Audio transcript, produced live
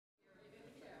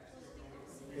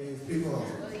Okay, people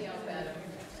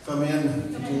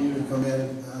continue to come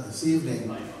in this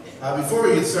evening. Before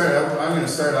we get started, I'm going to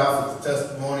start off with the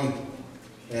testimony,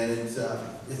 and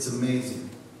it's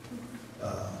amazing.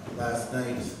 Last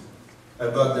night, I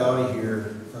bugged out of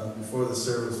here before the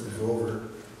service was over.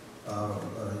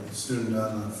 A student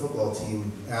on the football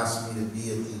team asked me to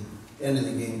be at the end of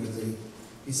the game because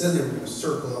he said they were going to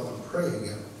circle up and pray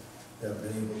again. They haven't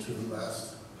been able to the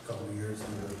last couple of years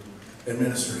under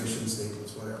administration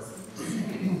statements, whatever.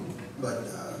 But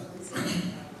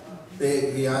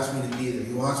he asked me to be there.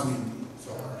 He wants me to be.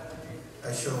 So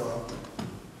I show up.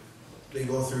 They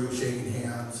go through shaking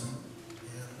hands,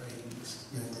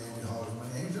 and they holler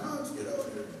my name, John, let's get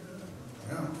out here.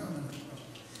 Yeah, I'm coming.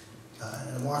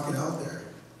 And I'm walking out there.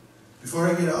 Before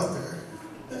I get out there,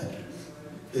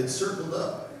 it circled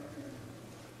up.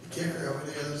 The kicker of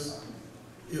it is,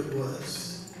 it was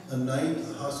a knight,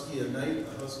 a husky, a knight,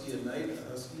 a husky, a knight, a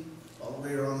husky, all the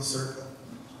way around the circle.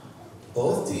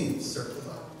 Both teams circled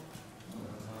up.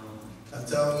 I'm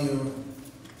telling you,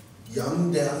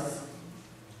 young death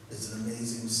is an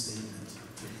amazing statement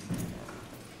to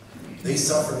me. They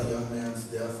suffered a young man's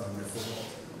death on their football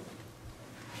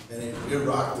team. And it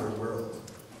rocked their world.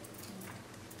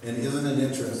 And isn't it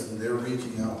interesting? They're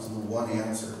reaching out to the one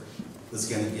answer that's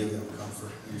going to give them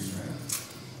comfort and strength.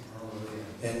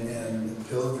 And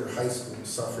Pillager High School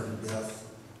suffered the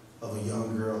death of a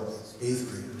young girl, 8th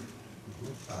grader,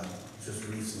 just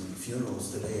recently.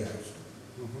 Funerals today, actually.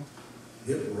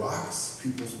 It rocks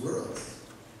people's worlds.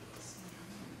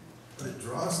 But it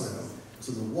draws them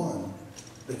to the one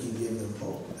that can give them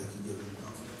hope, that can give them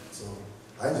comfort. So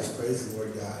I just praise the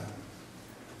Lord God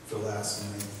for last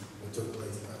night, what took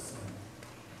place last night.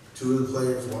 2 of the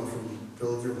players, one from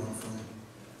Pillager, one from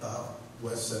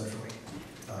West Central,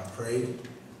 prayed.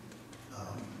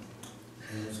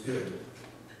 And it was good.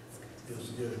 It was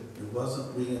good. It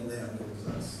wasn't we and them, it was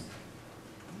us.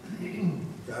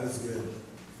 God is good.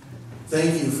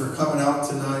 Thank you for coming out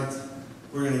tonight.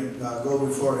 We're going to go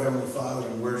before our Heavenly Father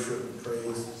in worship and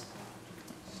praise.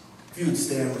 If you would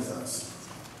stand with us.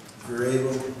 If you're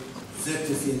able, sit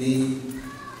if you need.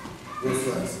 We're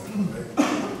flexible, right?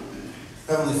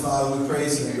 Heavenly Father, we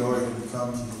praise and adore you. We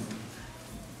come to you.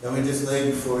 And we just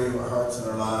lay before you our hearts and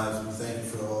our lives. We thank you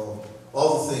for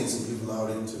all the things that you've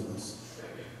allowed into us.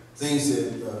 Things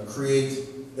that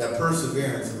create that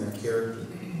perseverance and that character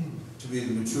to be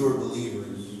the mature believer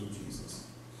in you, Jesus.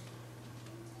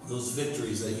 Those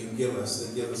victories that you give us,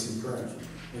 that give us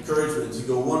encouragement to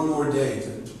go one more day,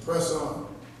 to press on,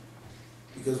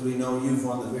 because we know you've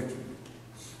won the victory.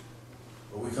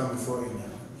 But we come before you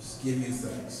now, just give you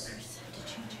thanks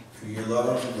for your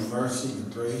love, and your mercy, your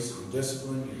grace, your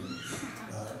discipline,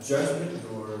 your judgment,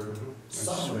 your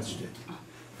sovereignty.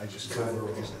 I just cut it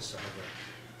because I saw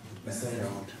the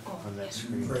background on that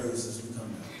screen. Praise as we come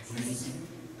down. In Jesus' name.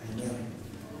 Amen.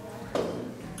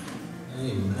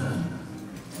 Amen.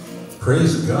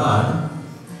 Praise God.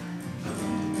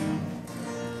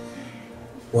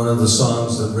 One of the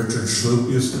songs that Richard Schloop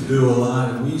used to do a lot,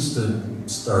 and we used to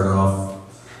start off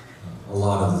a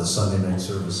lot of the Sunday night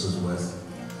services with,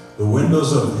 "The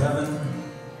windows of heaven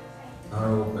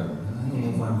are open." I don't know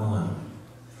if I'm on.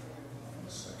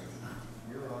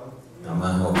 I'm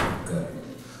on. Okay, good.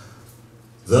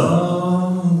 The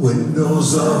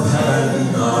windows of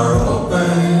heaven are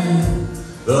open.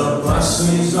 The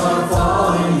blessings are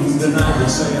falling tonight. We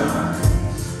say,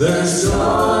 there's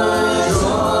joy,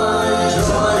 joy,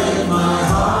 joy in my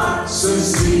heart,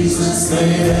 since Jesus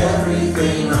made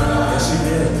everything right. Yes, he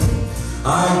did. I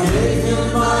gave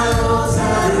him my old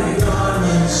tattered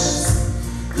garments.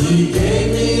 He gave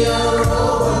me a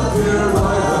robe of pure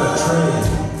white. What a trade.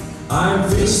 I'm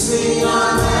feasting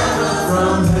on manna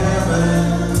from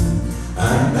heaven,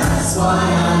 and that's why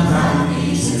I'm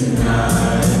happy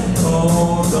tonight.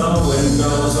 Oh, the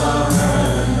windows of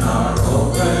heaven are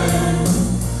open.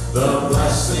 The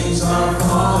blessings are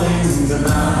falling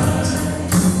tonight.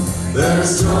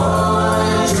 There's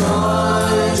joy,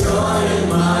 joy, joy in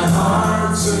my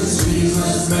heart, since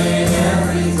Jesus made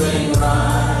everything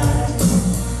right.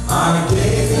 I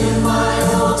gave him my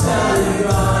old tattered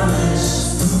garments.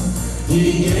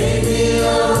 He gave me a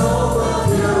robe of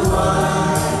pure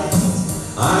white.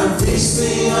 I'm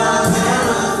feasting on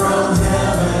manna from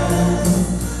heaven,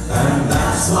 and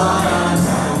that's why I'm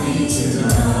happy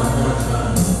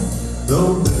tonight. The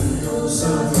windows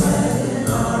of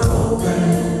heaven are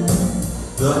open.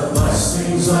 The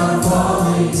blessings are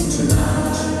falling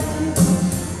tonight.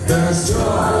 There's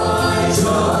joy,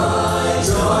 joy,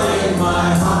 joy in my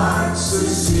heart,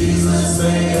 since Jesus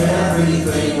made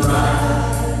everything right.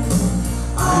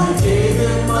 I gave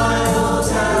him my old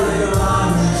tattered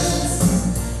garments.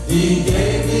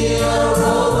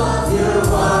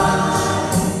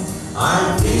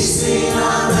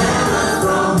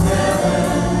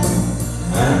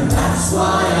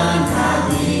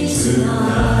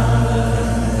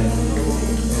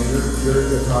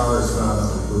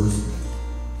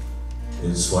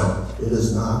 It's what? It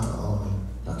is not on.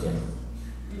 Okay.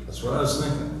 That's what I was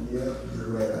thinking. Yep, you're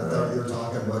right. I thought you were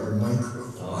talking about your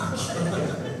microphone.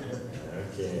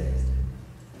 Okay.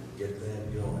 Get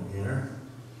that going here.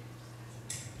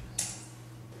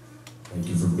 Thank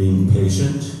you for being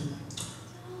patient.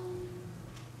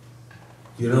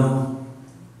 You know,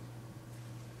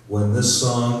 when this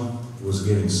song was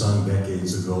getting sung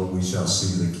decades ago, We Shall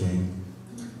See the King,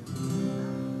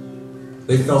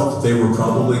 they felt that they were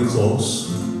probably close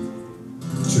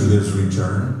to his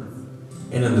return,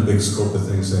 and in the big scope of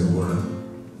things they were.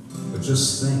 But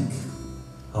just think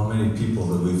how many people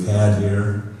that we've had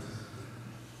here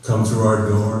come through our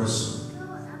doors,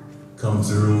 come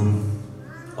through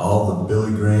all the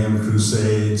Billy Graham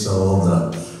crusades, all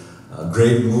the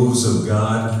great moves of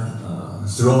God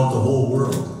throughout the whole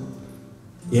world.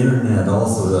 Internet,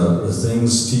 also the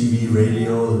things, TV,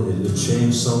 radio, it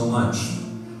changed so much.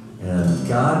 And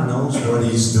God knows what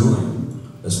He's doing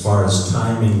as far as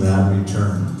timing that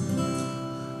return.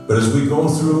 But as we go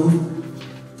through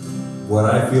what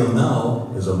I feel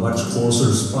now is a much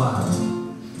closer spot,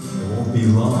 it won't be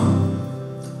long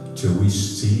till we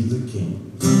see the King.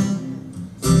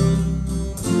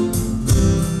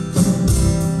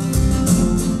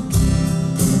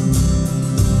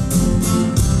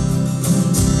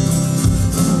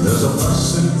 There's a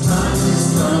blessed time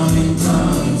is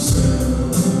coming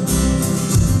soon.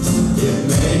 It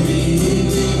may be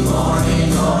evening,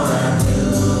 morning, or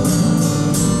afternoon.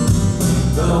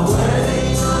 The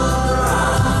wedding of the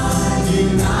bride,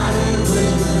 united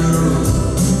with the groom.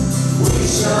 We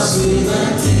shall see the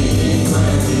King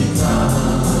when He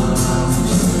comes.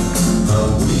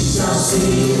 We shall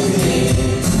see the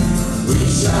King. We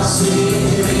shall see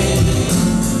the King.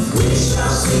 We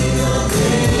shall see the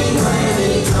King when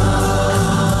He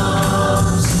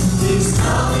comes. He's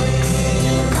coming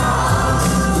in power.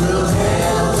 We'll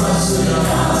hail blessed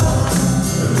hour.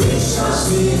 And we shall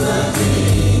see the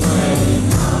King when He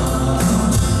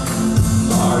comes.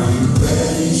 Are you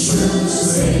ready? Should the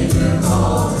Savior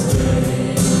call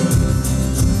today?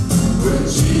 Will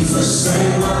Jesus say,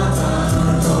 well done,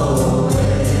 or go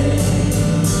away?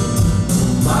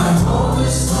 My home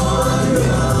is for the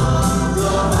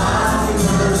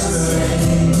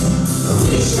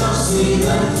we shall see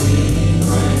the King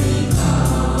when He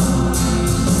comes.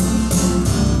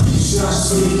 We shall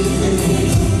see the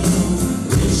King.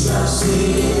 We shall see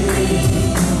the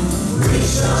King. We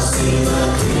shall see the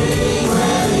King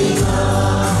when He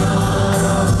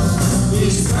comes.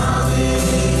 He's coming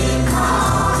in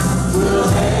power. We'll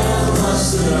hail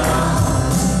blessed hour.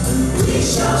 And we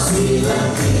shall see the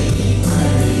King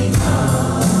when He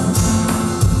comes.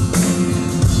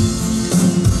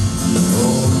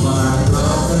 My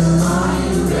brother, are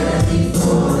you ready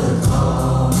for the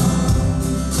call?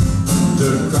 To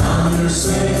crown your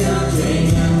Savior, King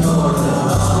and Lord of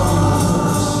all.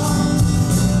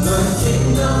 The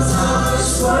kingdoms of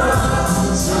this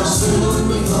world shall soon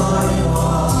be glory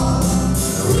wall.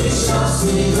 We shall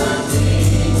see the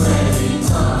King when He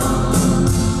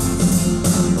comes.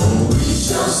 Oh, we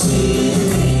shall see the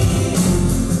King.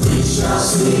 We shall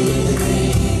see the King.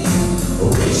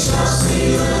 We shall see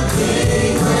the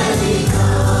King when He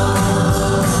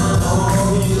comes.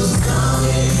 Oh, He is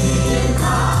coming in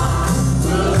power.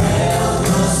 We'll hail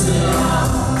blessed hour.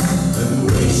 And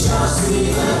we shall see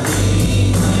the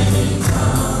King when He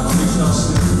comes. We shall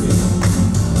see the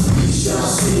King. We shall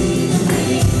see the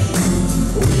King.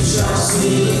 We shall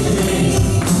see the King.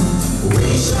 We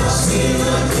shall see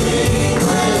the King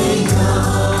when He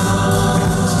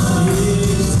comes.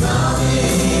 He's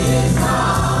coming in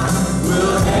power.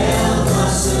 We'll hail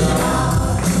blessed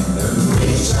hour, and we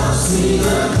shall see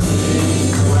the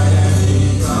King when He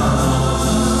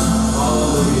comes.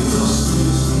 Hallelujah, those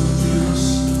Jews.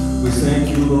 We thank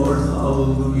You, Lord,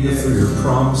 hallelujah, for Your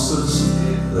promises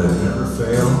that never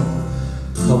fail.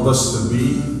 Help us to be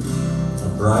a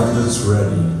bride that's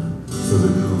ready for the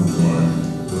groom, Lord.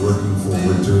 We're looking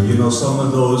forward to it. You know, some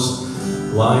of those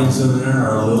lines in there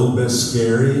are a little bit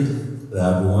scary.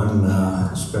 That one,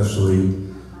 especially,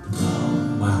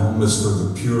 my home is for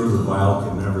the pure, the vile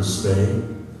can never stay.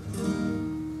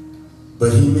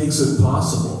 But He makes it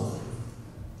possible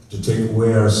to take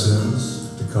away our sins,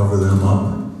 to cover them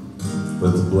up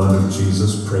with the blood of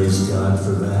Jesus. Praise God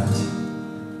for that.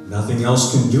 Nothing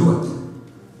else can do it.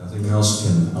 Nothing else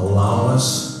can allow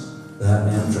us that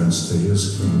entrance to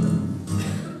His kingdom.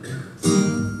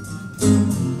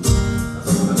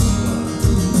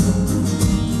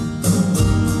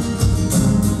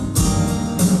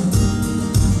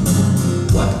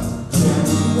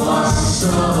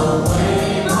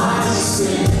 Away my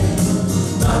sin,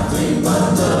 nothing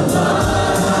but the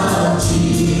blood of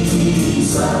Jesus.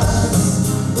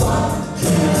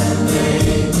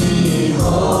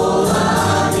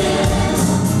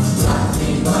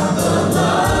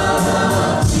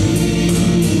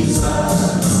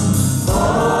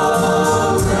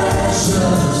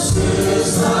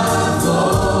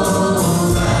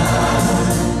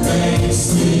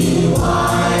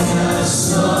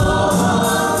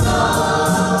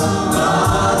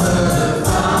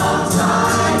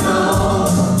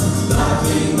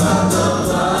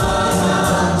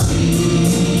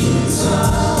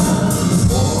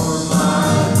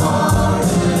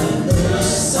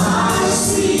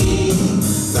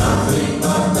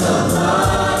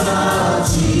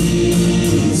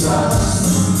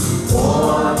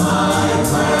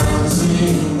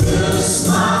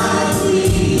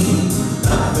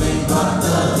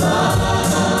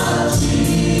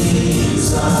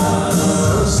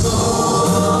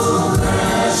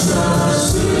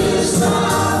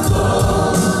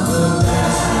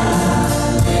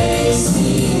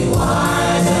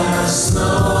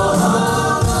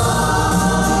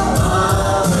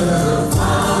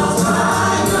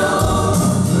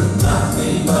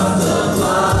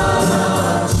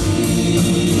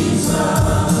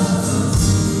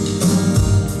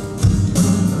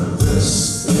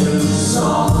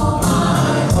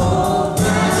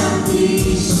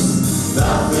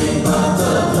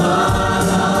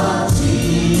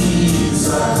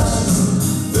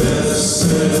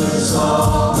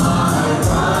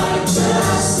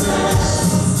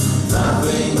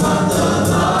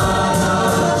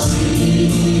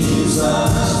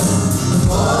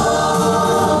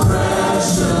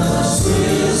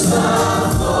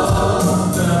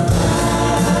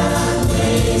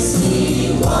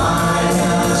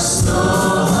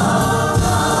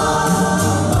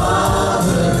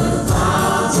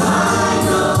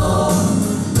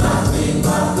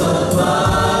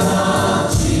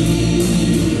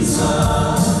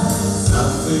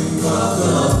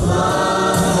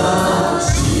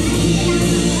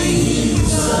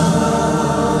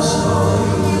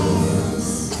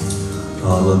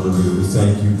 Hallelujah. We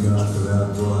thank you, God, for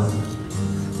that blood.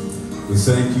 We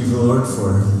thank you, Lord,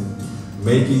 for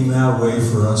making that way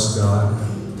for us, God.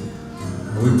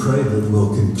 And we pray that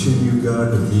we'll continue, God,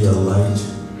 to be a light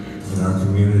in our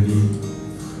community.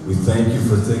 We thank you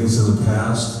for things in the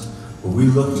past, but we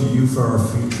look to you for our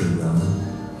future, God.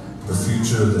 The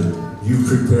future that you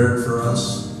prepared for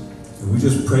us. And we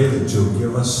just pray that you'll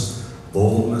give us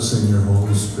boldness in your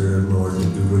Holy Spirit, Lord, to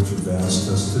do what you've asked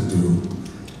us to do.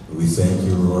 And we thank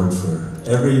you, Lord, for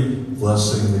every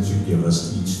blessing that you give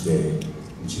us each day.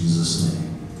 In Jesus' name.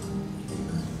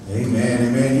 Amen,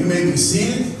 amen. You may be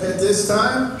seated at this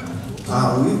time.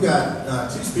 We've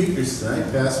got two speakers tonight,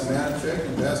 Pastor Matejcek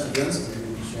and Pastor Venzke, who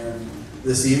will be sharing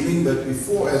this evening. But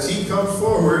before, as he comes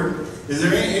forward, is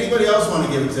there anybody else want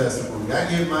to give a testimony? I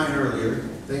gave mine earlier.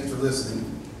 Thanks for listening.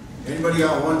 Anybody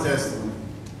got one testimony?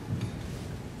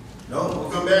 No? We'll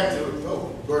come back to it.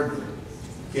 Oh, Gordon.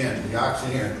 Ken, the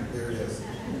auctioneer. There it is.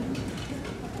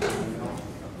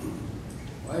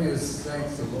 I just thank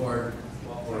the Lord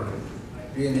for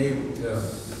being able to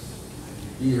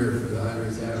be here for the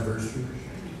 100th anniversary.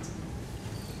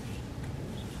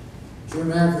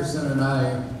 Jim Ackerson and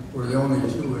I were the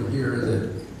only two in here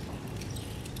that,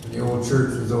 when the old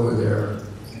church was over there.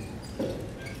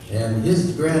 And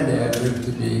his granddad lived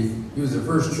to be, he was the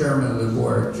first chairman of the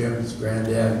board, Jim's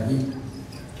granddad. He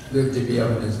lived to be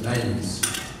up in his 90s.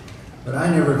 But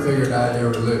I never figured I'd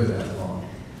ever live that long.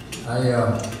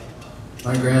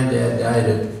 My granddad died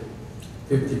at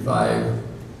 55.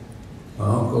 My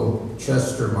uncle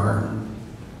Chester Martin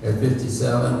at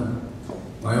 57.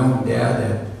 My own dad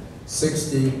at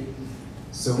 60.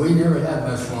 So we never had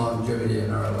much longevity in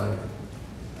our life.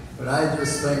 But I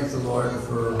just thank the Lord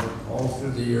for all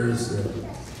through the years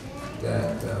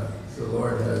that the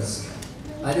Lord has.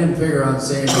 I didn't figure on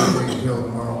saying anything until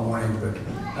tomorrow morning, but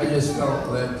I just felt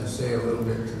led to say a little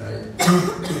bit tonight.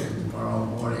 And tomorrow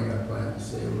morning I plan to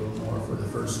say a little more for the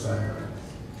first time.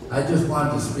 I just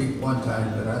wanted to speak one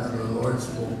time, but I think the Lord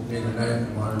spoke to me tonight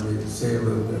and wanted me to say a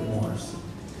little bit more. So.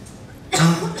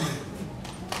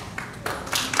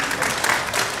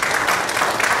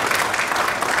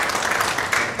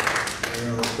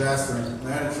 Pastor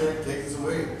Matejcek, take us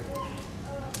away.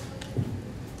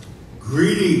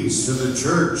 Greetings to the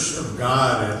Church of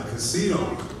God at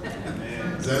Casino.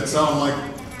 Does that sound like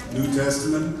New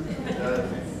Testament?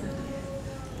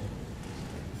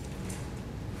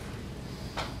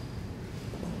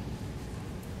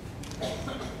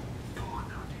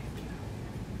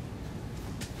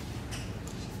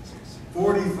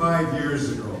 45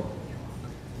 years ago,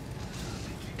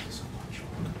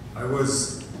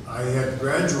 I had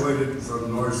graduated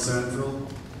from North Central,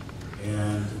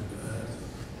 and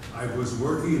I was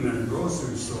working in a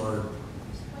grocery store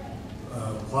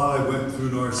while I went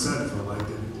through North Central.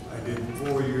 I did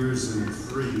 4 years and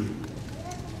 3,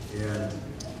 and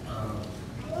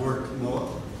worked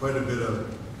quite a bit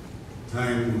of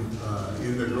time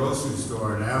in the grocery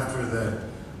store. And after that,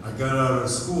 I got out of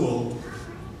school.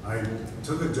 I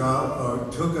took a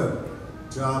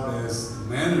job as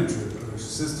manager or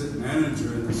assistant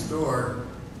manager in the store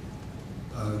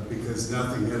because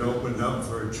nothing had opened up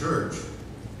for a church.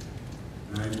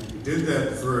 And I did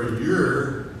that for a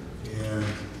year, and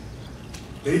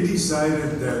they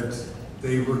decided that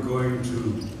they were going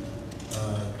to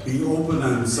be open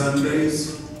on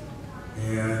Sundays,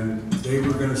 and they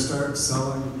were going to start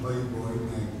selling Playboy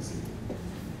magazine.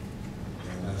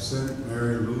 And I sent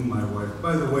Mary Lou, my wife.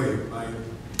 By the way, my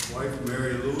wife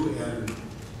Mary Lou and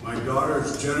my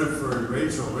daughters Jennifer and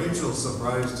Rachel. Rachel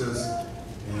surprised us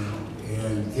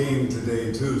and came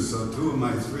today too. So 2 of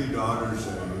my 3 daughters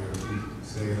are here.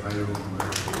 Say hi to them.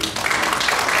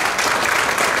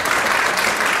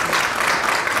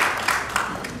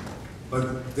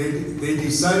 But they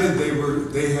decided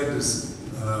they had to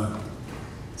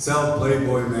sell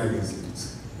Playboy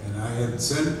magazines. And I had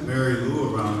sent Mary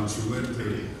Lou around. She went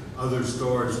to other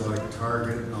stores like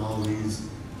Target and all these,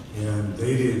 and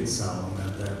they didn't sell them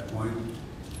at that point.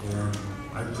 And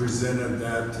I presented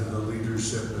that to the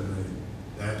leadership, and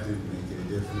that didn't make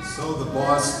any difference. So the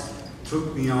boss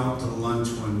took me out to lunch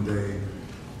one day,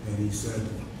 and he said,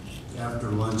 after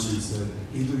lunch, he said,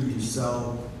 either you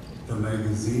sell the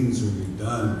magazines or you're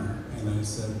done. And I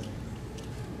said,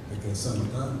 I guess I'm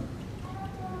done.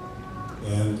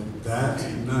 And that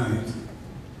night,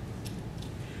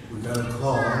 we got a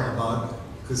call about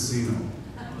Casino.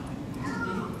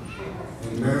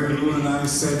 And Mary Lou and I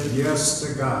said yes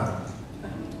to God.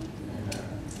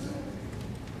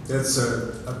 That's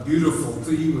a beautiful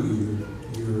theme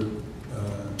of your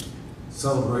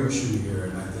celebration here,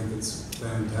 and I think it's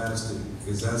fantastic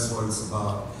because that's what it's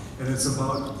about. And it's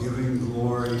about giving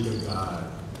glory to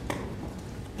God.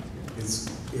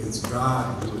 it's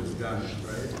God who has done it,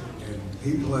 right? And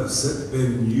people have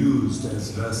been used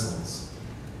as vessels.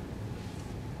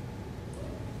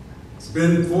 It's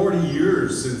been 40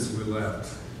 years since we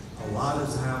left. A lot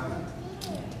has happened.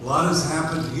 A lot has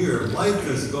happened here. Life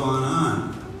has gone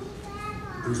on.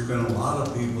 There's been a lot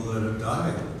of people that have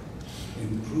died,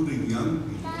 including young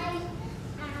people.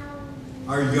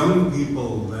 Our young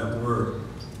people that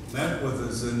met with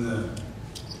us in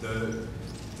the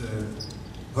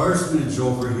parsonage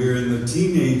over here, and the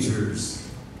teenagers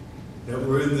that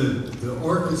were in the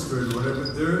orchestra and whatever,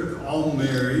 they're all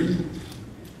married,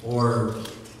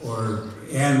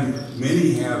 and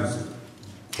many have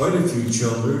quite a few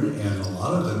children, and a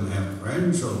lot of them have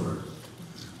grandchildren.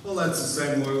 Well, that's the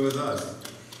same way with us.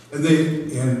 And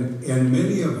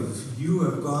many of you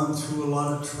have gone through a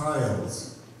lot of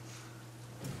trials.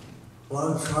 A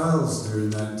lot of trials during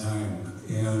that time.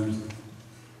 And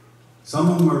some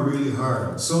of them are really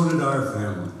hard. So did our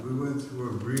family. We went through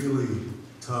a really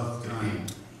tough time.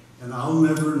 And I'll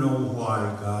never know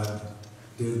why God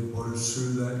did put us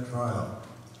through that trial.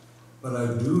 But I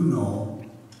do know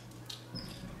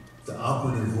the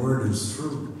operative word is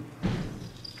through.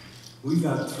 We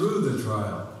got through the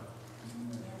trial.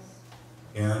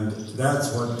 And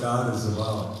that's what God is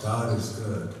about. God is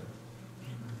good.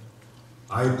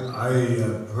 I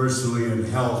personally, in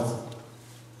health,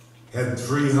 had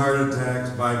 3 heart attacks,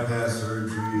 bypass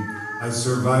surgery. I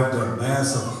survived a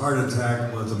massive heart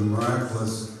attack with a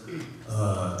miraculous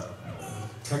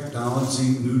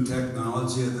technology, new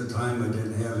technology at the time. I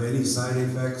didn't have any side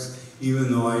effects,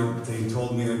 even though they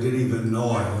told me I didn't even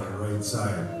know I had a right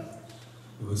side.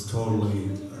 It was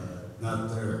totally not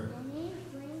there.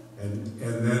 And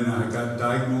then I got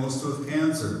diagnosed with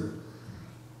cancer.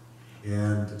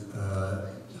 And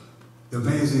the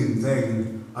amazing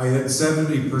thing, I had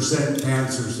 70%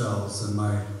 cancer cells in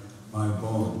my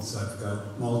bones. I've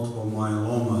got multiple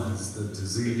myeloma as the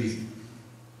disease.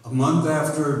 A month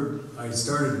after I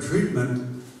started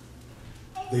treatment,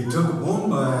 they took a bone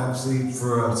biopsy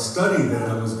for a study that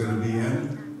I was going to be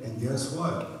in, and guess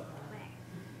what?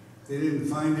 They didn't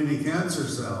find any cancer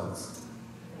cells.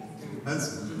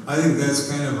 I think that's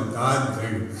kind of a God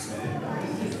thing.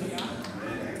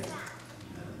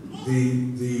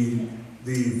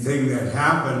 The thing that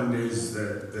happened is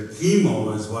that the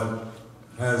chemo is what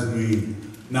has me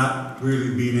not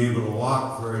really being able to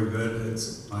walk very good.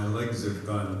 My legs have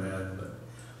gone bad, but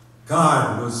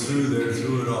God was through there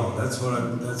through it all. That's what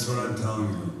I'm telling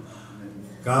you.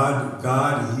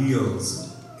 God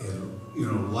heals,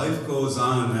 and life goes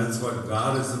on. That's what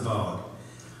God is about.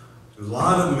 There's a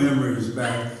lot of memories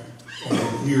back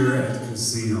here at the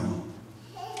casino.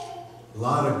 A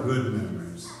lot of good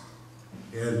memories.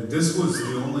 And this was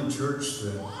the only church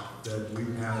that we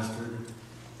pastored.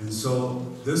 And so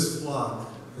this flock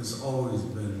has always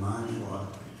been my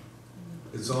flock.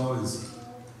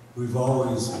 We've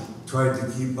always tried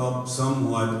to keep up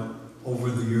somewhat over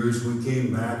the years. We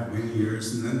came back many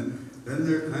years, and then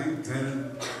there kind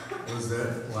of was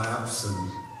that lapse,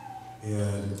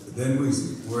 and then we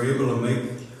were able to make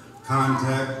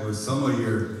contact with some of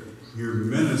your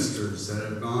ministers that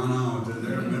have gone out in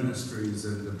their ministries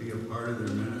and to be a part of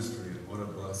their ministry. And what a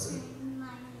blessing.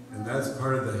 And that's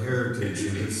part of the heritage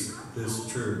of this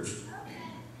church.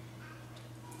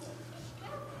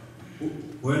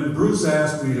 When Bruce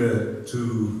asked me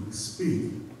to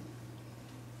speak,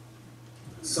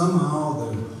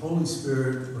 somehow the Holy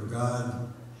Spirit or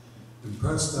God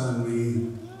impressed on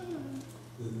me,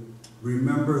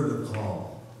 remember the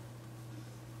call.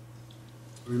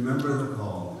 Remember the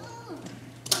call.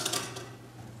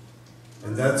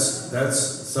 And that's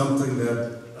something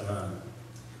that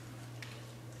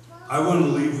I want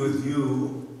to leave with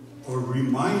you, or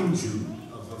remind you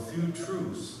of a few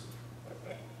truths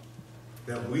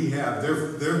that we have.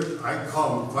 I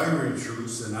call them fiery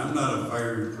truths, and I'm not a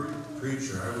fiery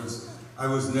preacher. I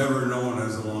was never known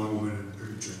as a long-winded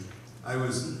preacher. I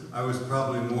was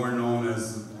probably more known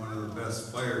as one of the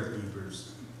best fire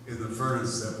keepers in the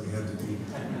furnace that we had to keep.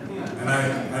 And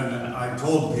I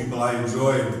told people I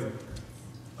enjoyed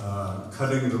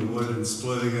cutting the wood and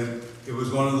splitting it. It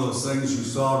was one of those things you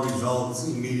saw results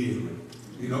immediately.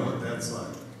 You know what that's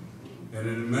like. And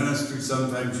in ministry,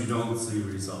 sometimes you don't see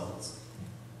results.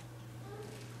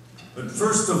 But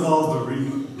first of all,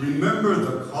 remember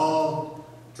the call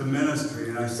to ministry.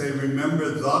 And I say, remember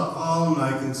the call, and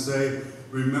I can say,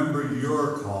 remember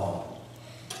your call.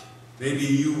 Maybe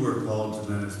you were called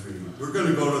to ministry. We're going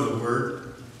to go to the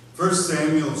Word. 1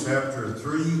 Samuel chapter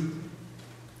 3.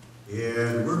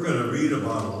 And we're going to read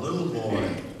about a little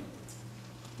boy.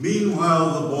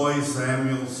 Meanwhile, the boy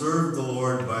Samuel served the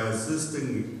Lord by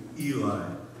assisting Eli.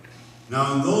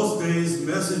 Now in those days,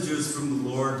 messages from the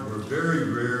Lord were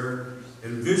very rare,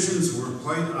 and visions were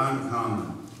quite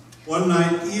uncommon. One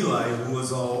night, Eli, who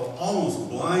was almost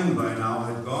blind by now,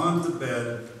 had gone to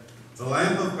bed. The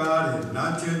lamp of God had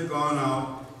not yet gone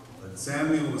out, but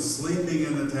Samuel was sleeping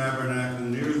in the tabernacle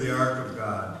near the ark of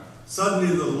God.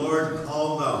 Suddenly the Lord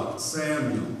called out,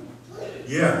 "Samuel."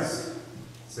 "Yes,"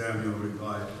 Samuel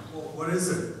replied. "Well, what is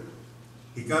it?"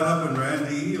 He got up and ran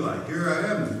to Eli. "Here I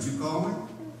am. Did you call me?"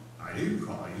 "I didn't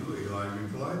call you," Eli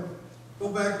replied. "Go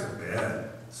back to bed."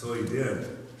 So he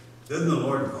did. Then the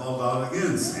Lord called out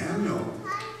again, "Samuel."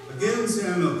 Again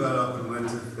Samuel got up and went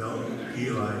to tell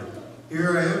Eli,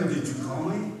 "Here I am. Did you call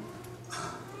me?"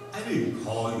 "I didn't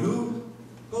call you.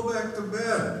 Go back to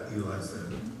bed," Eli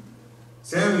said.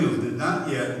 Samuel did not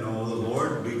yet know the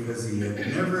Lord because he had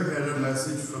never had a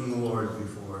message from the Lord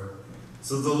before.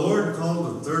 So the Lord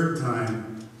called a third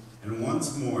time, and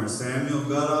once more Samuel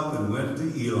got up and went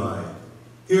to Eli.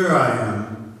 "Here I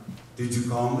am. Did you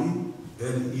call me?"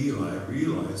 Then Eli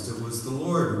realized it was the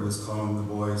Lord who was calling the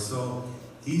boy, so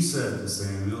he said to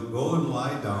Samuel, "Go and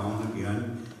lie down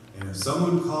again, and if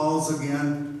someone calls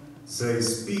again, say,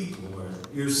 'Speak, Lord,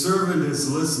 your servant is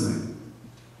listening.'"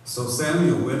 So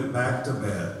Samuel went back to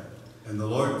bed, and the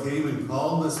Lord came and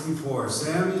called as before,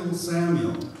 "Samuel,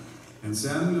 Samuel." And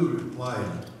Samuel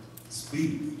replied,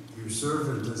 "Speak, your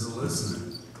servant is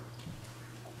listening."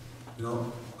 You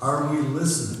know, are we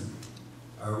listening?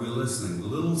 Are we listening?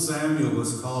 Little Samuel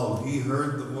was called. He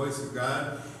heard the voice of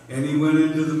God, and he went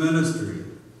into the ministry.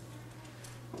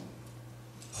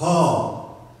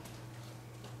 Paul.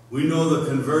 We know the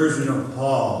conversion of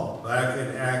Paul back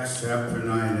in Acts chapter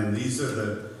 9, and these are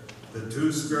the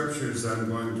two scriptures I'm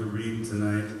going to read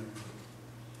tonight.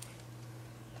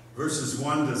 Verses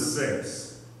 1 to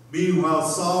 6. "Meanwhile,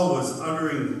 Saul was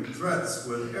uttering threats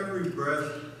with every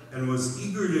breath and was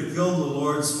eager to kill the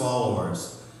Lord's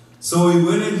followers. So he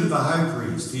went into the high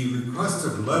priest. He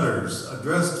requested letters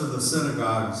addressed to the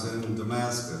synagogues in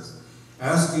Damascus,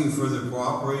 asking for the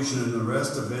cooperation and the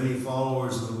arrest of any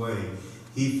followers of the way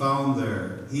he found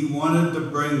there. He wanted to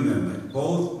bring them,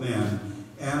 both men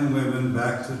and women,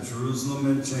 back to Jerusalem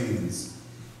in chains.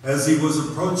 As he was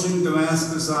approaching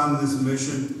Damascus on this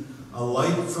mission, a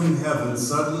light from heaven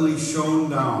suddenly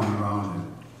shone down around him.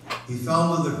 He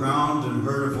fell to the ground and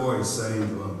heard a voice saying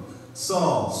to him,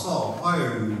 "Saul, Saul, why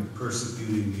are you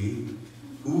persecuting me?"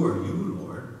 "Who are you,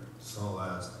 Lord?" Saul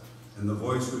asked. And the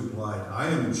voice replied, "I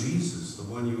am Jesus, the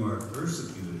one you are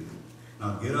persecuting.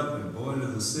 Now get up and go into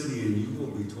the city, and you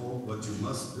will be told what you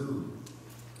must do."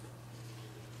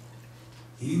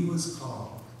 He was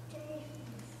called.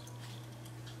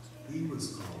 He was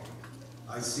called.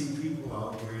 I see people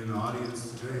out here in the audience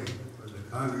today, for the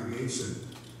congregation.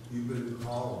 You've been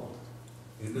called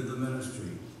into the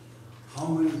ministry. How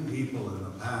many people in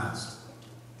the past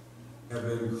have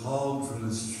been called from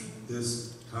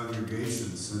this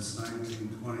congregation since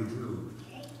 1922?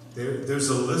 There's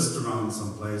a list around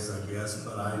someplace, I guess,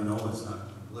 but I know it's not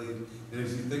complete. And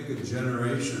if you think of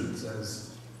generations,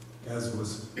 as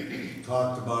was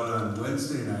talked about on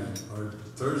Wednesday night or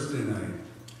Thursday night,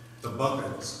 the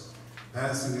buckets,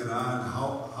 passing it on,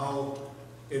 how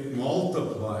it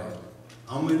multiplied.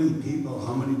 How many people,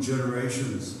 how many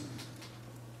generations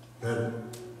that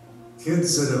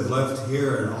kids that have left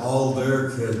here and all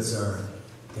their kids are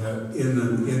in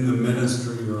the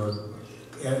ministry, or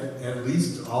at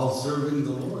least all serving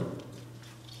the Lord.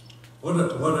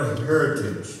 What a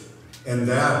heritage. And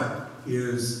that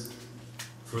is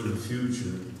for the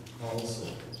future also.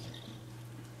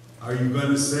 Are you going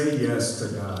to say yes to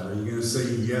God? Are you going to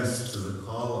say yes to the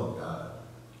call of God?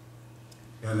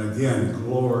 And again,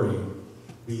 glory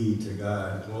be to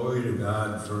God. Glory to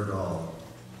God for it all.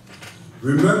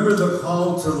 Remember the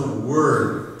call to the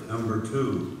Word, number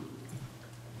 2.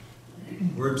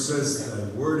 Where it says, "Thy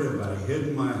word have I hid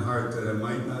in my heart that I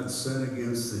might not sin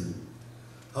against thee."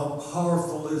 How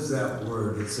powerful is that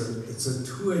word? It's a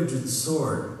two-edged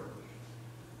sword.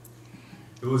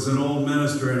 It was an old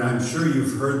minister, and I'm sure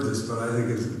you've heard this, but I think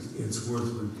it's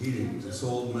worth repeating. This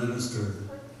old minister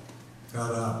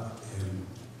got up, and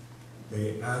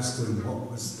they asked him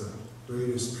what was the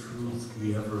greatest truth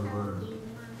he ever learned.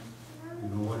 You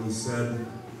know what he said?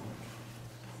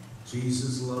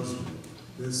 "Jesus loves me.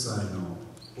 This I know,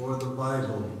 for the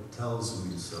Bible tells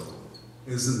me so."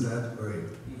 Isn't that great?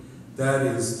 That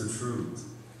is the truth.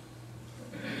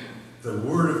 The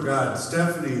Word of God.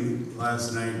 Stephanie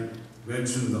last night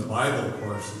mentioned the Bible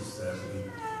courses that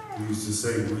we used to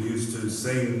sing. We used to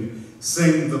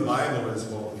sing the Bible is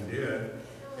what we did.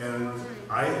 And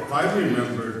if I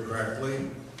remember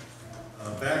correctly,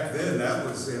 back then, that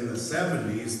was in the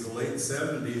 70s, the late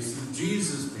 70s, the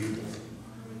Jesus people.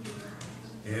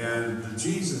 And the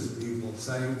Jesus people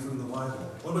sang from the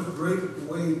Bible. What a great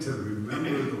way to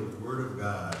remember the Word of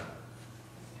God.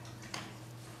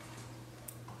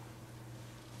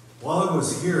 While I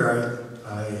was here,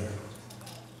 I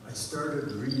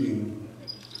started reading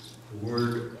the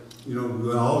Word. You know,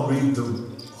 we all read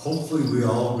hopefully we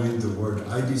all read the Word.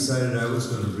 I decided I was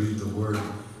going to read the Word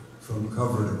from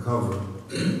cover to cover.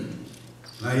 And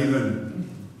I even,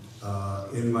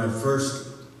 in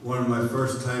one of my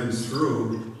first times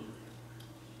through,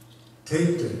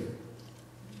 taped it.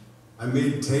 I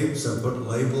made tapes, I put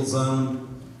labels on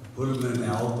them, put them in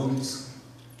albums.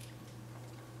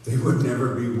 They would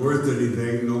never be worth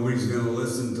anything. Nobody's going to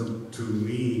listen to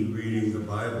me reading the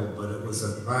Bible, but it was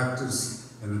a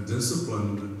practice and a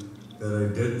discipline that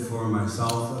I did for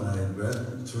myself, and I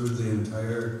read through the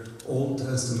entire Old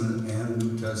Testament and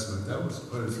New Testament. That was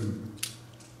quite a few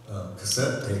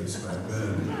cassette tapes back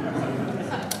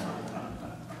then.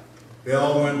 They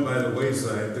all went by the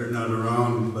wayside. They're not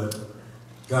around, but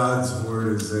God's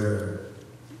Word is there.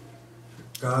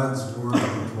 God's Word,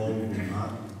 I'm told, will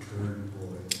not return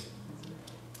void.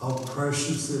 How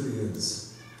precious it is.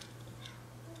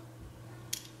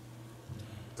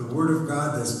 The Word of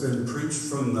God that's been preached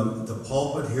from the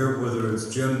pulpit here, whether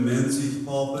it's Jim Menzies'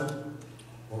 pulpit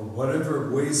or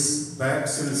whatever ways back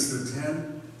since the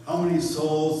 10th, how many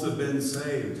souls have been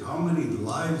saved? How many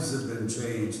lives have been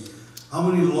changed? How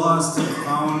many lost have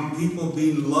found people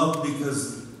being loved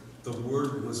because the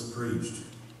Word was preached?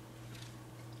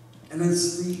 And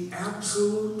it's the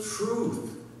absolute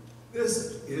truth.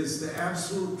 This is the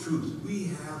absolute truth. We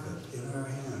have it in our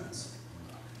hands.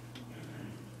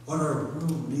 What our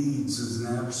world needs is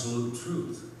an absolute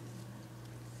truth.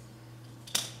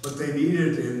 But they need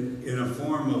it in a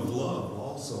form of love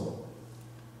also.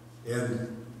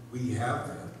 And we have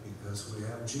that because we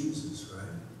have Jesus, right?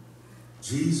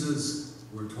 Jesus,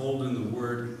 we're told in the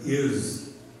Word,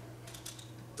 is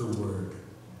the Word.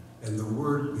 And the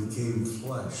Word became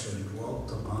flesh and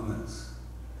dwelt among us.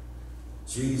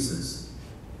 Jesus.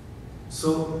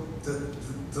 So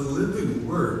the living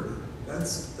Word,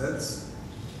 that's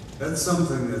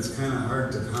something that's kind of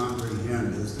hard to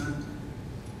comprehend, isn't it?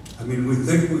 I mean, we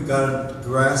think we got a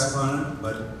grasp on it,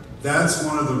 but that's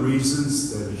one of the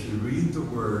reasons that if you read the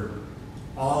Word,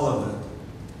 all of it,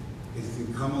 it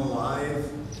can come alive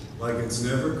like it's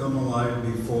never come alive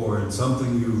before, and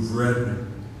something you've read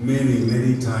many,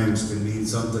 many times can mean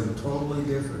something totally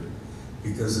different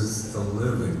because it's the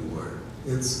living Word.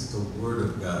 It's the Word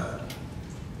of God.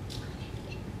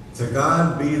 To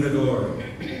God be the glory.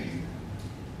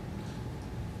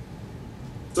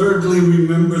 Thirdly,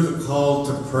 remember the call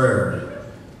to prayer.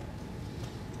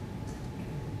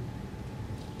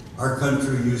 Our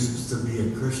country used to be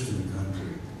a Christian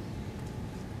country.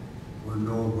 We're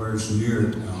nowhere near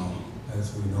it now,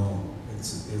 as we know.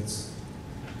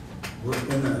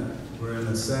 We're in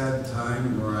a sad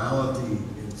time. Morality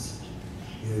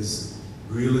is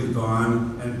really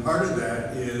gone, and part of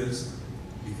that is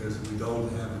because we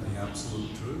don't have any absolute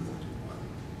truth anymore.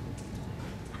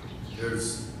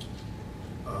 There's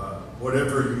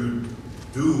whatever you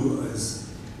do,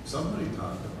 as somebody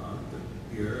talked about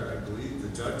here, I believe, the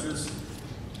judges,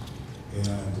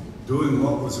 and doing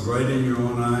what was right in your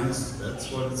own eyes,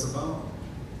 that's what it's about.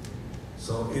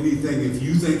 So anything, if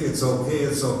you think it's okay,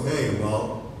 it's okay.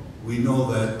 Well, we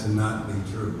know that to not be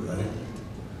true,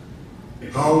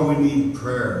 right? How we need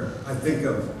prayer. I think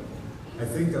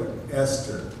of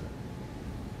Esther.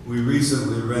 We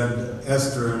recently read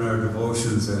Esther in our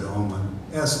devotions at home,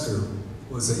 and Esther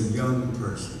was a young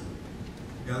person.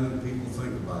 Young people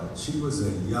think about it. She was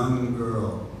a young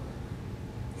girl.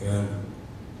 And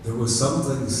there was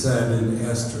something said in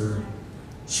Esther.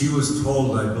 She was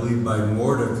told, I believe, by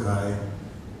Mordecai,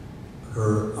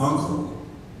 her uncle,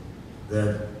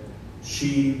 that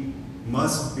she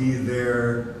must be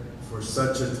there for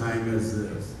such a time as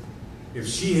this. If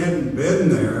she hadn't been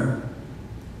there,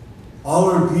 all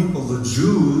her people, the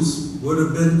Jews, would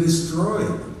have been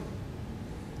destroyed.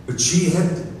 But she had,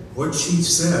 what she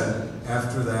said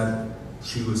after that,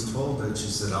 she was told that, she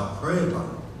said, I'll pray about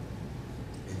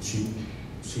it. And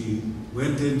she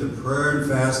went into prayer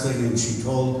and fasting, and she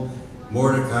told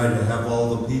Mordecai to have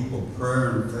all the people pray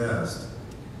and fast.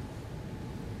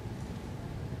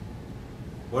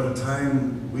 What a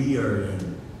time we are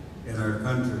in our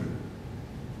country.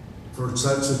 For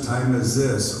such a time as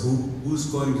this, who's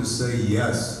going to say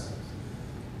yes?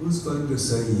 Who's going to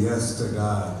say yes to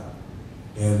God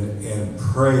and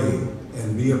pray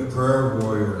and be a prayer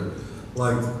warrior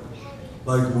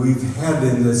like we've had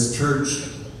in this church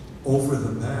over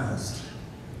the past?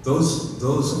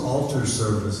 those altar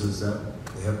services that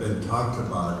have been talked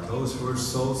about, those were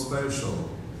so special.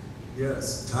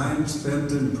 Yes, time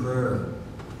spent in prayer,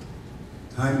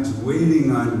 times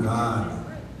waiting on God,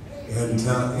 and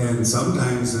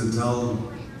sometimes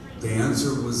until the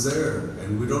answer was there,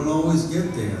 and we don't always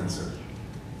get the answer.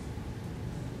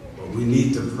 But we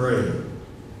need to pray.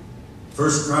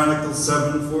 1 Chronicles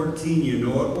 7:14, you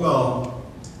know it well.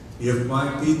 If my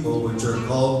people, which are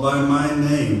called by my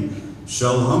name,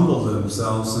 shall humble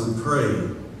themselves and pray,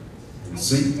 and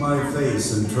seek my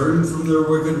face, and turn from their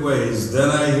wicked ways, then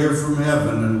I hear from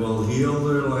heaven and will heal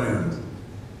their land.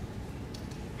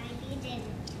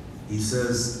 He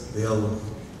says they'll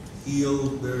heal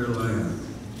their land.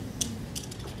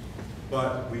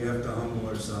 But we have to humble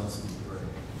ourselves and pray.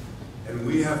 And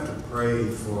we have to pray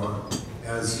for,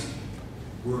 as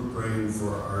we're praying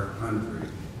for our country.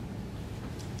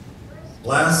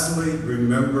 Lastly,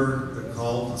 remember the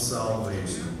call to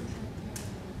salvation.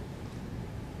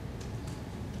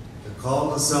 The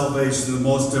call to salvation, the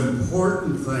most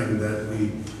important thing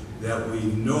that we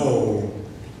know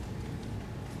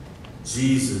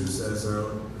Jesus as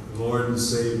our Lord and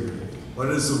Savior. What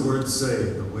does the word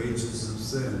say? The wages of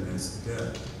sin is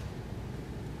death.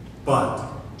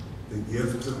 But the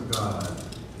gift of God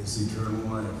is eternal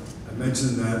life. I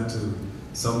mentioned that to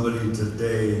somebody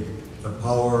today, the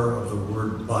power of the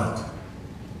word but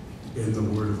in the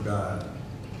Word of God.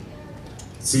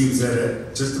 It seems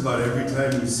that just about every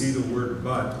time you see the word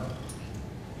but,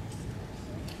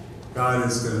 God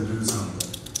is going to do something.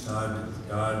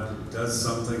 God does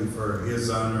something for His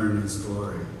honor and His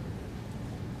glory.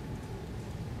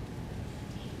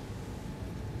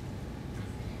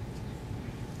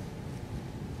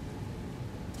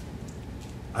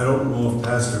 I don't know if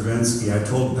Pastor Venzke, I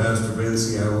told Pastor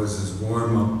Venzke I was his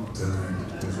warm-up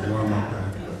tonight, his warm-up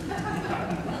act.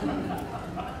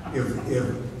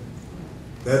 If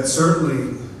that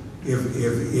certainly,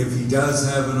 if he does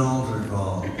have an altar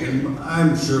call, and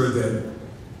I'm sure that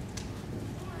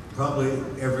probably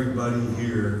everybody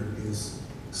here is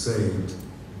saved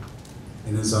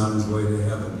and is on his way to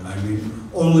heaven. I mean,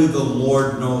 only the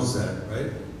Lord knows that,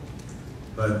 right?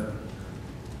 But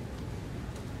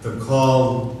the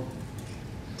call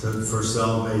for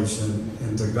salvation,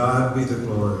 and to God be the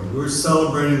glory. We're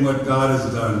celebrating what God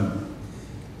has done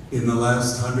in the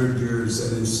last 100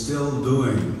 years and is still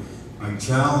doing. My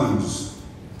challenge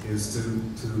is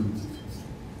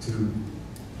to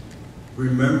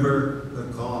remember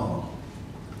the call.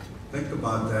 Think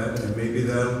about that, and maybe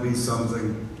that'll be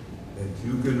something that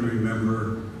you can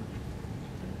remember,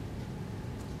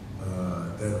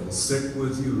 that will stick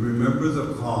with you. Remember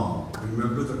the call.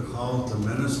 Remember the call to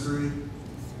ministry,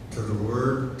 to the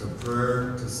word, to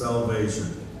prayer, to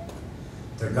salvation.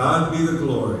 To God be the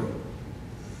glory.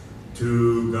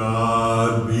 To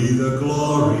God be the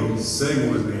glory.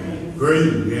 Sing with me.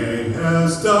 Great He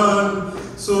has done,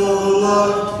 so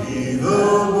loved He the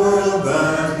world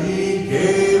that He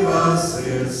gave us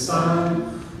His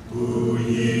Son, who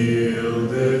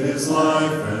yielded His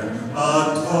life and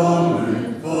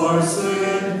atonement for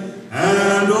sin,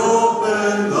 and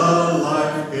opened the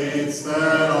life gates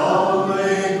that all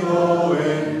may go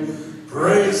in.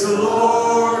 Praise the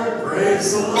Lord,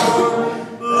 praise the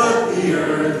Lord, let the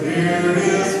earth hear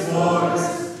His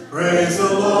voice. Praise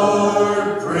the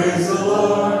Lord, praise the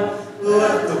Lord,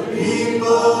 let the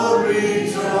people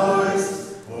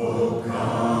rejoice. Oh,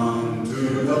 come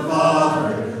to the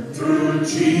Father through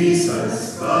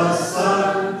Jesus the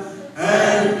Son,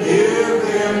 and give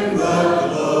Him the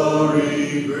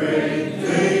glory, great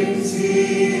things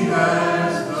He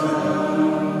has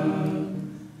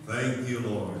done. Thank you,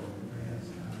 Lord.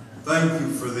 Thank you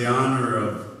for the honor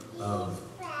of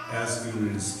asking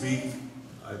me to speak.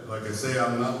 Like I say,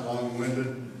 I'm not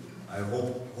long-winded. I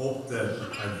hope that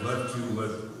I've left you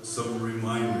with some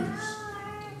reminders.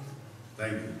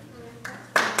 Thank you.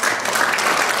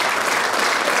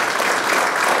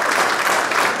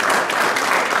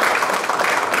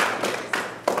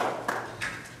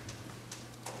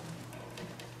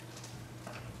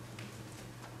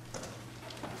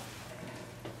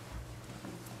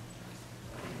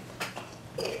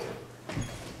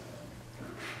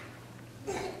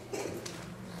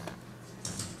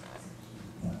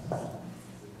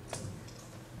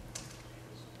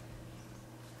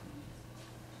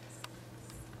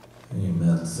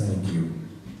 Amen. Thank you,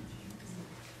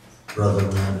 Brother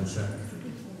Matejcek.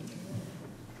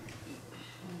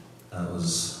 That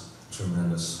was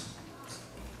tremendous.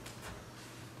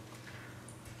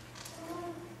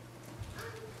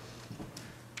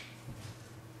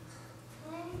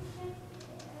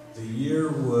 The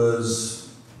year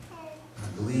was, I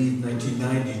believe,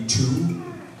 1992.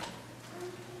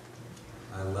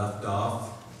 I left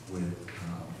off with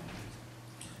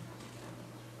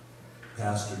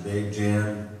Pastor Dave.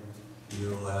 Jan,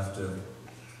 you'll have to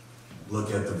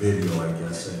look at the video, I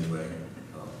guess, anyway.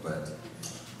 But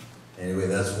anyway,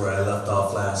 that's where I left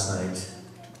off last night.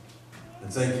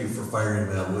 And thank you for firing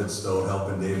that wood stove,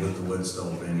 helping Dave with the wood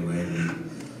stove anyway.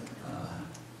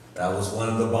 That was one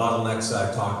of the bottlenecks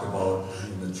I talked about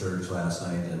in the church last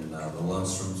night, and the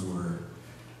Lundstroms were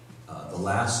the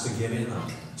last to get in on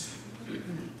it.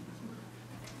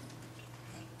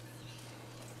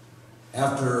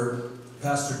 After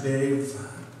Pastor Dave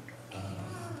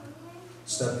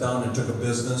stepped down and took a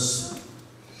business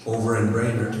over in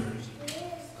Brainerd,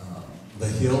 the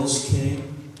Hills came.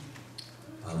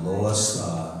 Lois,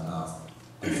 a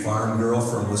farm girl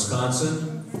from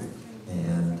Wisconsin,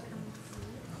 and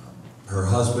her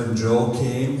husband Joe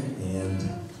came,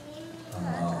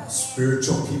 and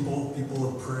spiritual people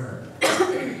of prayer.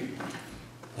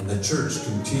 And the church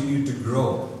continued to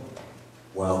grow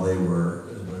while they were,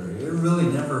 it really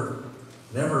never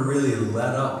really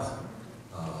let up.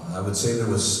 I would say there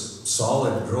was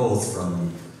solid growth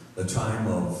from the time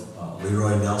of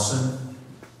Leroy Nelson.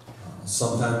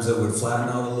 Sometimes it would flatten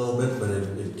out a little bit, but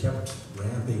it kept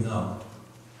ramping up.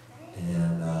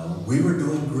 And we were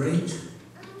doing great.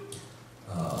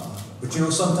 But you know,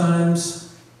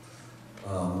 sometimes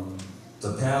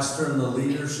the pastor and the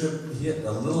leadership hit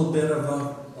a little bit of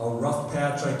a rough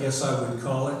patch, I guess I would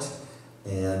call it.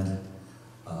 And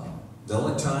the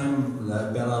only time that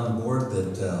I've been on the board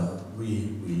that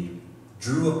we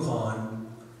drew upon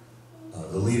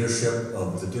the leadership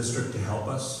of the district to help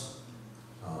us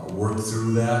work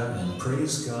through that, and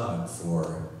praise God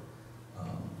for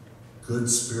good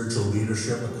spiritual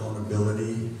leadership,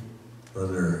 accountability.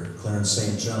 Brother Clarence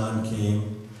St. John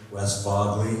came, Wes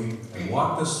Bogley, and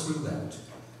walked us through that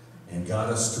and got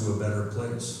us to a better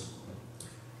place.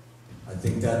 I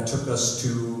think that took us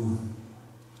to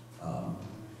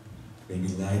maybe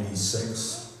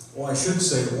 96. Well, I should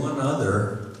say one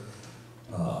other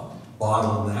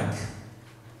bottleneck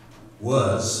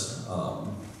was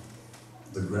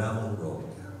the gravel road.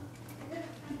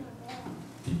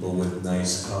 People with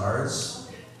nice cars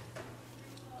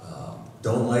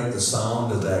don't like the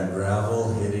sound of that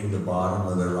gravel hitting the bottom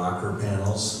of their rocker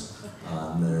panels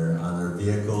on their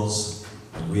vehicles.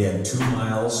 And we had 2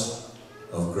 miles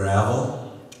of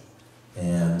gravel,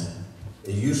 and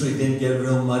it usually didn't get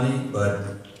real muddy,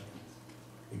 but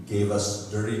it gave us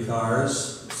dirty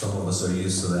cars. Some of us are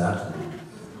used to that,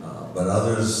 but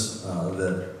others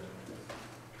that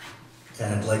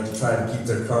kind of like to try to keep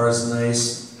their cars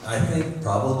nice. I think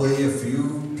probably a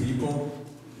few people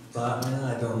thought, man,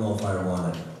 I don't know if I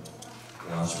want to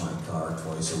wash my car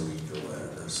twice a week or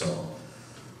whatever. So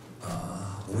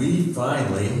we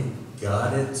finally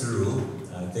got it through.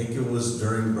 I think it was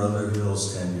during Brother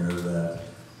Hill's tenure that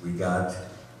we got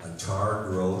a tar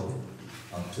road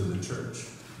up to the church.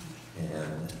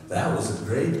 And that was a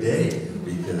great day,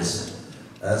 because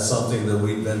that's something that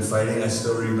we've been fighting. I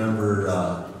still remember,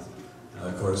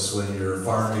 of course, when you're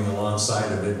farming alongside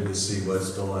of it, you see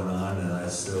what's going on, and I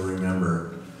still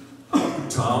remember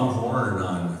Tom Horn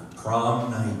on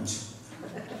prom night.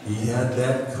 He had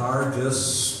that car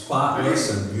just spotless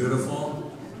and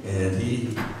beautiful, and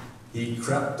he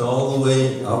crept all the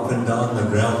way up and down the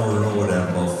gravel road at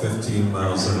about 15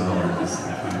 miles an hour just to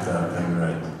keep that thing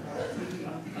right.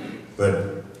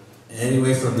 But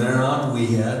anyway, from there on, we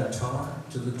had tar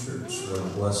to the church. What a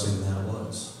blessing that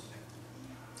was.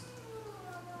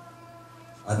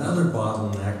 Another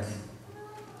bottleneck,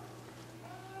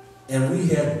 and we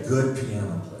had good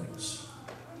piano players.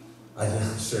 I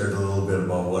shared a little bit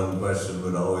about one question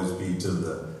would always be to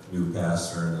the new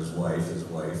pastor and his wife,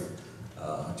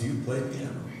 do you play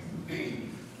piano?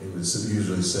 They would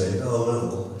usually say, oh, a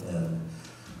little,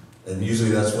 and usually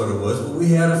that's what it was. But we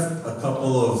had a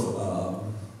couple of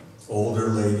older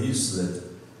ladies that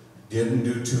didn't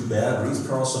do too bad. Ruth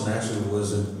Carlson actually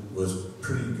was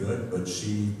pretty good, but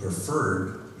she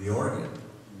preferred the organ.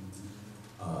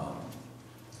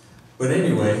 But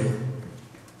anyway,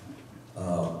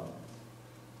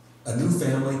 a new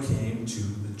family came to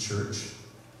the church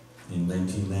in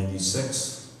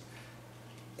 1996,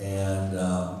 and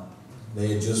they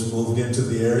had just moved into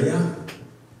the area,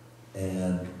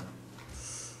 and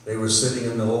they were sitting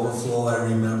in the overflow, I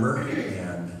remember,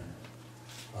 and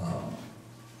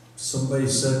somebody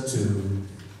said to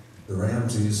the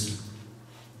Ramseys,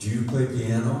 do you play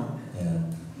piano?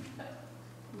 And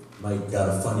Mike got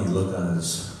a funny look on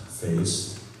his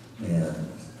face,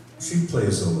 and she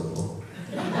plays a little.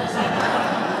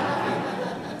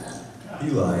 He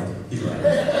lied.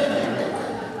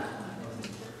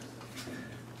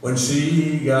 When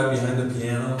she got behind the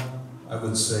piano, I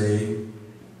would say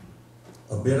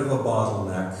a bit of a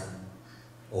bottleneck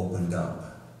opened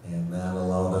up, and that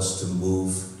allowed us to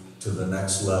move to the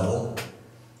next level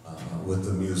with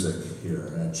the music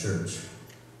here at church.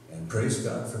 And praise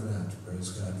God for that,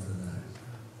 praise God for that.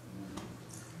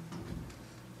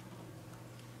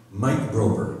 Mike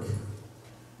Broberg.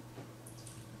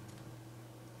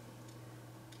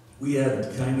 We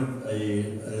had kind of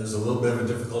it was a little bit of a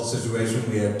difficult situation.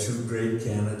 We had two great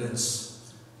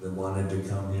candidates that wanted to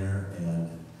come here, and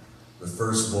the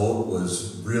first vote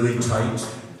was really tight,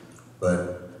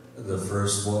 but the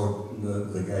first vote,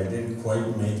 the guy didn't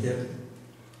quite make it.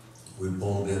 We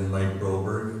pulled in Mike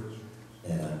Broberg,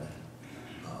 and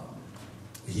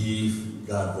he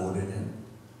got voted in.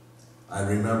 I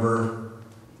remember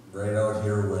right out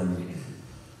here when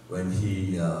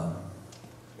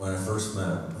I first met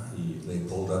him, they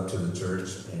pulled up to the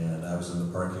church, and I was in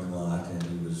the parking lot, and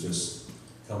he was just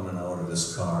coming out of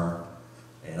his car,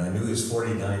 and I knew he was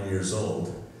 49 years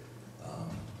old,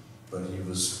 but he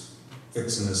was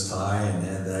fixing his tie and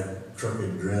had that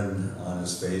crooked grin on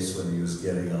his face when he was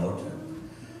getting out.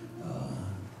 And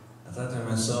I thought to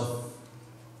myself,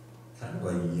 kind of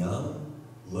a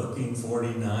young-looking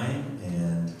 49,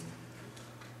 and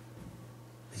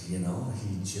you know,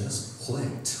 he just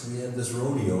clicked. We had this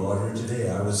rodeo out here today.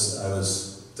 I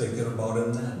was thinking about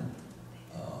him then.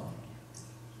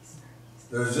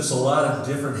 There was just a lot of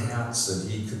different hats that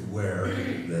he could wear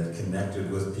that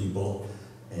connected with people.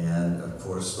 And of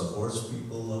course, the horse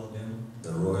people loved him.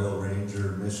 The Royal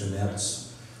Ranger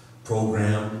Missionettes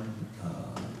program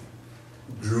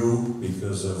grew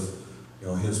because of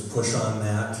his push on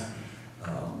that.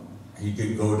 He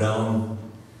could go down.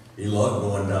 He loved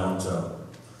going down to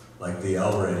like the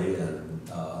El Rey, and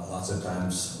lots of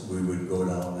times we would go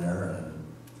down there, and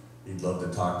he'd love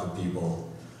to talk to people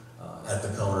at the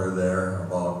counter there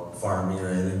about farming or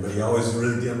anything, but he always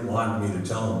really didn't want me to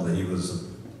tell him that he was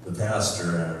the pastor,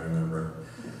 I remember.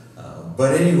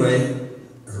 But anyway,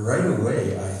 right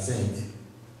away, I think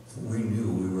we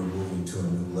knew we were moving to a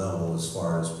new level as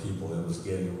far as people. It was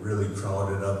getting really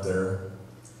crowded up there.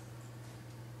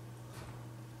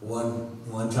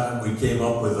 One time we came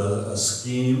up with a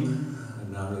scheme,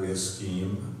 not really a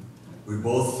scheme. We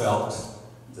both felt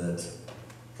that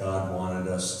God wanted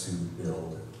us to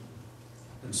build,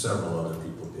 and several other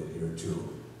people did here too.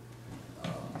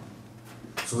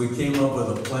 So we came up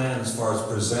with a plan as far as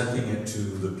presenting it to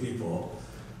the people.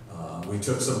 We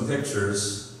took some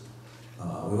pictures.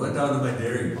 We went down to my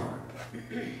dairy barn,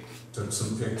 took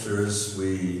some pictures.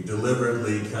 We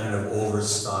deliberately kind of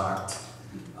overstocked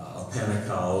a pen of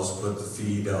cows, put the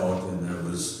feed out, and there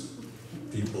was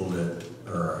people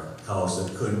or cows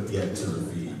that couldn't get to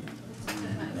the feed.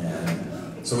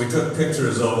 And so we took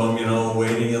pictures of them,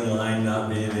 waiting in line, not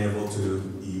being able to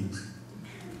eat.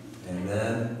 And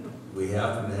then we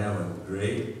happened to have a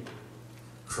great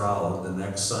crowd the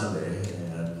next Sunday,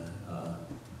 and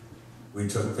we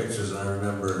took pictures, and I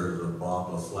remember the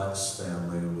Bob LaFlex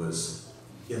family was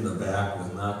in the back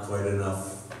with not quite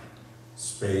enough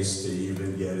space to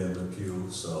even get in the pew,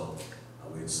 so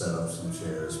we'd set up some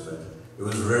chairs, but it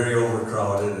was very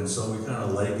overcrowded, and so we kind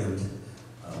of likened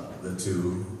the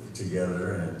two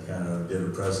together and kind of did a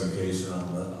presentation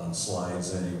on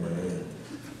slides anyway,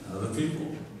 and the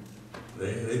people,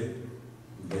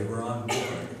 they were on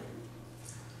board.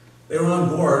 They were on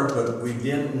board, but we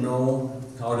didn't know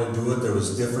how to do it. There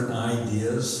was different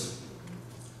ideas.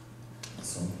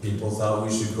 Some people thought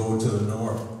we should go to the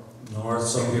north.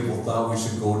 Some people thought we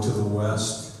should go to the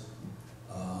west.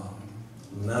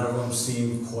 None of them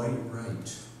seemed quite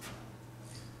right.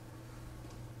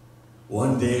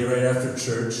 One day, right after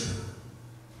church,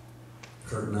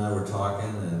 Kurt and I were talking,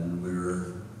 and we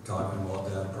were talking about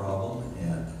that problem,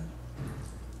 and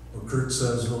Kurt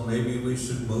says, well, maybe we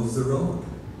should move the road.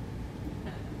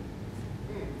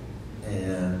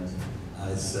 And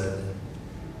I said,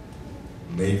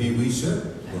 maybe we should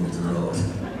move the road.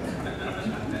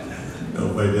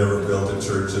 Nobody ever built a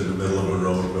church in the middle of a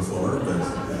road before,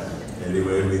 but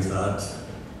anyway, we thought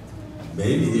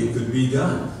maybe it could be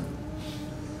done.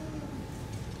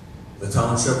 The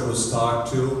township was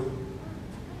talked to.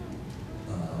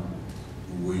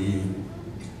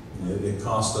 It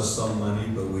cost us some money,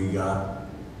 but we got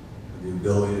the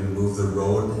ability to move the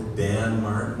road. Dan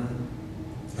Martin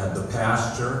had the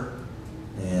pasture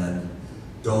and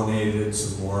donated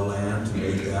some more land to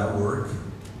make that work.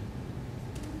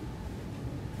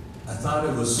 I thought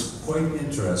it was quite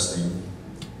interesting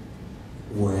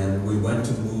when we went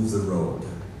to move the road.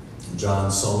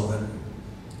 John Sullivan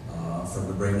from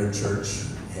the Brainerd Church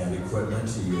had equipment.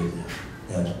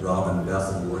 He had Rob and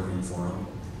Bethel working for him.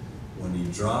 when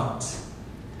he dropped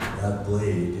that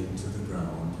blade into the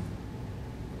ground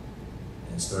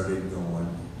and started going,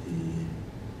 he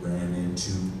ran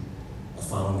into a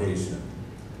foundation.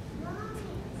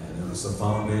 And it was the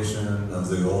foundation of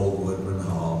the old Woodman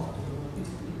Hall.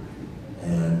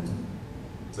 And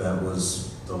that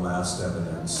was the last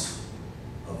evidence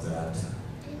of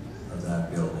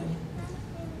that building.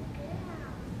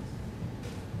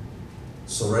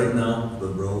 So right now, the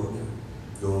road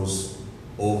goes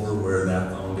over where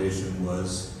that foundation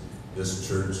was. This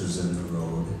church is in the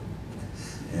road.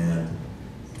 And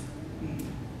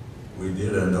we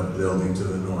did end up building to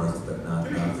the north, but not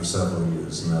for several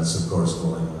years. And that's, of course,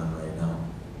 going on right now.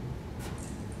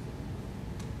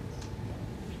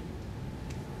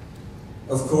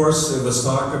 Of course, it was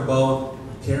talked about,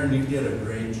 Karen, you did a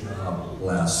great job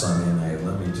last Sunday night,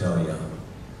 let me tell you,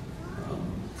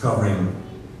 covering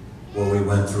what we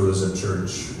went through as a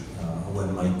church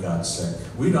when Mike got sick.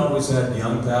 We'd always had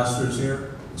young pastors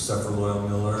here, except for Loyal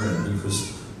Miller, and he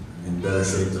was in better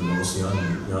shape than most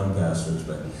young pastors.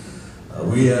 But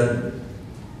we had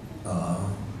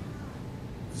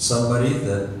somebody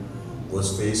that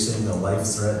was facing a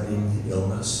life-threatening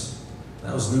illness.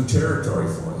 That was new territory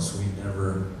for us. We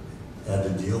never had to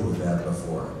deal with that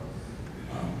before.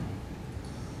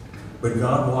 But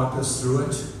God walked us through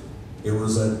it. It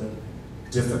was a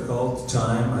difficult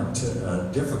time,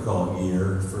 a difficult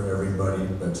year for everybody,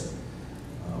 but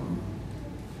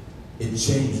it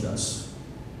changed us.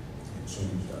 It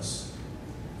changed us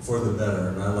for the better.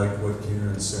 And I like what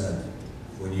Karen said.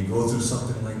 When you go through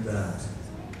something like that,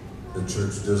 the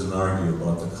church doesn't argue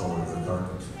about the color of the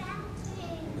carpet.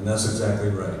 And that's exactly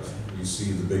right. You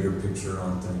see the bigger picture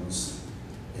on things.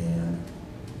 And,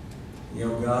 you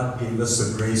know, God gave us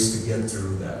the grace to get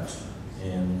through that.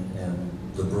 And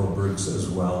the Brobergs as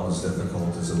well, as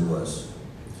difficult as it was.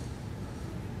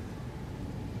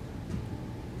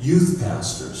 Youth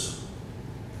pastors.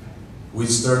 We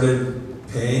started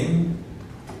paying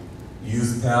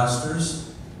youth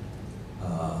pastors.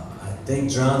 I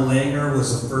think John Langer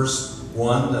was the first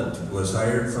one that was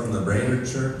hired from the Brainerd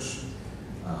Church.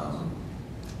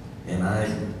 And I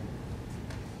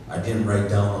didn't write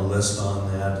down a list on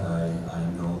that. I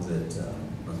know that,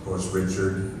 of course,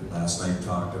 Richard last night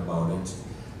talked about it.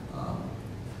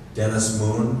 Dennis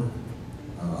Moon,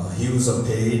 he was a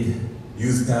paid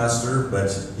youth pastor, but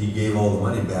he gave all the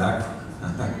money back.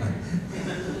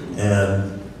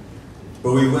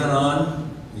 But we went on,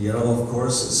 you know, of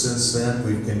course, since then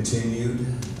we've continued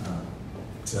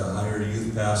to hire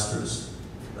youth pastors.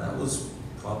 That was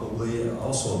probably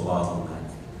also a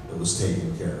bottleneck that was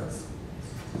taken care of.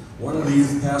 One of the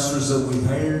youth pastors that we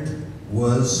hired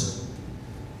was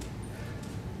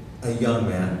a young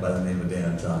man by the name of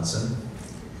Dan Johnson.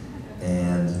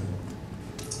 And,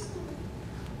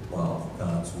 well,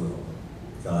 God's will,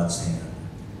 God's hand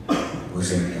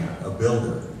was in that. A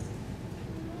builder,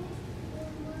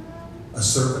 a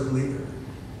servant leader.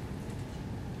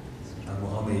 I don't know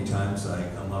how many times I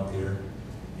come up here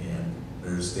and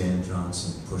there's Dan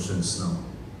Johnson pushing snow.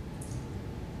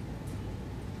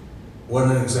 What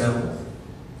an example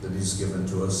that he's given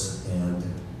to us. And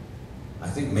I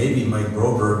think maybe Mike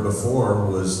Broberg before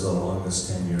was the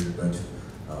longest tenured, but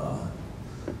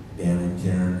Dan and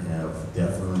Karen have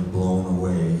definitely blown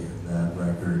away that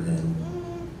record, and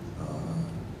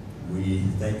we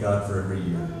thank God for every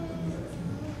year.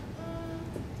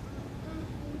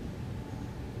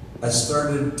 I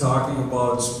started talking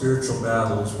about spiritual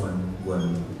battles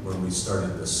when we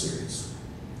started this series.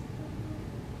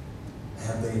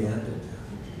 Have they ended?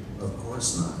 Of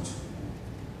course not.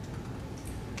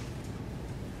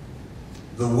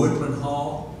 The Woodman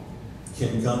Hall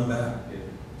can come back. It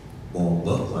won't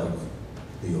look like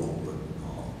the old Woodman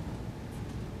Hall.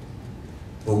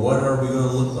 But what are we going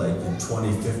to look like in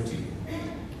 2050?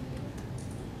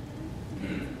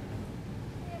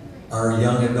 Our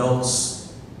young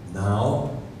adults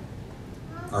now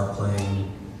are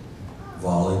playing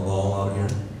volleyball out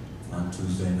here on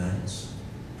Tuesday nights.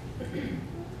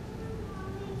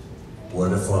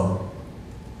 What if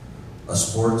a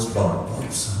sports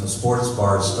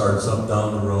bar starts up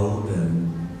down the road,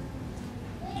 and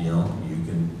you know, you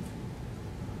can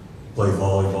play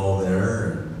volleyball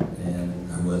there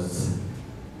and with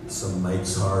some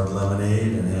Mike's Hard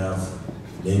Lemonade and have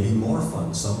maybe more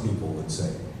fun, some people would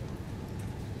say.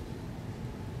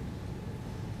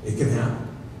 It can happen.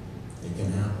 It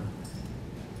can happen.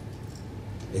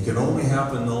 It can only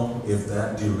happen, though, if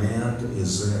that demand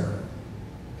is there.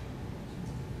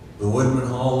 The Woodman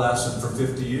Hall lasted for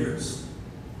 50 years.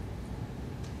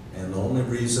 And the only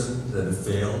reason that it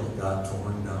failed, got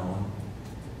torn down,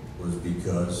 was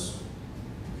because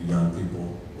the young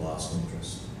people lost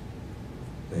interest.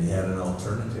 They had an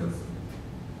alternative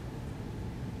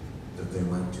that they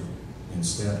went to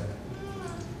instead.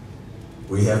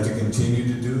 We have to continue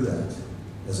to do that.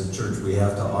 As a church, we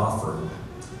have to offer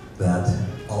that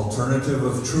alternative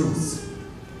of truth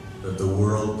that the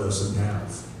world doesn't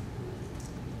have.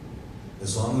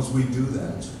 As long as we do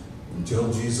that,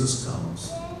 until Jesus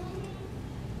comes,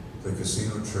 the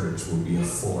Casino Church will be a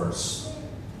force.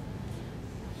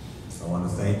 I want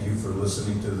to thank you for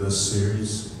listening to this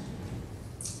series.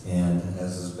 And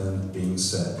as has been being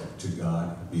said, to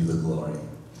God be the glory.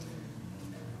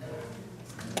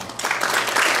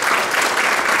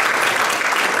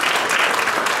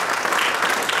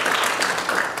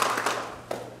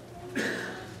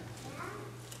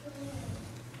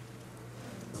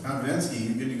 Now, Venzke,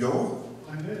 you good to go?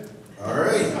 I'm good. All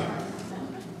right.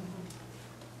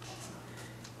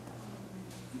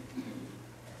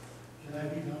 Can I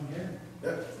be down here?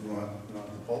 Yep, you want the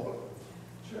pulpit?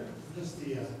 Sure. Just the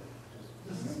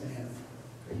stand.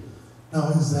 Now,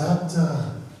 is that,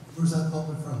 where's that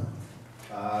pulpit from?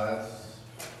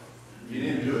 You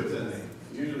didn't do it today.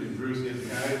 Usually Bruce gets the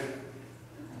guy,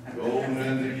 golden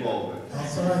Venzke pulpit.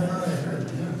 That's what I thought I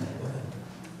heard, yeah.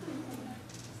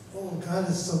 Oh, God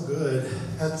is so good.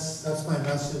 That's my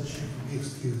message. You can be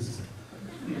excused.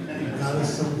 God is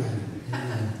so good.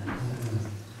 Amen.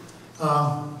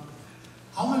 Amen.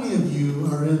 How many of you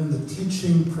are in the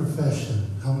teaching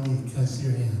profession? How many? Can I see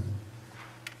your hand?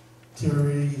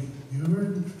 Terry, you were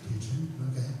in teaching.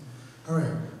 Okay. All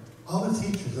right. All the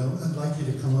teachers, I'd like you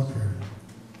to come up here.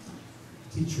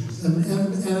 Teachers and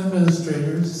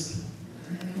administrators.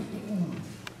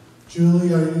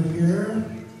 Julie, are you here?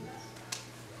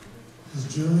 Is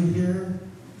Julie here?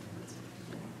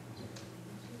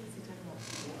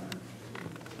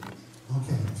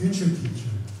 Okay, future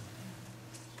teacher.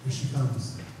 Here she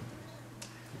comes.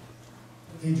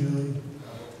 Hey, Julie.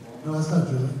 No, that's not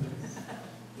Julie.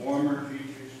 Former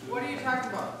teachers. What are you talking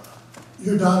about?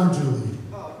 Your daughter, Julie.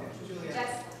 Oh, okay, Julia.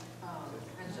 Yes.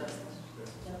 And Justin.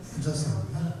 Justin.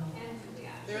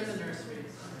 They're in the nursery.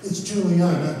 It's Julia,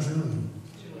 not Julie.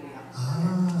 Julia.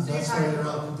 Ah, So that's you're why talking you're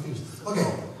all confused. Okay,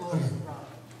 okay.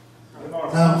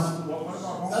 Now,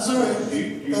 Now, that's all right.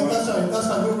 That's all right. That's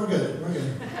fine. We're good. We're good.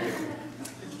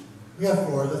 We got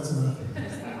 4. That's enough.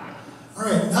 All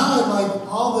right. Now I'd like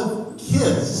all the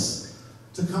kids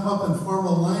to come up and form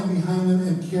a line behind them.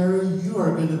 And Carrie, you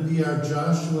are going to be our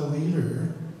Joshua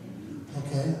leader.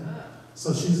 Okay.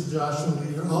 So she's the Joshua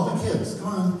leader. All the kids.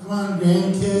 Come on,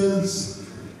 grandkids,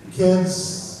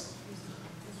 kids,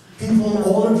 people,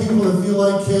 older people that feel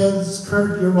like kids.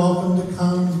 Kurt, you're welcome to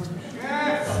come.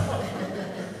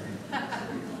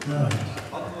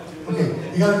 Okay,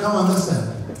 you got to come on this end.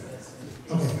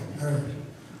 Okay, all right.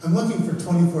 I'm looking for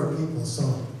 24 people, so.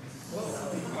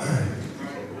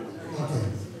 Okay,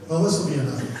 well, this will be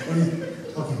enough.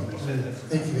 Okay,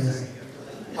 thank you guys.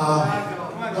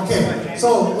 Okay,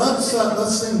 so let's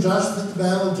sing Joshua at the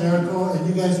Battle of Jericho, and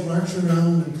you guys march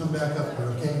around and come back up here,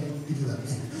 okay? You do that.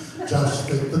 Okay.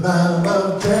 Joshua at the Battle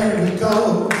of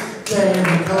Jericho,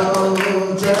 Jericho,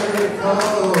 Jericho.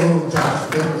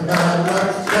 Joshua at the Battle of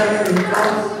Jericho,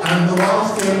 and the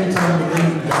walls came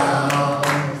tumbling down.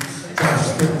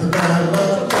 Joshua at the Battle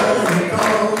of Jericho,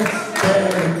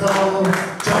 Jericho,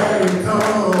 Jericho.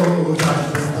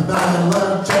 Joshua at the Battle of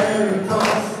Jericho,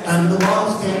 and the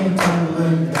walls came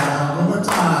tumbling down. One more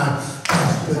time.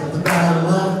 Joshua at the Battle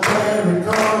of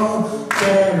Jericho,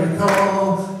 Jericho,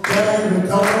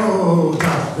 Jericho.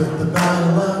 Joshua at the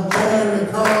Battle of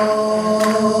Jericho,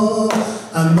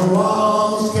 and the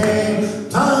walls came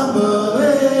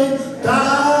tumbling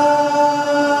down.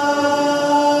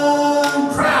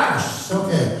 Crash.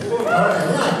 Okay. All right.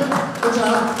 Yeah. Good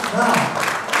job. Wow.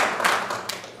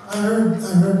 I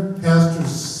heard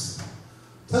Pastor's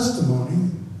testimony,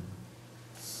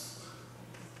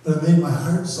 but it made my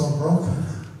heart so broken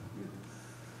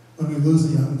when we lose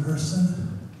a young person.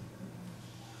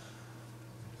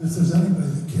 If there's anybody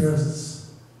that cares, it's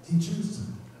teachers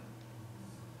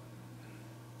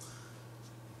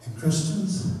and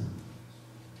Christians.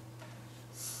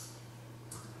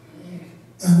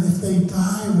 And if they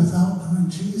die without knowing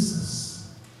Jesus,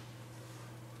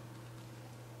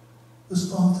 whose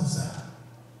fault is that?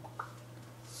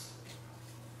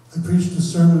 I preached a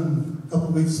sermon a couple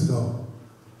weeks ago.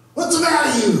 What's the matter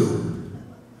with you?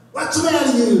 What's the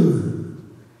matter with you?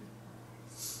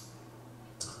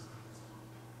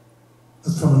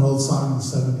 That's from an old song in the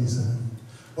 70s. I think.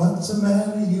 What's the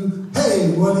matter with you?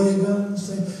 Hey, what are you going to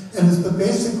say? And it's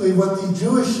basically what the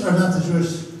Jewish, or not the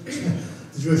Jewish,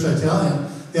 the Jewish the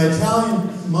Italian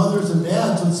mothers and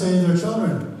dads would say to their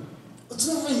children, what's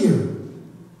the matter with you?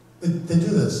 They do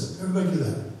this. Everybody do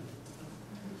that.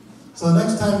 So the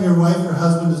next time your wife or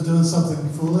husband is doing something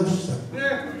foolish, say,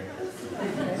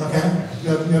 okay? You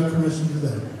have permission to do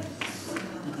that.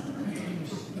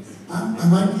 I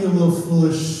might be a little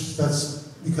foolish. That's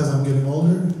because I'm getting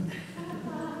older.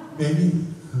 Maybe?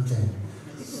 Okay.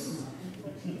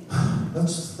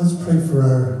 Let's pray for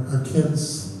our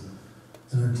kids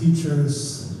and our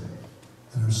teachers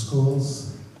and our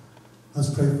schools. Let's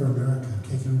pray for America.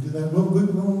 Okay, can we do that? We'll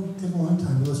take a long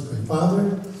time. Let's pray.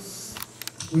 Father,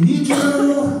 we need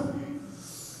you.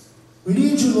 We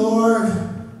need you, Lord.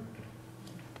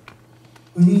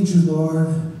 We need you,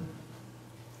 Lord.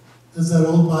 As that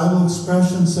old Bible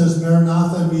expression says,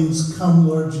 Maranatha means come,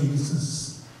 Lord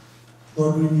Jesus.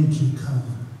 Lord, we need you. Come.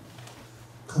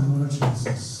 Come, Lord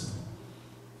Jesus.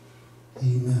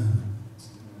 Amen.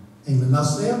 Amen. Now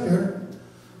stay up here.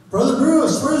 Brother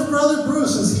Bruce, where's Brother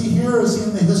Bruce? Is he here or is he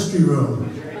in the history room?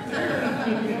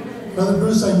 Brother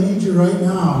Bruce, I need you right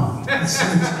now. It's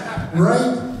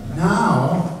right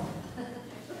now.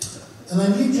 And I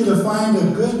need you to find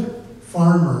a good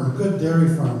farmer, a good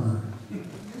dairy farmer.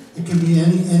 It can be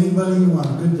anybody you want,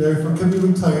 a good dairy farmer. It can be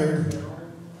retired.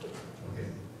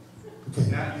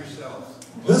 Okay. Not yourself.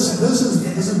 This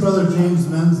is Brother James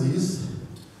Menzies.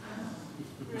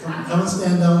 Come and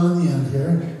stand down on the end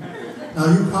here. Now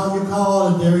you call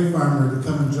out a dairy farmer to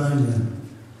come and join you.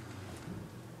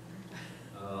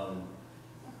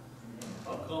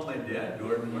 I'll call my dad,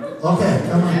 Gordon Martin. Okay,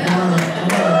 come on.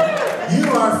 You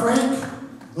are Frank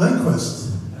Lindquist.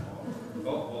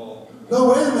 No,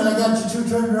 wait a minute, I got you two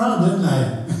turned around, didn't I?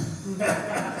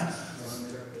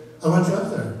 I want you up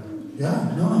there.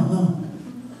 Yeah, no.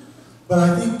 But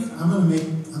I think I'm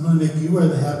gonna make you wear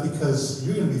the hat because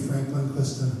you're gonna be Frank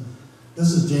Lindquist and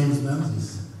this is James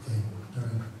Menzies.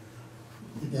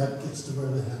 Your dad gets to wear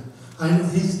the hat. I know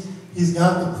he's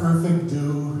got the perfect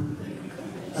do.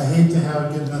 I hate to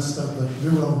have it get messed up, but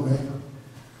you're willing to make it.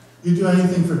 You do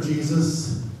anything for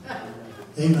Jesus?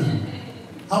 Amen.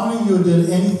 How many of you did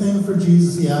anything for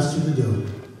Jesus he asked you to do?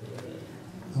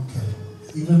 Okay.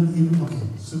 Even okay,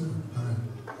 super. All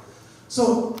right.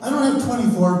 So I don't have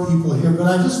 24 people here, but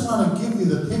I just want to give you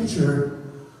the picture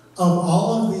of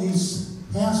all of these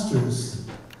pastors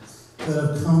that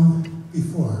have come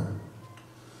before.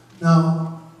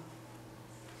 Now,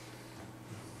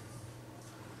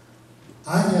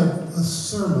 I have a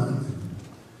sermon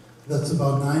that's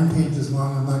about 9 pages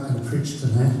long. I'm not going to preach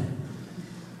tonight.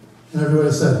 And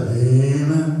everybody said,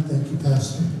 amen. Thank you,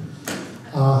 Pastor.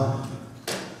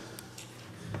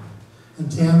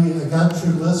 And Tammy, I got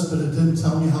your list, but it didn't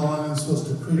tell me how long I'm supposed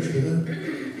to preach, did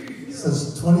it? It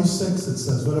says 26, it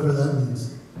says, whatever that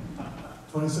means.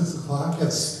 26 o'clock?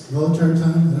 That's military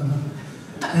time?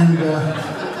 I don't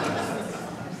know.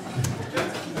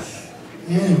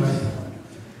 And anyway,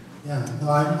 yeah, no,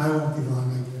 I won't be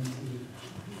long, I guarantee you.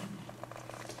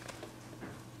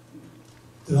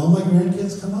 Did all my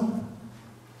grandkids come up?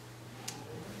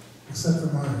 Except for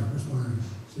Mari. Where's Mari?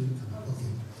 She didn't come up.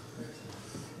 Okay.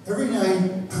 Every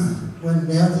night when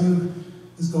Matthew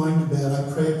is going to bed,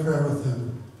 I pray a prayer with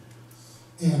him.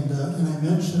 And I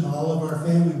mention all of our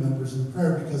family members in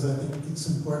prayer because I think it's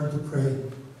important to pray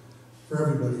for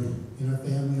everybody in our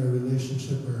family, our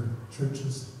relationship, our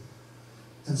churches.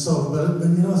 And so, but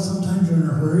you know, sometimes you're in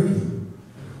a hurry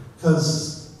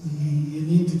because you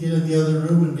need to get in the other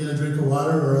room and get a drink of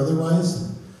water or otherwise.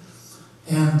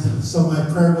 And so my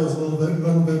prayer goes a little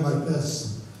bit like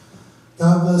this.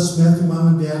 God bless Matthew, Mom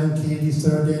and Dad, and Katie,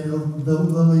 Sarah, Daniel, Bill,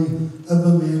 Lily,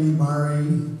 Evan, Manny, Mari,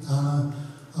 Anna,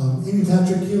 Amy,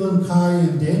 Patrick, Keelan, Kai,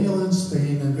 and Daniel in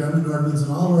Spain, and Grandma Nordmans,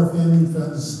 and all of our family and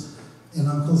friends, and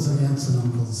uncles and aunts and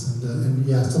uncles, and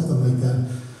yeah, something like that.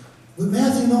 But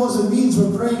Matthew knows it means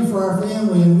we're praying for our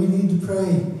family, and we need to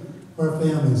pray for our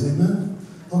families. Amen?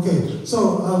 Okay,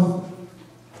 so,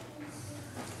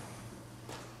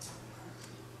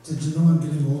 did you know I'm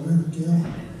getting older, Gail?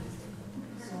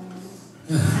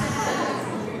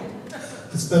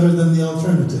 It's better than the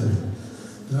alternative.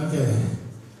 Okay.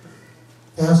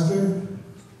 Pastor,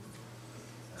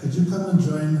 could you come and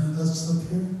join us up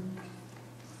here?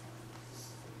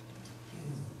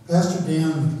 Pastor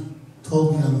Dan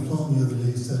told me on the phone the other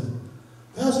day, he said,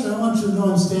 Pastor, I want you to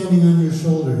know I'm standing on your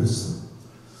shoulders.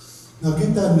 Now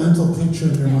get that mental picture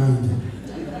in your mind.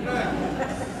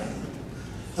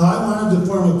 Now I wanted to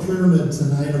form a pyramid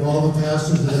tonight of all the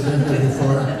pastors that have been here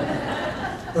before,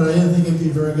 but I didn't think it'd be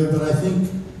very good, but I think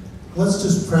let's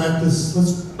just practice,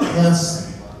 let's pass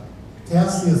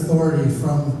the authority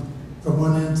from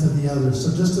one end to the other.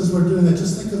 So just as we're doing that,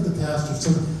 just think of the pastor.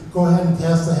 So go ahead and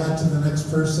pass the hat to the next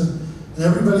person. And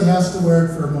everybody has to wear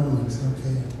it for a moment,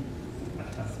 okay?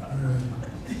 All right.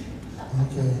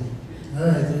 Okay. All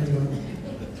right, there you go.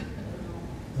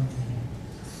 Okay.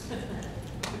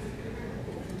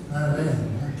 All right, okay.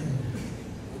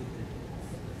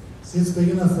 See, it's big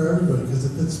enough for everybody because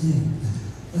it fits me.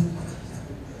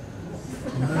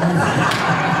 All right.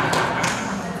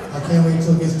 I can't wait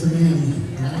till it gets to Manny.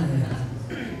 All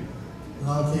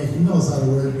right. Okay, he knows how to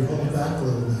wear it. You hold it back a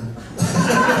little bit.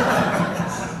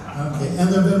 Okay, and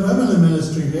there have been women in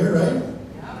ministry here, right?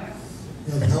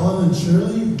 You had Helen and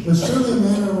Shirley. Was Shirley a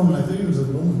man or a woman? I think it was a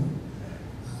woman.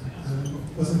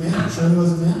 Was it a man? Shirley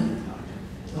was a man?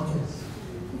 Okay.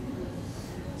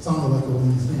 Sounded like a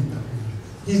woman's name.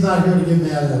 He's not here to get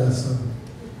mad at us, so.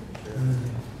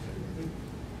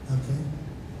 Okay.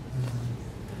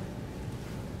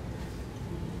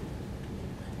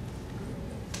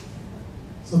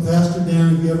 So, Pastor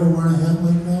Dan, have you ever worn a hat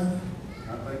like that?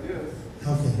 Not like this.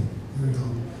 Okay, here we go.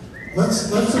 Let's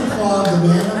applaud the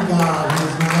man of God who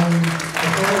is now in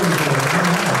authority here.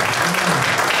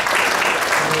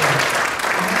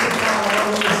 Let's applaud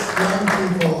all those young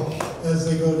people as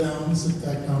they go down and sit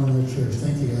back down in their chairs.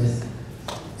 Thank you, guys.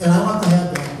 And I want the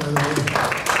hat back, by the way.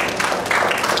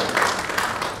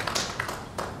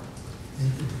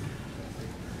 Thank you.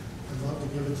 I'd love to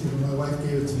give it to you, but my wife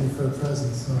gave it to me for a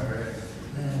present. So. All right.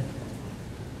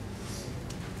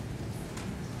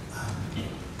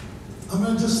 I'm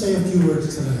going to just say a few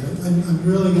words tonight. I'm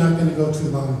really not going to go too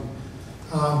long.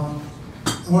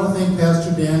 I want to thank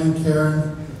Pastor Dan and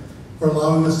Karen for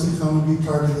allowing us to come and be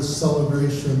part of this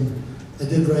celebration. I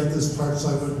did write this part so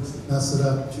I wouldn't mess it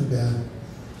up too bad.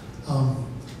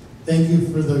 Thank you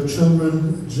for their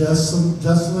children,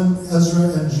 Jesselyn, Ezra,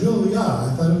 and Julia.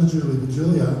 I thought it was Julie, but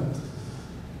Julia.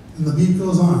 And the beat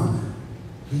goes on.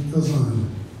 Beat goes on.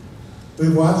 We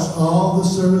watched all the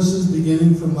services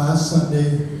beginning from last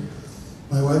Sunday,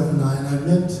 my wife and I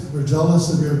admit we're jealous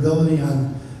of your ability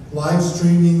on live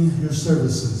streaming your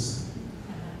services.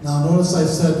 Now notice I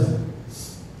said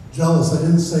jealous, I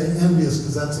didn't say envious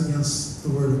because that's against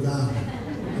the Word of God.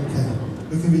 Okay,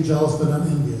 we can be jealous but not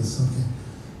envious, okay.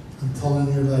 I'm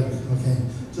pulling your leg, okay.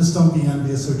 Just don't be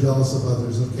envious or jealous of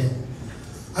others, okay.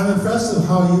 I'm impressed with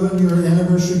how you and your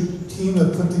anniversary team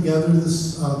have put together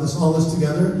all this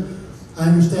together. I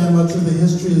understand much of the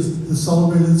history of the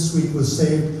celebrated this week was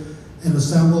saved and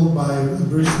assembled by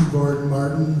Bruce and Gordon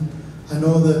Martin. I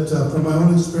know that from my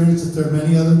own experience that there are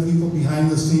many other people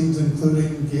behind the scenes,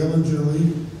 including Gail and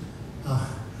Julie,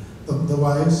 the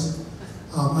wives.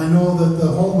 I know that the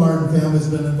whole Martin family has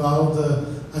been involved.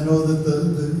 I know that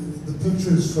the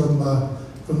pictures from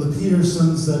the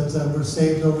Petersons that were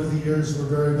saved over the years were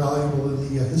very valuable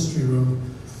in the history room.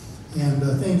 And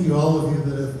thank you, all of you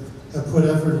that have put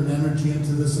effort and energy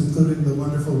into this, including the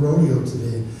wonderful rodeo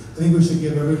today. I think we should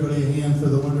give everybody a hand for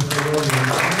the wonderful rodeo.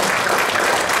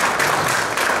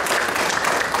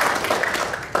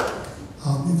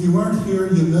 If you weren't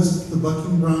here, you missed the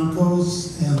bucking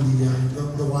Broncos and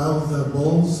the wild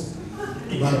bulls,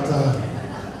 but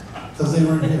because they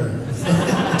weren't here.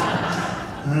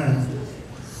 All right.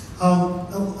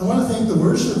 I want to thank the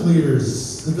worship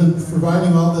leaders who've been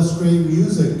providing all this great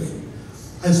music.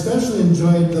 I especially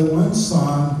enjoyed the one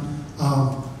song,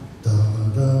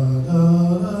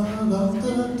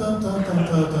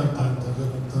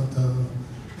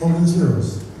 Hogan's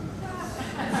Heroes,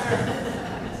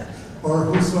 or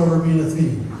Whosoever Meaneth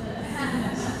Me.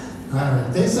 All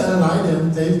right, they said it, I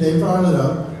didn't. They brought it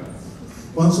up.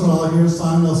 Once in a while I hear a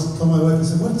song, I'll tell my wife, I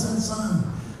said, "What's that song?"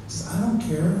 She said, "I don't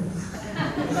care.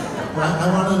 I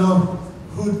want to know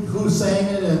who sang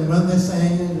it and when they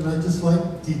sang it, and I just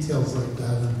like details like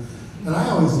that." And I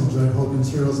always enjoyed Hogan's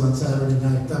Heroes on Saturday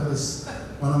night. That was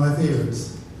one of my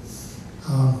favorites.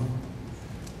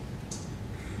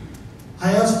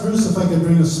 I asked Bruce if I could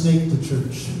bring a snake to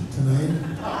church tonight.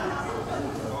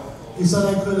 He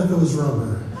said I could if it was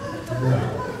rubber. Yeah.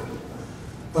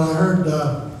 But I heard,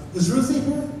 is Ruthie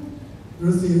here?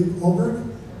 Ruthie Olberg?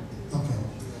 Okay.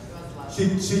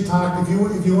 She talked,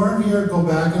 if you weren't here, go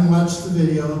back and watch the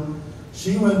video.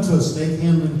 She went to a snake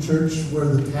handling church where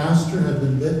the pastor had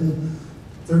been bitten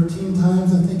 13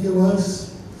 times, I think it was,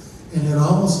 and had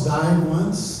almost died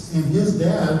once. And his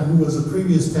dad, who was a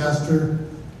previous pastor,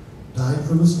 died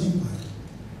from a snake bite.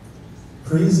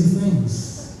 Crazy things.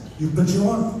 But you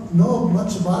won't know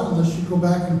much about it unless you go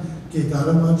back and you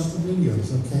gotta watch the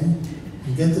videos, okay?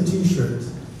 And get the t-shirt.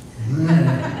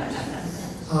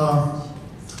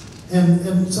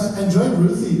 And so I enjoyed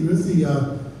Ruthie. Ruthie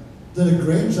did a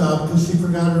great job because she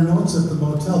forgot her notes at the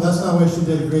motel. That's not why she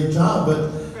did a great job,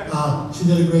 but she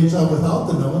did a great job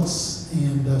without the notes.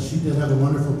 And she did have a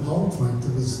wonderful PowerPoint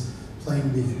that was playing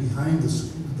behind the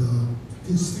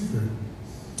speaker.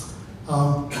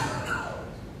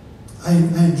 I I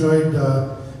enjoyed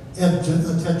Ted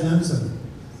Jensen.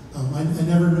 I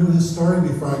never knew his story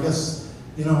before. I guess,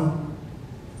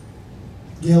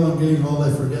 Gail, I'm getting old, I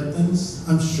forget things.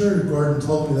 I'm sure Gordon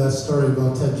told me that story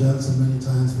about Ted Jensen many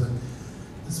times, but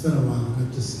it's been a while. I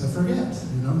forget,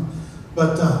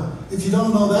 But if you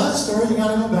don't know that story, you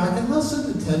got to go back and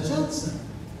listen to Ted Jensen.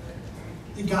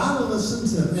 You got to listen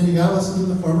to him, and you got to listen to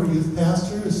the former youth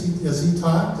pastor as he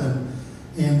talked,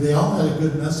 and they all had a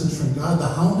good message from God. The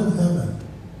Hound of Heaven.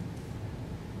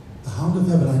 The Hound of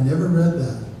Heaven. I never read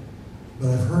that,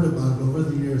 but I've heard about it over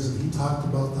the years, and he talked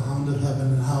about the Hound of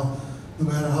Heaven and how no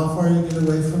matter how far you get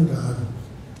away from God,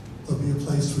 there'll be a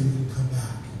place where you can come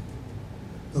back.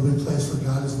 There'll be a place where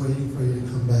God is waiting for you to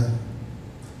come back.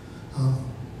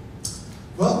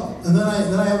 And then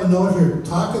I have a note here.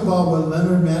 Talk about what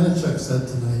Leonard Matejcek said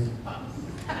tonight.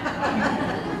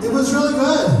 It was really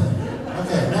good.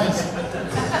 Okay, next.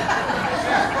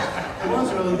 It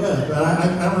was really good, but I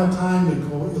don't have time to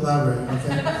elaborate,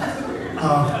 okay?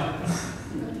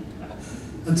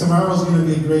 And tomorrow's going to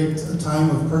be a great time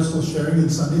of personal sharing in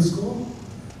Sunday school.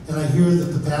 And I hear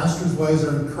that the pastors' wives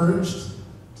are encouraged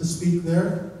to speak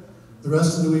there. The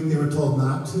rest of the week they were told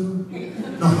not to.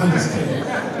 No, I'm just kidding.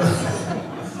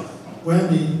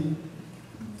 Wendy,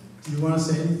 do you want to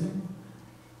say anything?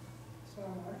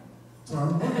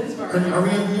 Tomorrow morning. Are we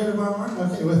going to be here tomorrow morning?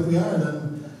 Okay, well, if we are,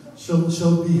 then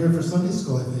she'll be here for Sunday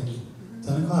school, I think.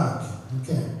 10 o'clock.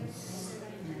 Okay.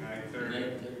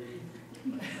 9:30.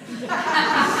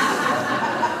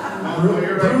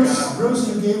 Bruce,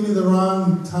 you gave me the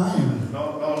wrong time. No,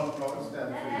 it's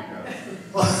 10:30.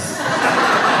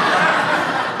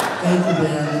 Thank you,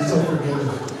 Dan. You're so forgiving.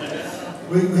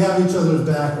 We have each other's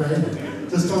back, right?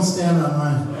 Just don't stand on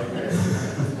mine.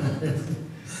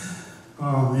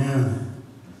 Oh, man.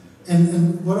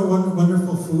 And what a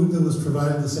wonderful food that was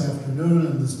provided this afternoon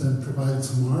and that's been provided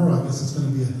tomorrow. I guess it's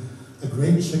going to be a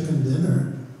great chicken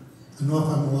dinner. I know if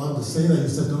I'm allowed to say that. You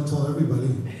said don't tell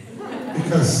everybody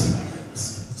because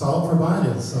it's all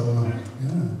provided. So,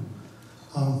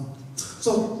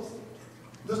 So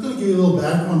I'm just going to give you a little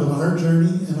background of our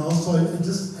journey, and also I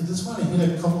just want to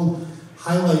hit a couple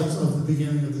highlights of the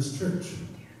beginning of this church.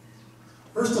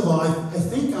 First of all, I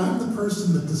think I'm the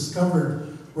person that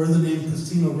discovered where the name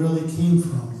Casino really came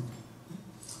from.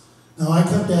 Now, I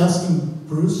kept asking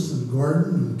Bruce and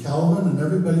Gordon and Calvin and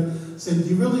everybody, saying, do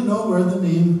you really know where the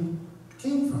name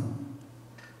came from?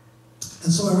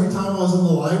 And so every time I was in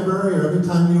the library, or every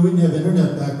time, we didn't have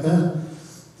internet back then.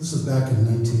 This was back in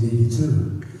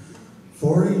 1982.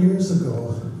 40 years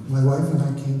ago, my wife and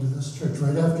I came to this church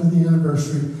right after the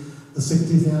anniversary, the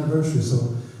 60th anniversary.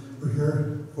 So we're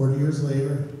here 40 years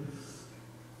later.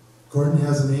 Gordon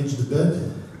hasn't aged a bit.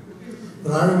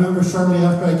 But I remember shortly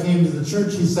after I came to the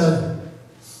church, he said,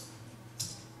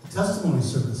 a testimony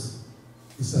service.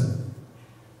 He said,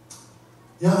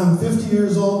 yeah, I'm 50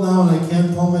 years old now and I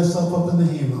can't pull myself up in the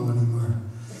haymow anymore.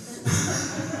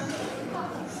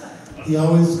 He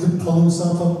always could pull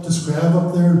himself up, just grab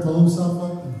up there and pull himself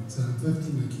up. And he said, I'm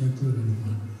 50 and I can't do it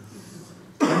anymore.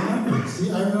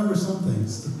 I remember some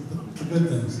things, the good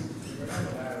things.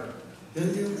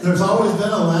 There's always been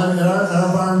a ladder. At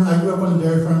our barn, I grew up on a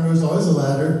dairy farm, there was always a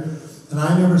ladder. And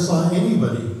I never saw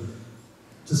anybody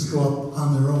just go up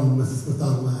on their own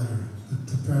without a ladder.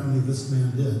 But apparently this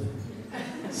man did.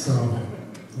 So,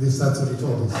 at least that's what he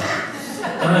told us.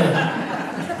 All right.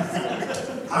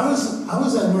 I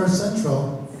was at North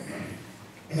Central,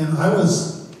 and I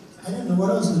didn't know what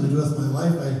I was going to do with my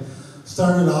life. I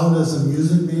started out as a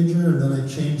music major, and then I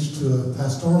changed to a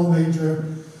pastoral major.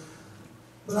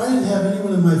 But I didn't have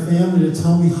anyone in my family to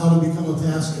tell me how to become a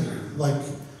pastor. Like,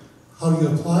 how do you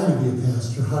apply to be a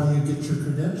pastor? How do you get your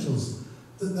credentials?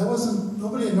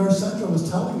 Nobody at North Central was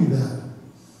telling me that.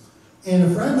 And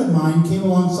a friend of mine came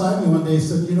alongside me one day and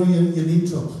said, you need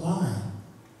to apply.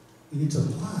 You need to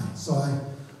apply. So I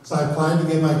applied to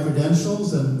get my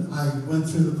credentials, and I went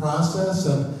through the process,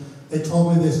 and they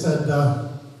told me, they said,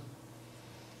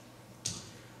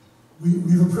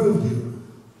 we've approved you.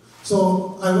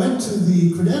 So I went to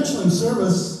the credentialing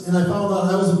service, and I found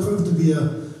out I was approved to be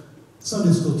a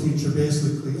Sunday school teacher,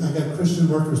 basically. I got Christian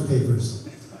workers papers.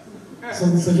 So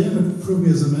they didn't approve me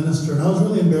as a minister, and I was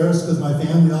really embarrassed because my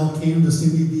family all came to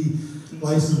see me be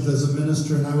licensed as a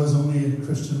minister, and I was only a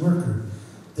Christian worker.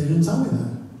 They didn't tell me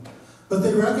that. But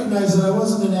they recognized that I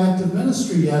wasn't in active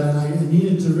ministry yet, and I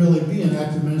needed to really be in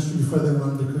active ministry before they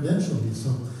wanted to credential me.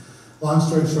 So long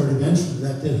story short, eventually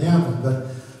that did happen. But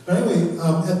anyway,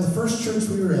 at the first church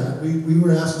we were at, we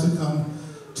were asked to come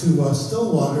to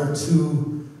Stillwater just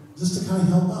to kind of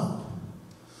help out.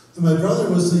 And my brother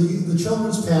was the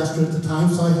children's pastor at the time,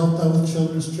 so I helped out with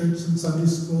children's church and Sunday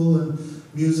school and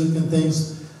music and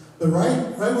things. But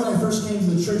right when I first came to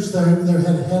the church, there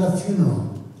had a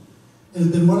funeral. It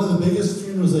had been one of the biggest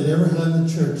funerals they'd ever had in the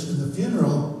church. And the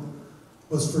funeral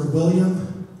was for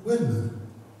William Whitman,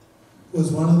 who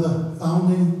was one of the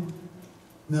founding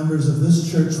members of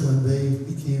this church when they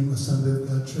became Assembly of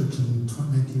God Church in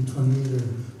 1928 or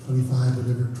 25,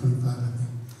 whatever, 25, I think.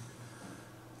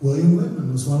 William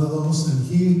Whitman was one of those, and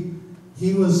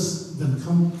he was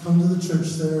come to the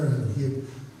church there, and he had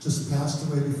just passed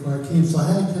away before I came. So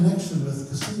I had a connection with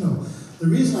Casino. The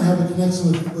reason I have a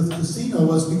connection with Casino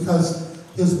was because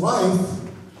his wife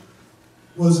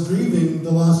was grieving the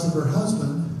loss of her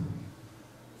husband.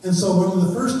 And so one of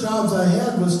the first jobs I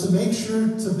had was to make sure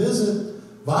to visit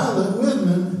Violet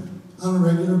Whitman on a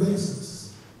regular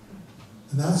basis.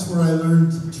 And that's where I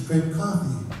learned to drink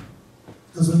coffee.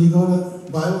 Because when you go to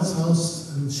Violet's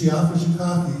house and she offers you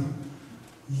coffee,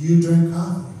 you drink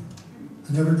coffee.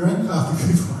 I never drank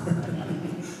coffee before.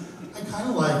 I kind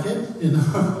of like it, you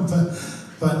know,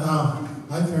 but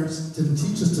my parents didn't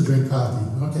teach us to drink coffee.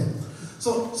 Okay,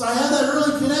 so I had that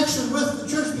early connection with the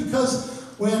church because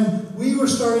when we were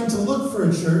starting to look for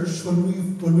a church,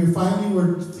 when we finally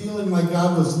were feeling like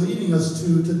God was leading us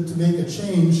to make a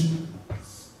change,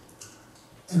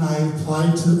 and I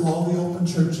applied to all the open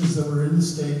churches that were in the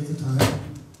state at the time.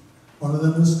 One of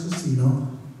them was Casino.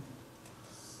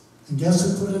 And guess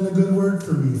who put in a good word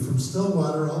for me from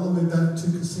Stillwater all the way back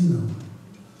to Casino?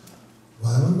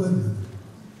 Violet Whitman.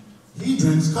 He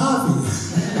drinks coffee.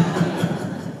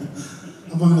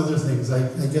 Among other things.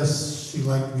 I guess she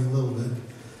liked me a little bit.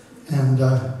 And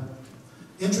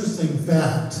interesting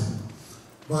fact,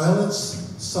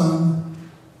 Violet's son,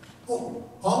 oh,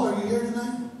 Paul, are you here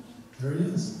tonight? There he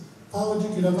is. Paul, would you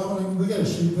get up? We got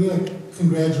to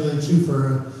congratulate you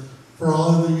for all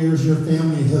of the years your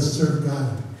family has served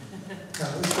God.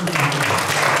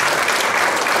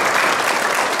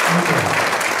 Okay.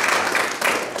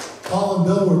 Paul and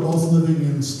Bill were both living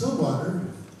in Stillwater,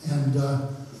 and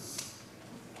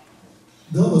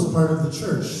Bill was part of the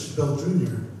church, Bill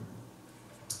Jr.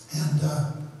 And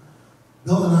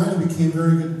Bill and Ina became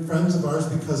very good friends of ours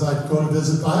because I'd go to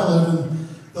visit Violet, and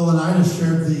Bill and Ina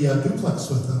shared the duplex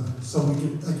with them. So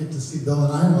I get to see Bill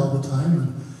and Ina all the time.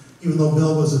 And even though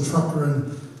Bill was a trucker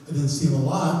and I didn't see him a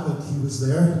lot, but he was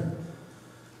there.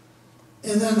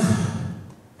 And then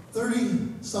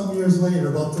 30-some years later,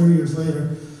 about 30 years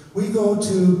later, we go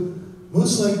to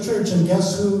Moose Lake Church, and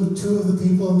guess who two of the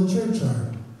people in the church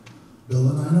are? Bill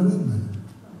and Ina Whitman.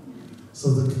 So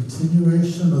the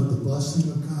continuation of the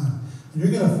blessing of God. And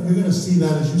you're gonna see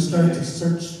that as you start to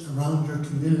search around your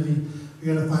community.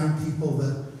 You're going to find people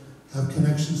that have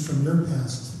connections from your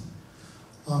past.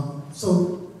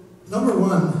 So, number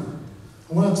one,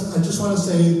 I just want to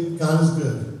say God is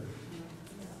good.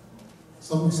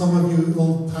 Some of you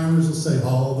old timers will say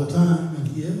all the time, and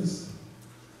He is.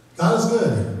 God is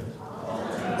good.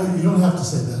 Oh, you don't have to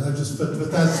say that.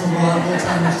 But that's what a lot of old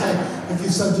timers say. If you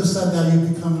just said that, you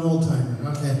become an old timer.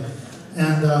 Okay,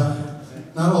 and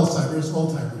not Alzheimer's,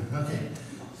 old timer. Okay,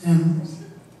 and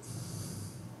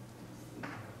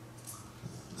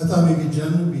I thought maybe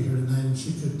Jen would be here tonight and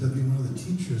she could be one of the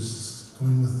teachers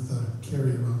going with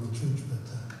Carrie around the church, but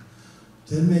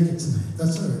didn't make it tonight.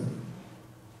 That's all right.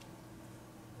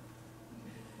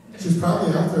 She's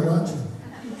probably out there watching.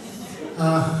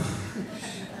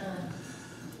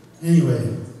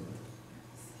 Anyway,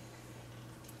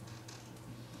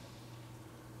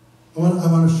 I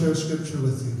want to share scripture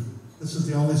with you. This is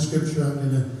the only scripture I'm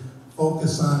going to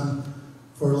focus on.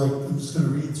 I'm just going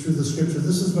to read through the scripture.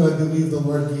 This is what I believe the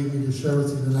Lord gave me to share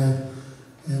with you tonight.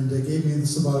 And He gave me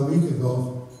this about a week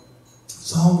ago.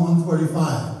 Psalm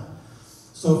 145.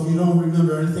 So if you don't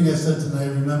remember anything I said tonight,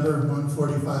 remember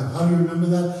 145. How do you remember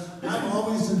that? I'm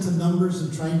always into numbers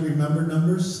and trying to remember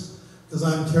numbers because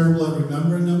I'm terrible at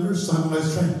remembering numbers. So I'm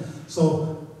always trying.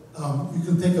 So you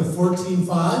can think of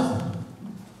 14:5.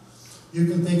 You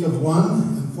can think of 1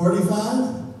 and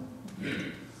 45.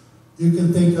 You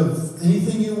can think of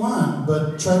anything you want,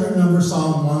 but try to remember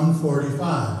Psalm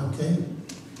 145, okay?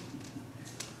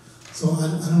 So I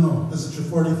don't know, is it your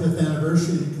 45th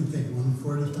anniversary? You can think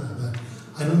 145.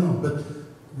 I don't know, but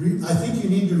I think you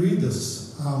need to read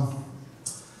this.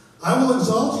 I will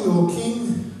exalt you, O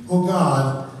King, O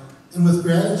God, and with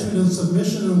gratitude and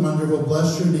submission and wonder will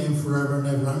bless your name forever and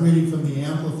ever. I'm reading from the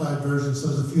Amplified Version, so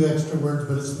there's a few extra words,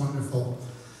 but it's wonderful.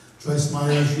 Joyce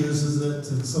Myers uses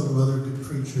it, and so do other good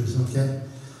preachers, okay?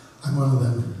 I'm one of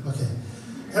them, okay.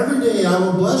 Every day I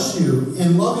will bless you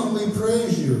and lovingly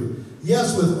praise you.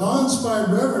 Yes, with awe-inspired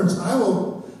reverence, I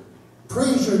will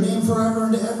praise your name forever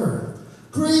and ever.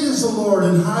 Great is the Lord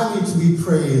and highly to be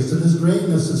praised, and his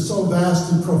greatness is so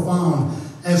vast and profound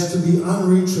as to be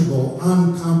unreachable,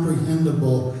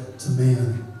 uncomprehendable to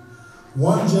man.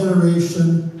 One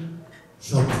generation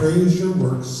shall praise your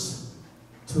works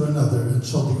to another and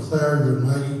shall declare your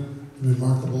mighty and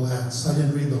remarkable acts. I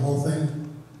didn't read the whole thing.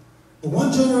 But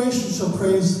one generation shall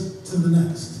praise to the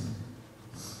next.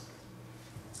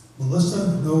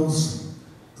 Melissa knows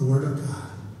the Word of God.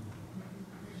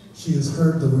 She has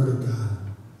heard the Word of God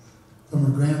from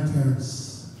her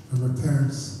grandparents, from her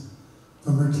parents,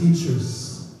 from her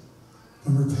teachers,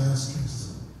 from her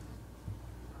pastors.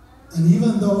 And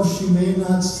even though she may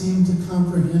not seem to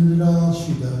comprehend it all,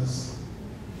 she does.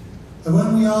 And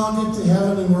when we all get to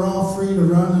heaven and we're all free to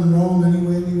run and roam any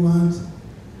way we want,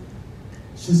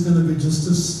 she's going to be just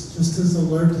as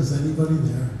alert as anybody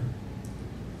there.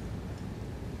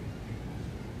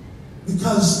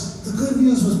 Because the good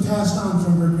news was passed on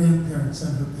from her grandparents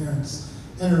and her parents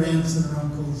and her aunts and her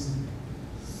uncles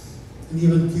and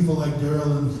even people like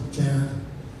Daryl and Janet.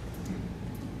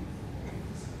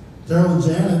 Daryl and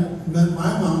Janet met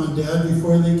my mom and dad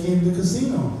before they came to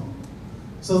Casino.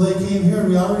 So they came here and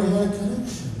we already had a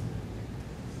connection.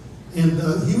 And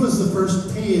he was the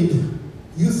first paid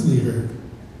youth leader.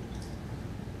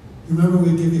 You remember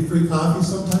we'd give you free coffee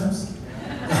sometimes?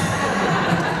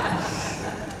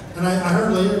 And I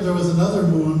heard later there was another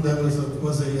Moon that was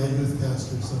a youth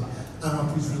pastor, so I don't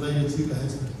know if he's related to you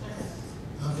guys. But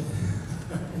okay.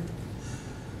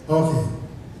 Okay.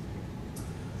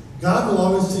 God will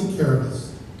always take care of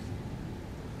us.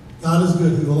 God is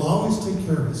good. He will always take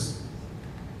care of us.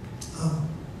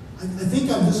 I think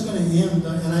I'm just going to end,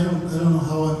 and I don't know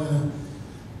how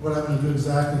what I'm going to do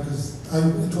exactly, because I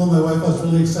told my wife I was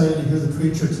really excited to hear the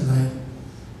preacher tonight,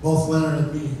 both Leonard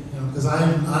and me, because I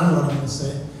don't know what I'm going to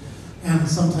say, and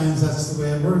sometimes that's the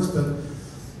way it works. But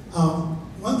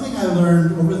one thing I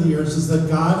learned over the years is that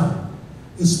God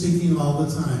is speaking all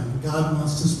the time. God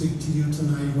wants to speak to you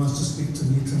tonight. He wants to speak to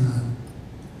me tonight.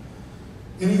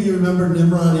 Any of you remember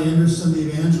Nimrod Anderson, the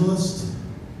evangelist?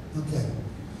 Okay.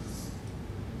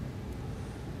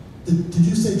 Did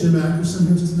you say Jim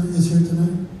Ackerson is here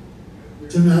tonight?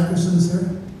 Jim Ackerson is here?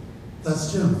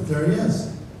 That's Jim. There he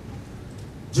is.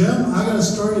 Jim, I got a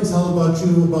story to tell about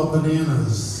you about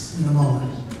bananas in a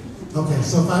moment. Okay,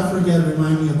 so if I forget,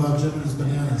 remind me about Jim and his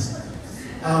bananas.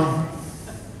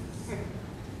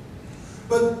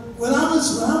 But when I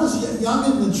was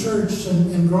young in the church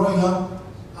and growing up,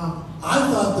 I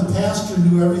thought the pastor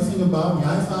knew everything about me.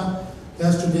 I thought,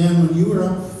 Pastor Dan, when you were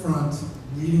up front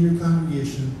leading your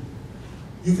congregation,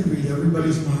 you could read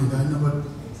everybody's mind. I know what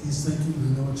he's thinking.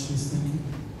 I know what she's thinking.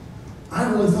 I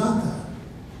really thought that.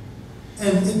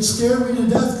 And it scared me to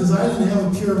death because I didn't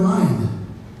have a pure mind.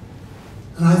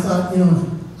 And I thought,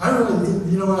 what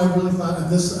I really thought of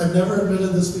this, I've never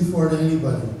admitted this before to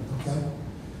anybody, okay?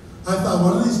 I thought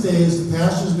one of these days the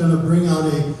pastor's going to bring out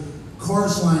a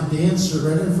chorus line dancer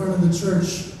right in front of the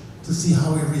church to see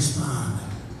how we respond.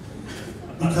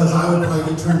 Because I would probably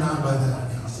get turned on by that.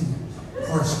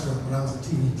 Horse girl when I was a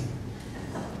teenager.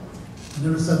 I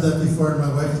never said that before, and my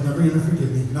wife is never going to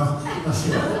forgive me. No, she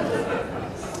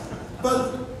won't. But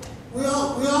we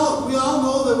all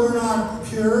know that we're not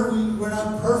pure, we're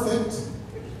not perfect,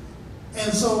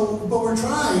 and so, but we're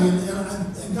trying.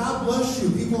 And God bless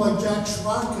you. People like Jack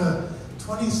Schwadka,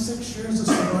 26 years of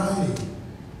sobriety.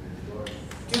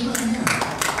 Give him a hand.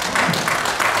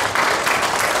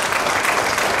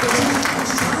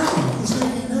 He's trying. He's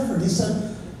making an effort.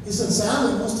 He said,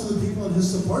 sadly, most of the people in his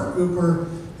support group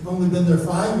have only been there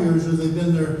 5 years, or they've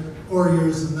been there 4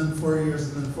 years, and then 4 years,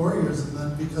 and then 4 years, and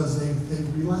then because they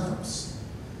relapse.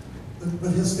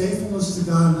 But his faithfulness to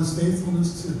God and his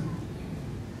faithfulness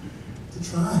to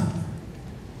try.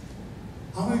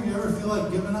 How many of you ever feel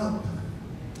like giving up?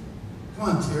 Come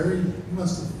on, Terry. You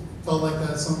must have felt like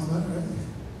that at some point, right?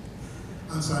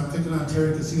 I'm sorry, I'm picking on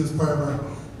Terry because he was part of our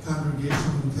congregation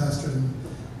when we pastored in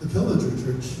the Pillager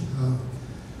Church.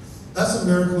 That's a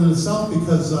miracle in itself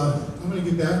because I'm going to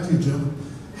get back to you, Jim.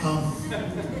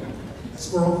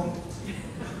 Squirrel.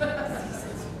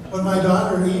 When my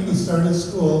daughter Amy started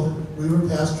school, we were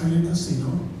pastoring in Casino.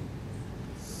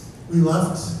 We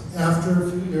left after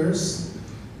a few years,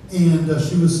 and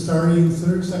she was starting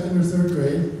second or third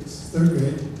grade.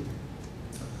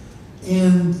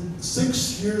 And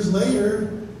 6 years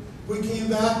later, we came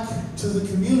back to the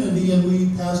community and we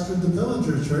pastored the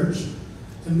Pillager Church.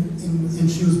 And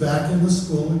she was back in the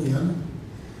school again.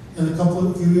 And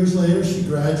a few years later, she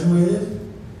graduated.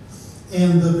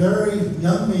 And the very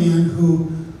young man who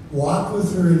walked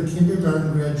with her in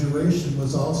kindergarten graduation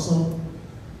was also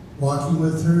walking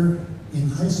with her in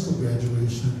high school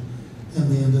graduation, and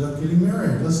they ended up getting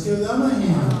married. Let's give them a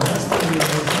hand. That's pretty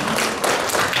amazing.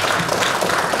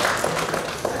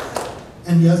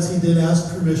 And yes, he did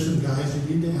ask permission, guys.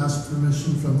 You need to ask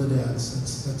permission from the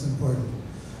dads. That's important.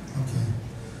 Okay.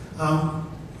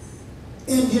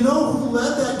 And you know who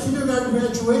led that kindergarten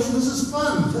graduation? This is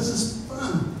fun. This is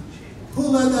fun. Who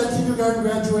led that kindergarten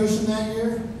graduation that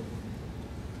year?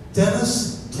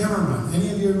 Dennis Timmerman. Any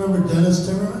of you remember Dennis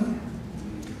Timmerman?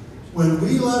 When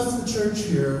we left the church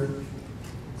here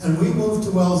and we moved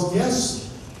to Wells, guess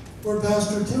where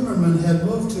Pastor Timmerman had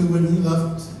moved to when he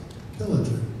left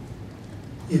Pillager?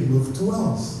 He had moved to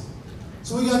Wells.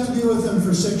 So we got to be with him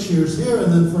for 6 years here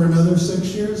and then for another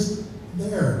 6 years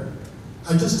there.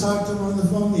 I just talked to him on the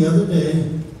phone the other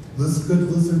day. Good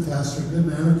Lutheran pastor, good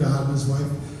man of God, and his wife,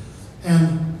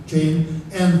 and Jane,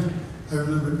 and I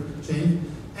remember Jane,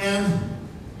 and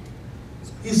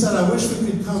he said, I wish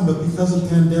we could come, but because of the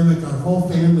pandemic, our whole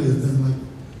family has been like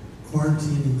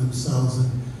quarantining themselves.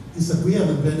 And he said, we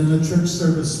haven't been in a church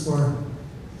service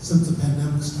since the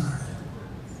pandemic started.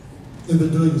 They've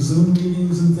been doing Zoom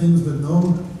meetings and things, but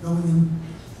no in.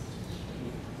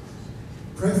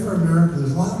 Pray for America.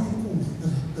 There's a lot of people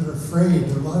that are afraid.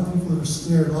 There are a lot of people that are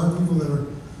scared. A lot of people that are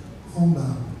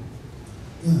homebound.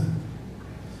 Yeah.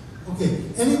 Okay,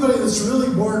 anybody that's really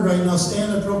bored right now,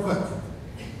 stand up real quick.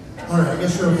 All right, I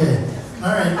guess you're okay.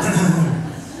 All right.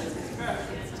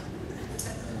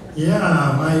 Yeah,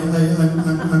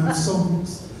 I'm so,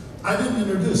 I didn't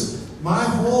introduce. My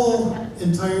whole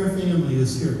entire family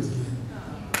is here today.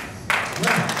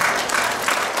 Yeah.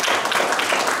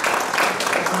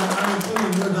 I'm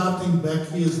including, we're adopting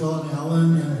Becky as well, and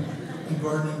Ellen, and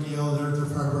Gordon and Gail. They're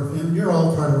part of our family. You're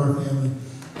all part of our family.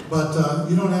 But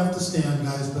you don't have to stand,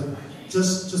 guys, but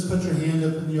just put your hand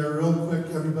up in the air real quick,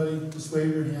 everybody. Just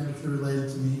wave your hand if you're related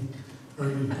to me. We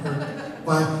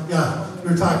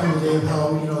were talking today of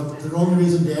how, you know, the only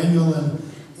reason Daniel and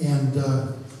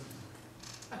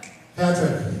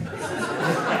Patrick,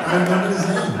 I remember his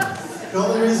name. The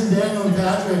only reason Daniel and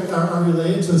Patrick are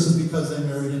related to us is because they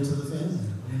married into the family.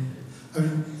 I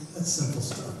mean, that's simple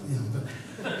stuff, you know,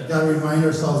 but we've got to remind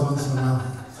ourselves once in a while.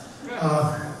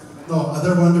 No,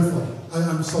 they're wonderful.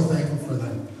 I'm so thankful for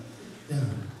them. Yeah.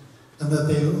 And that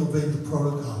they obeyed the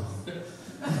protocol.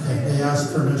 Okay, they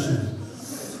asked permission.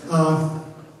 Oh,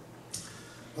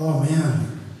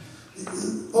 man.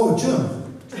 Oh, Jim.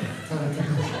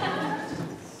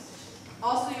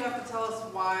 Also, you have to tell us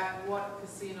what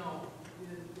casino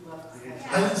you left.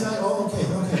 I didn't tell you. Oh, okay.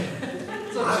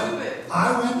 So I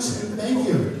went to, thank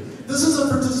you. This is a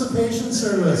participation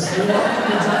service. You're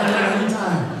welcome to join in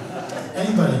anytime.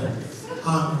 Anybody.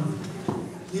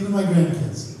 Even my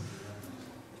grandkids.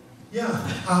 Yeah,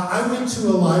 I went to a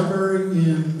library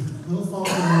in Little Falls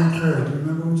or Long Prairie. Do you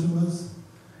remember which it was?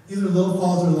 Either Little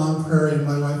Falls or Long Prairie, and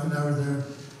my wife and I were there.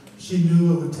 She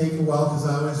knew it would take a while because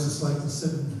I always just like to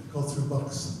sit and go through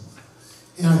books.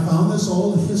 And I found this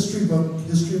old history book,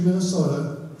 History of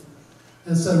Minnesota,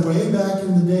 and it said way back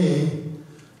in the day,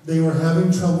 they were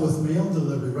having trouble with mail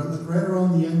delivery. Right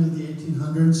around the end of the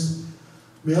 1800s,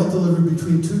 mail delivery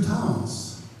between two towns.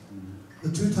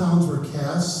 The two towns were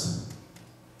Cass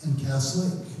and Cass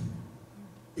Lake,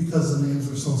 because the names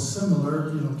were so similar,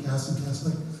 you know, Cass and Cass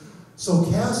Lake. So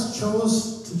Cass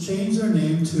chose to change their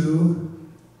name to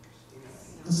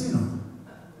Casino.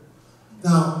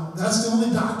 Now, that's the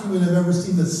only document I've ever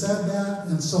seen that said that,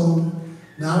 and so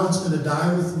now it's going to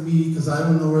die with me because I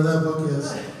don't know where that book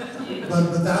is.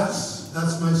 But that's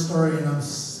my story, and I'm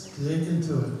sticking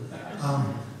to it.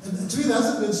 And to me,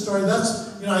 that's a good story.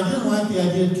 That's, you know, I didn't like the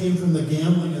idea it came from the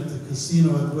gambling at the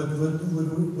casino at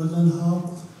Woodland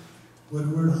Hall.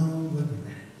 Woodward Hall?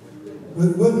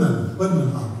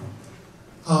 Woodman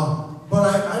Hall. But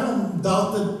I don't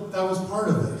doubt that was part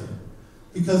of it.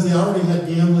 Because they already had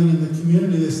gambling in the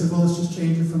community, they said, well, let's just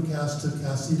change it from Cass to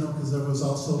Casino, because there was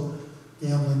also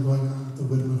gambling going on at the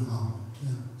Woodman Hall.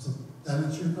 Yeah. So that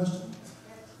answer your question?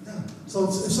 Yeah. So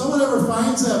if someone ever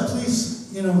finds that, please,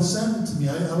 you know, send it to me.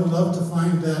 I would love to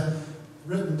find that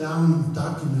written down,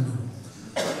 documented.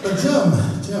 But Jim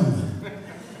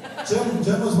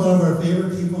was one of our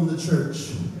favorite people in the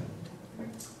church.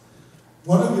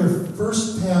 One of your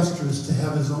first pastors to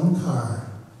have his own car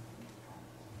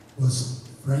was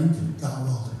Frank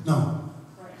Gottwald. No.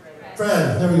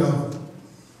 Fred, there we go.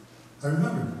 I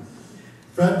remember.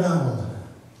 Fred Gottwald.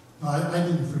 No, I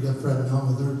didn't forget Fred and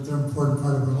Alma. They're an important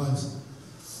part of our lives.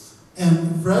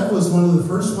 And Fred was one of the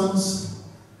first ones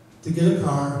to get a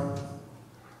car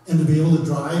and to be able to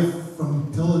drive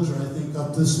from Pillager, I think,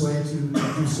 up this way to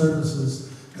do services.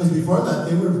 Because before that,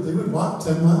 they would walk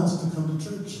 10 miles to come to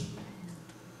church.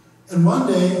 And one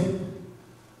day,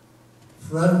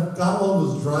 Fred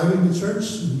Gottwald was driving to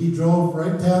church, and he drove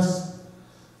right past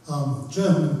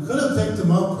Jim. Could have picked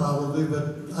him up probably,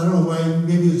 but I don't know why.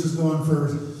 Maybe he was just going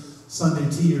for Sunday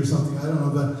tea or something. I don't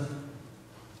know,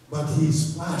 but he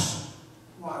splashed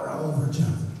water all over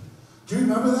Jim. Do you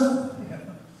remember that?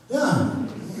 Yeah.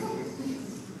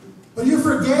 But you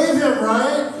forgave him,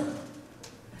 right?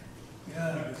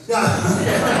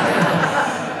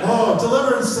 Yeah. Oh,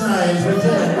 deliverance tonight. We did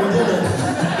it.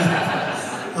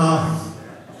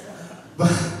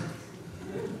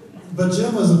 But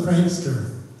Jim was a prankster,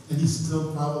 and he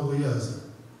still probably is.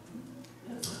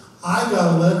 I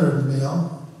got a letter in the mail.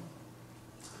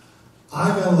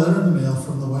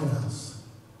 From the White House.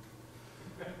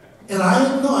 And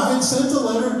I had sent a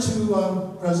letter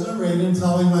to President Reagan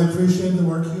telling him I appreciated the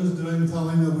work he was doing,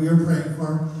 telling him that we were praying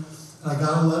for him. And I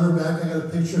got a letter back. I got a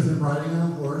picture of him riding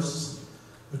on a horse,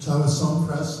 which I was so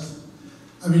impressed.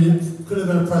 I mean, it could have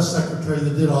been a press secretary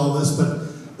that did all this, but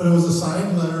it was a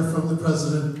signed letter from the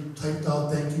president, typed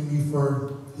out thanking me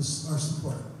for our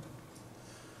support.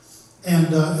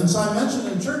 And so I mentioned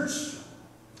it in church.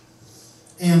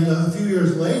 And a few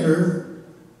years later,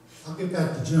 I'll get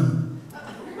back to Jim.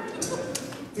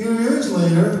 A few years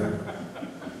later,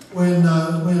 when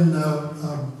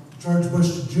George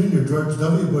Bush Jr., George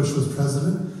W. Bush was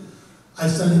president, I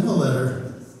sent him a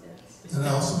letter, and I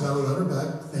also got a letter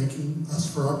back thanking us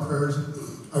for our prayers,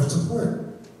 our support.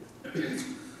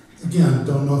 Again,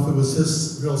 don't know if it was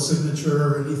his real signature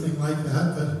or anything like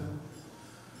that, but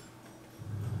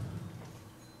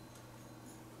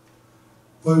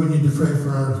boy, we need to pray for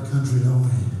our country, don't we?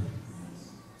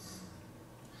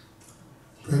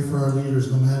 Pray for our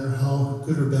leaders, no matter how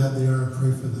good or bad they are,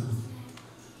 pray for them.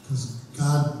 Because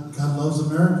God loves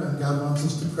America, and God wants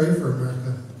us to pray for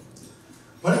America.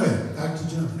 But anyway, back to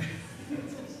Jim.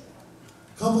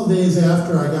 A couple of days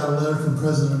after I got a letter from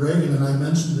President Reagan, and I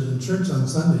mentioned it in church on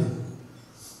Sunday,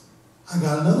 I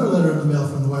got another letter in the mail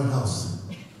from the White House.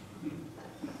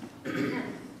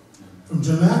 From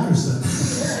Jim Ackerson.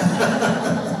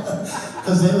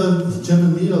 Because Jim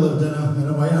and Nita lived in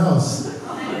a White House.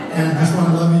 And just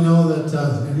wanted to let me know that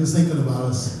he was thinking about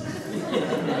us.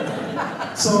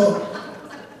 So,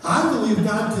 I believe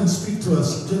God can speak to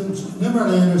us.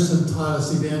 Nimrod Anderson taught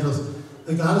us, evangelists,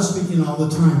 that God is speaking all the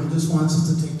time. He just wants us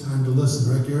to take time to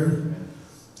listen. Right, Gary?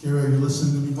 Gary, are you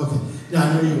listening to me? Okay. Yeah, I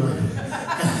know you are.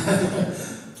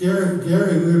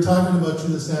 Gary, we were talking about you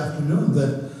this afternoon,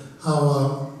 that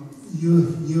how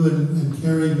you and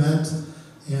Carrie met,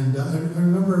 and I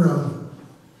remember,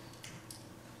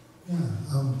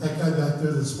 that guy back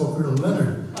there that spoke to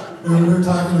Leonard. We were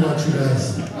talking about you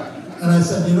guys. And I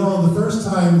said, the first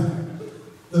time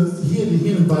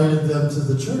he invited them to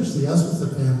the church, the Eswitha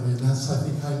family, and that's, I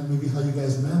think, maybe how you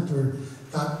guys met or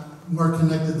got more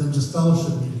connected than just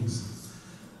fellowship meetings.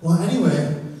 Well,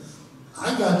 anyway,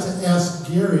 I got to ask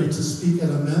Gary to speak at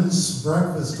a men's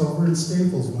breakfast over in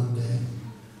Staples one day.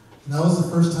 And that was the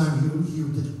first time he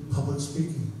did public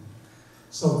speaking.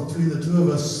 So between the two of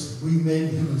us, we made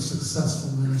him a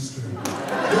successful minister.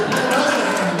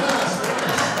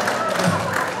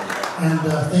 And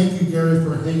thank you, Gary,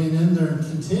 for hanging in there and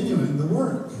continuing the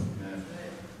work.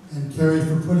 And Carrie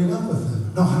for putting up with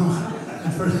him.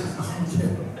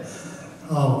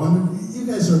 You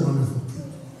guys are wonderful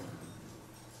people.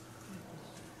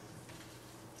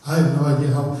 I have no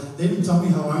idea how, they didn't tell me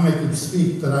how long I could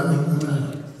speak, but I'm going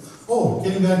to,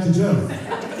 getting back to Jim.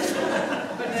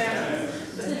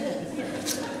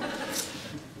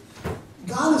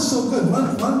 God is so good.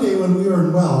 One day when we were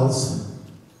in Wells,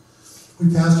 we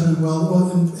pastored in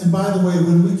Wells. And by the way,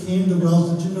 when we came to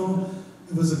Wells, did you know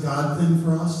it was a God thing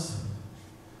for us?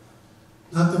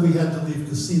 Not that we had to leave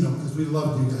Casino, because we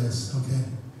loved you guys, okay?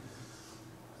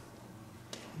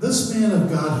 This man of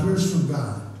God hears from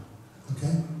God,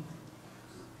 okay?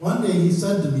 One day he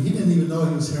said to me, he didn't even know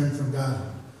he was hearing from God.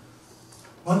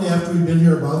 One day after we'd been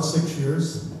here about 6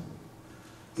 years,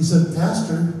 he said,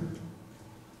 Pastor,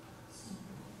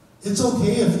 it's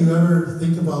okay if you ever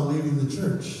think about leaving the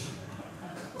church.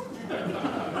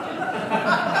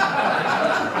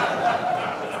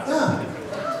 Yeah.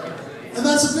 And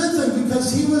that's a good thing,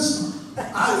 because it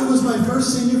was my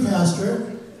first senior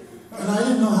pastor, and I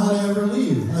didn't know how to ever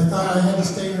leave. I thought I had to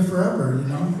stay here forever,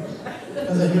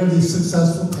 Because I hear these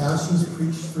successful pastors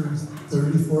preach for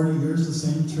 30, 40 years the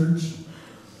same church.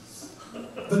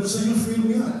 But so you freed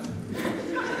me up.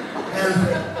 And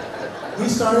we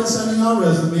started sending out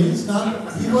resumes.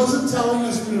 He wasn't telling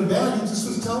us we were bad, he just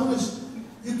was telling us,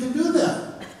 you can do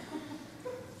that.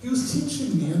 He was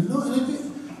teaching me.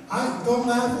 I don't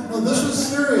laugh. No, this was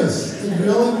serious. It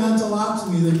really meant a lot to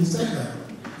me that he said that.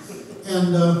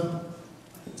 And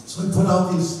so we put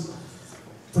out these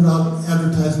put out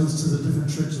advertisements to the different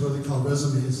churches, what they call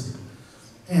resumes.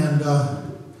 And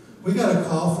we got a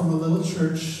call from a little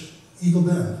church, Eagle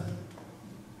Bend.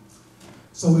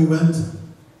 So we went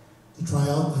to try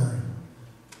out there.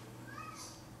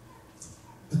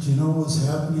 But you know what was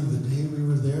happening the day we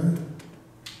were there?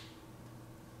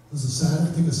 It was a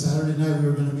Saturday night we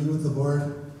were going to meet with the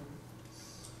board.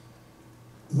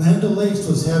 Land O'Lakes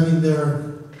was having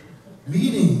their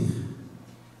meeting,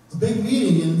 a big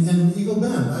meeting in Eagle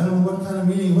Bend. I don't know what kind of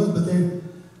meeting it was, but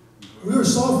we were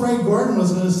so afraid Gordon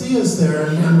was going to see us there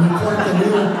and report that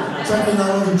we were checking out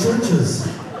other churches.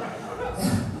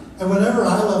 And whenever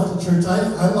I left the church,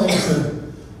 I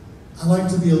like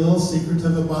to be a little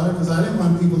secretive about it because I didn't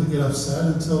want people to get upset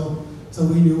until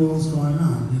we knew what was going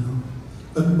on, you know.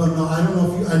 But no, I don't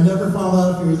know if I never found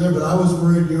out if you were there, but I was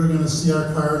worried you were going to see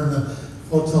our car in the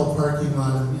hotel parking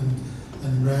lot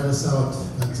and rat us out.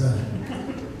 But,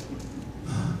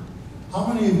 how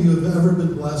many of you have ever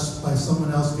been blessed by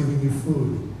someone else giving you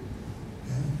food?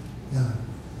 Okay? Yeah.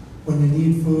 When you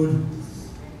need food,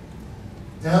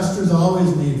 pastors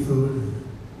always need food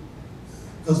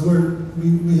because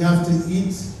we have to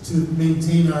eat to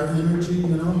maintain our energy, you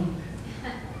know.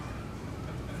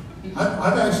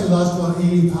 I've actually lost about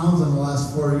 80 pounds in the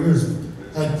last 4 years.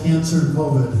 Had cancer and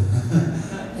COVID,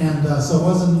 and so it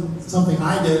wasn't something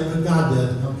I did, but God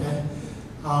did. Okay.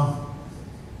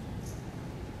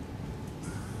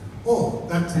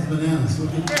 Back to the bananas.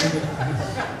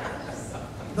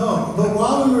 No, but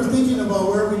while we were thinking about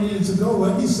where we needed to go,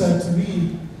 Wendy said to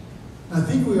me, I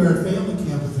think we were at family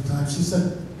camp at the time, she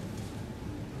said,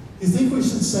 you think we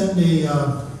should send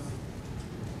a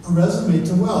resume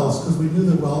to Wells, because we knew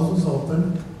that Wells was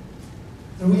open.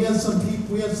 And we had some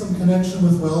connection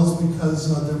with Wells because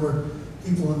there were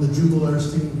people in the Jubilar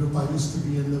student group I used to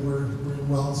be in that were in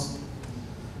Wells.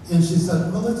 And she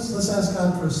said, well, let's ask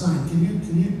God for a sign. Can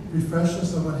you refresh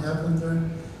us on what happened there?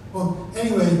 Well,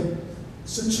 anyway,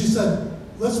 so she said,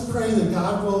 let's pray that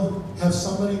God will have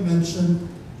somebody mention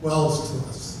Wells to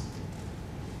us.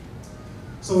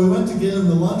 So we went to get in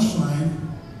the lunch line.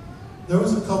 There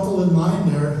was a couple in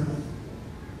line there.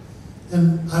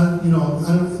 And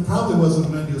it probably wasn't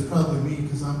Wendy, it was probably me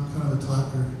because I'm kind of a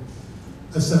talker.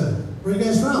 I said, where are you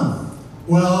guys from?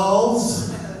 Wells.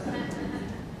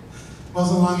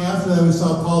 Wasn't long after that we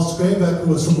saw Paul Skrabek,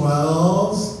 who was from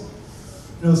Wells.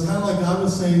 And it was kind of like God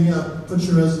was saying, yeah, put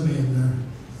your resume in there.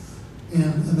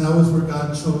 And that was where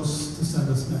God chose to send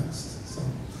us next. So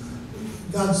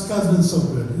God's been so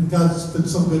good. And God's been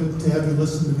so good to have you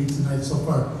listen to me tonight so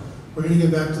far. We're going to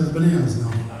get back to the bananas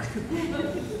now.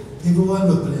 People win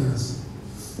with bananas.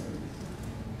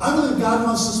 I believe God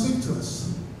wants to speak to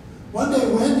us. One day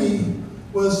Wendy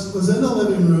was in the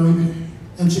living room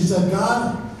and she said,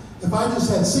 God, if I just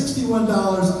had $61,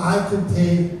 I could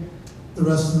pay the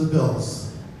rest of the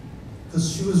bills.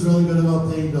 Because she was really good about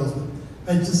paying bills. But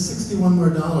I had just $61 more.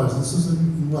 This was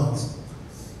in Wells.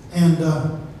 And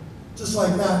just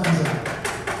like that, I was like,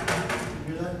 can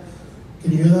you hear that?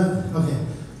 Can you hear that? Okay.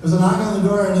 There's a knock on the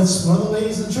door, and it's one of the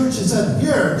ladies in the church. She said,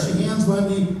 here. And she hands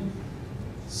Wendy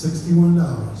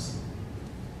 $61.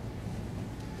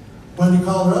 Wendy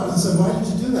called her up and said, why did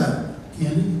you do that,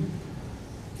 Candy?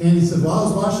 Candy said, well, I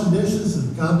was washing dishes,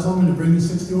 and God told me to bring you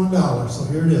 $61, so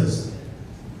here it is.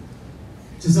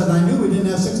 She said, I knew we didn't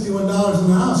have $61 in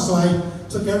the house, so I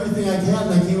took everything I had,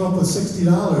 and I came up with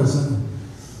 $60. And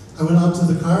I went out to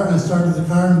the car, and I started the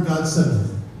car, and God said,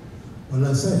 what did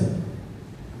I say?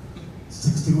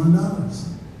 $61.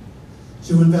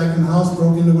 She went back in the house,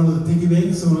 broke into one of the piggy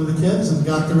banks of one of the kids, and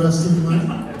got the rest of the money.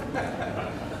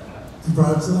 And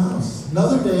brought it to the house.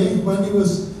 Another day, Wendy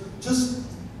was just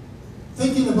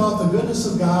thinking about the goodness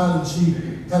of God, and she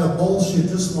had a bowl she had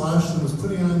just washed and was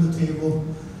putting it on the table.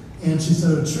 And she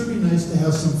said, it would sure be nice to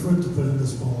have some fruit to put in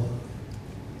this bowl.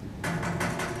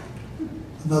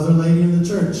 Another lady in the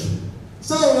church.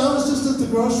 Say, I was just at the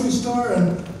grocery store,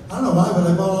 and I don't know why, but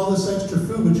I bought all this extra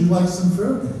fruit. Would you like some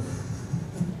fruit?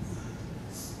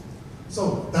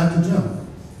 So, back to Jim.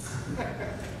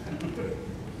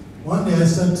 One day I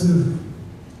said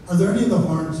are there any of the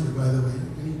Horns here, by the way?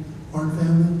 Any Horn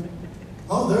family?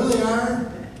 Oh, there they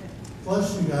are.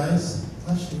 Bless you guys.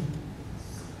 Bless you.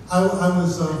 I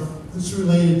was, it's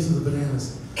related to the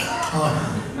bananas. I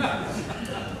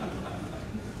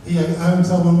will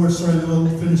tell one more story, and then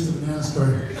we'll finish the banana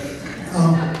story.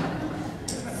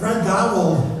 Fred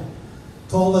Gobble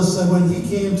told us that when he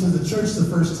came to the church the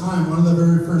first time, one of the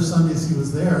very first Sundays he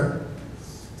was there,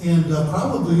 and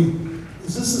probably,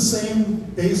 is this the same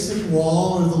basic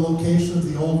wall or the location of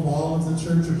the old wall of the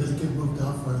church, or did it get moved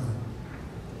out further?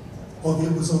 Oh,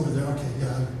 it was over there. Okay,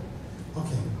 yeah.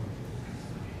 Okay.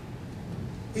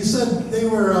 he said they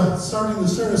were starting the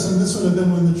service, and this would have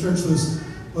been when the church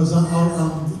was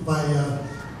out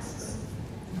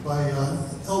by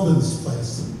Elvin's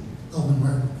place, Elvin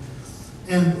Martin,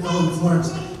 and Elvin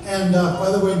Florence. And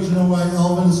by the way, do you know why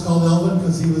Elvin is called Elvin?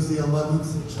 Because he was the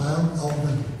 11th child,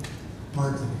 Elvin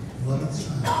Martin,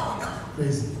 11th child.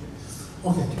 Crazy.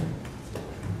 Okay.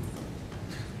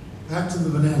 Back to the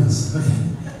bananas. Okay.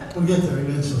 We'll get there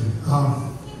eventually.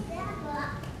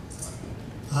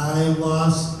 I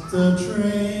lost the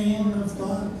train of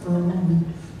thought for a moment.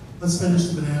 Let's finish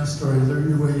the banana story.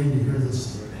 You're waiting to hear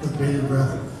this with bated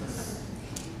breath.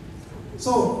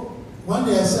 So one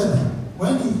day I said,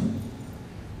 Wendy,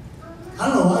 I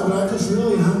don't know why, but I'm just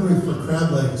really hungry for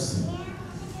crab legs.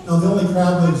 Now, the only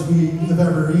crab legs we have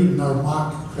ever eaten are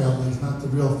mock crab legs, not the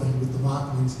real thing, but the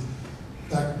mock ones. In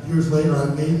fact, years later, I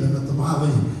made them at the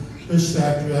Molly Fish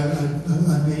Factory. I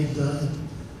made,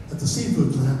 at the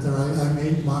seafood plant there, I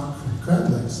made mock crab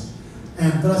legs.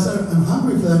 But I said, I'm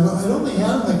hungry for them. I'd only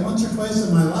had them like once or twice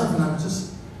in my life, and I was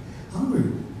just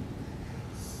hungry.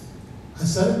 I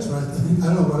said it right. I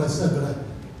don't know what I said, but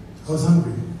I was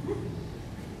hungry.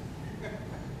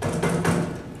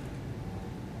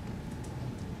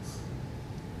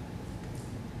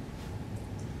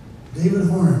 David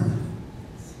Horn,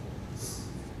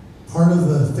 part of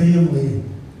the family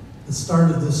that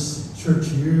started this church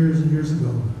years and years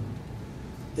ago.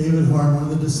 David Horn, one of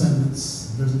the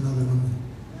descendants. There's another one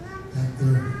back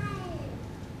there.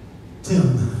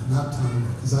 Tim, not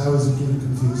Tom, because I always get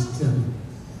confused. Tim.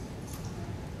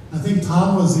 I think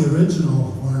Tom was the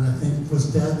original Horn. I think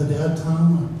was the dad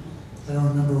Tom. I don't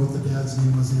remember what the dad's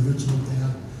name was. The original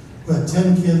dad, who had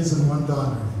 10 kids and 1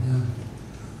 daughter. Yeah.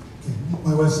 Okay.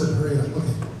 My wife said, "Hurry up."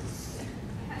 Okay.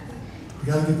 We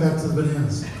got to get back to the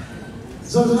bananas.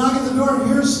 So to knock at the door,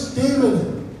 here's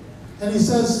David, and he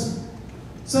says,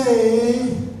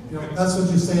 "Say," that's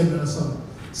what you say in Minnesota.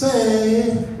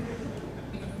 "Say,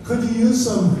 could you use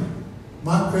some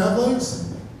mock crab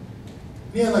legs?"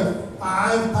 He had like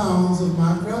 5 pounds of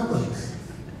mock crab legs.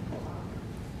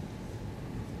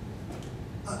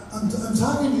 I'm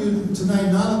talking to you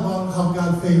tonight not about how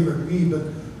God favored me, but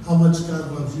how much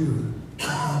God loves you.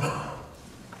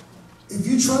 If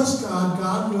you trust God,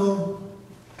 God will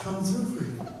come through for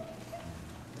you.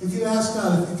 If you ask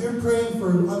God, if you're praying for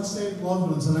unsaved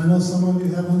loved ones, and I know some of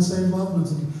you have unsaved loved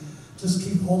ones, and you just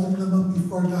keep holding them up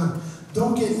before God.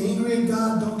 Don't get angry at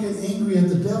God. Don't get angry at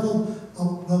the devil.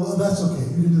 Oh, well, that's okay.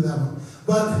 You can do that one.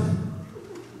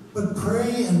 But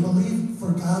pray and believe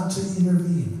for God to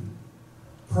intervene.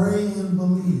 Pray and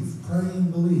believe. Pray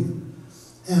and believe.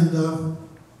 And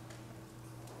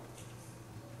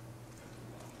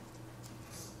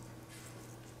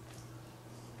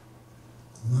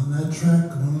I'm on that track,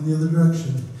 going in the other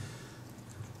direction.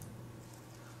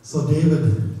 So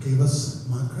David gave us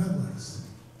mock crab legs.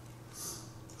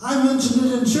 I mentioned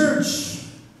it in church.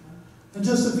 And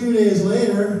just a few days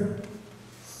later,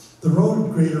 the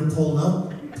road grader pulled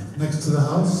up next to the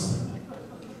house.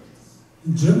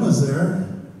 And Jim was there.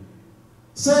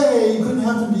 "Say, you couldn't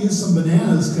happen to use some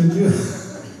bananas, could you?"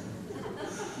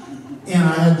 And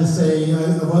I had to say,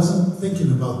 I wasn't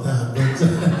thinking about that,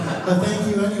 but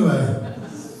thank you anyway.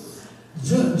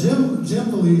 Jim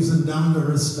believes in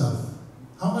down-to-earth stuff.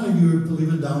 How many of you believe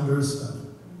in down-to-earth stuff?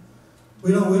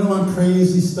 We don't want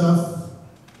crazy stuff,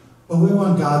 but we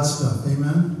want God's stuff.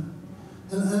 Amen.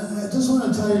 And I just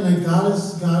want to tell you that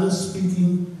God is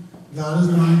speaking. God is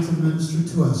wanting to minister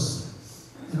to us.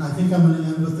 And I think I'm going to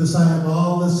end with this. I have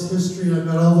all this history. I've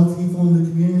got all the people in the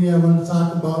community I want to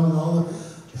talk about, and all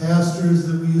the pastors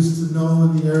that we used to know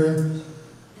in the area.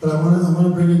 But I want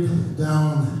to bring it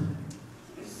down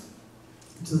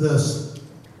to this.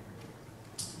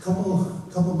 A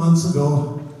couple months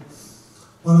ago,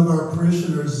 one of our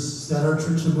parishioners at our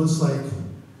church in Moose Lake,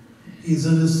 he's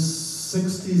in his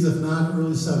 60s, if not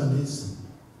early 70s,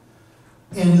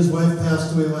 and his wife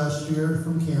passed away last year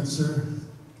from cancer.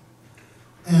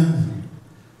 And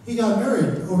he got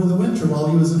married over the winter while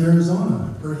he was in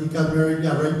Arizona, or he got married,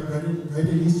 right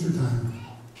at Easter time.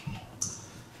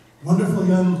 Wonderful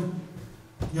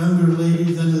younger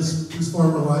lady than his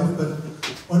former wife, but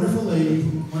wonderful lady,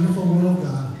 wonderful woman of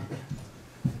God.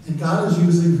 And God is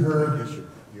using her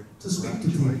to speak to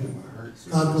people.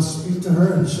 God will speak to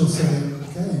her and she'll say,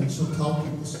 okay, and she'll tell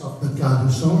people stuff that God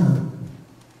has shown her.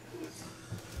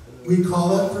 We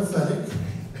call that prophetic.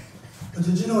 But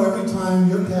did you know every time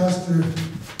your pastor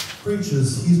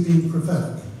preaches, he's being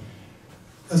prophetic?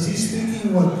 Because he's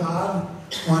speaking what God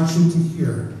wants you to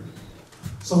hear.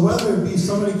 So whether it be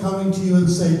somebody coming to you and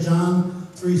say John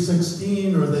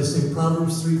 3:16, or they say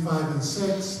Proverbs 3:5 and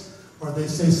 6, or they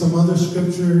say some other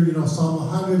scripture, Psalm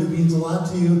 100, it means a lot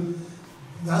to you.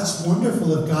 That's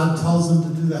wonderful if God tells them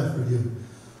to do that for you.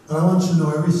 But I want you to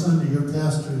know every Sunday your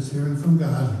pastor is hearing from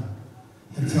God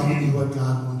and telling you what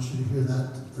God wants you to hear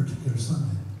that particular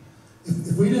Sunday.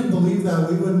 If we didn't believe that,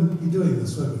 we wouldn't be doing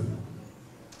this, would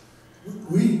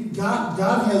we? God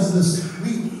has this,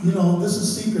 this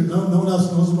is secret. No one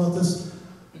else knows about this.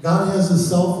 God has a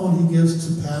cell phone he gives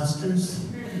to pastors,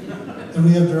 and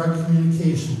we have direct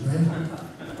communication,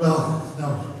 right? Well,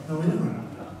 no, we don't.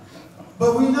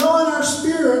 But we know in our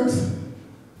spirit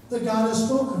that God has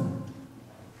spoken.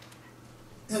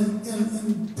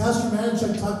 And Pastor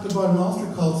Matejcek talked about an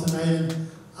altar call tonight, and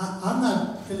I'm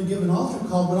not going to give an altar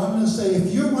call, but I'm going to say,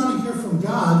 if you want to hear from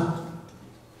God,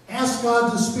 ask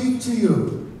God to speak to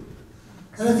you.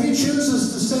 And if he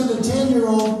chooses to send a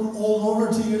 10-year-old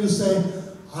over to you to say,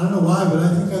 I don't know why, but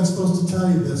I think I'm supposed to tell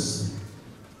you this,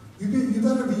 you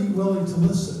better be willing to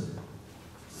listen.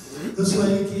 This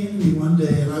lady came to me one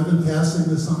day, and I've been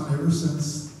passing this on ever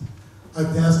since. I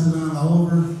passed it on all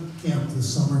over camp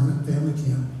this summer, at family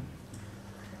camp.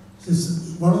 She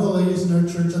said, one of the ladies in our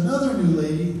church, another new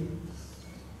lady,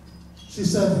 she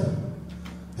said,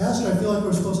 Pastor, I feel like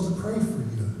we're supposed to pray for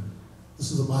you.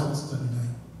 This is a Bible study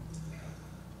night.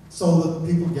 So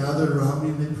the people gathered around me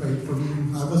and they prayed for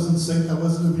me. I wasn't sick.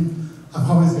 I've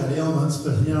always got ailments,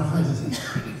 but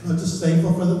I'm just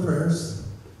thankful for the prayers.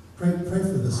 Pray for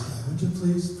this guy. Would you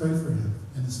please pray for him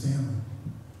and his family?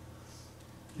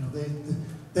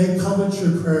 They covet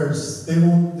your prayers. They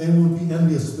won't be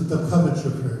envious, but they'll covet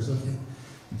your prayers, okay?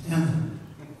 And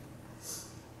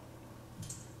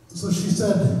so she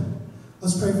said,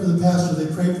 let's pray for the pastor.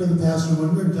 They prayed for the pastor.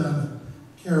 When we were done,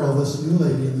 Carol, this new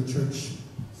lady in the church,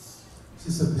 she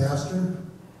said, Pastor,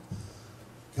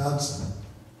 God's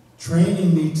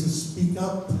training me to speak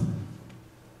up,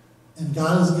 and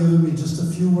God has given me just a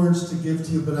few words to give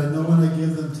to you, but I know when I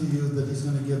give them to you that he's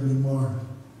going to give me more.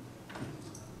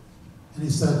 And he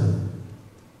said,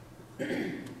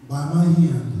 by my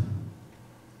hand,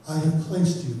 I have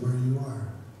placed you where you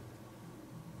are.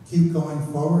 Keep going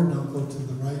forward, don't go to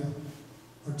the right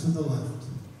or to the left.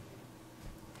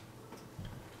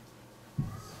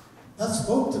 That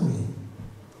spoke to me.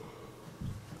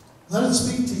 Let it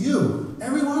speak to you,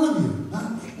 every one of you.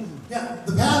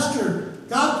 The pastor,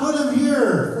 God put him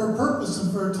here for a purpose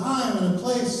and for a time and a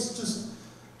place,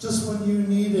 just when you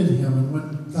needed him and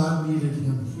when God needed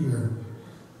him here.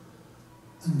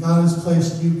 And God has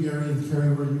placed you, Gary and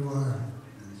Carrie, where you are.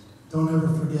 Don't ever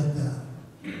forget that.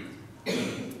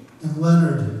 And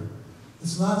Leonard,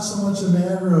 it's not so much a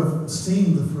matter of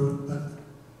seeing the fruit, but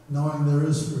knowing there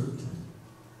is fruit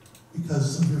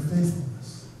because of your faithfulness.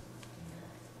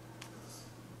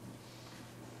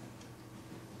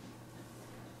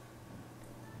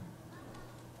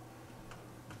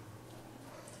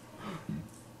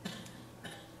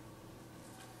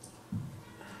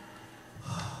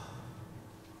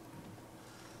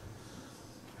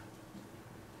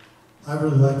 I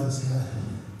really like this hat.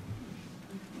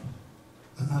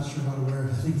 I'm not sure how to wear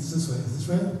it. I think it's this way. Is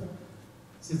this right?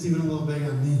 See, it's even a little big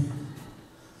on me.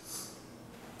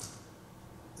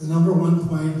 The number one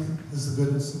point is the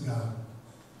goodness of God.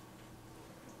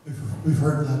 We've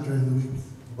heard that during the week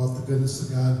about the goodness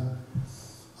of God.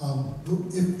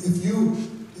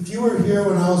 If you were here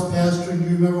when I was pastoring,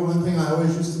 you remember one thing I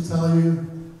always used to tell you?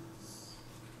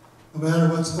 No matter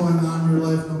what's going on in your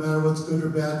life, no matter what's good or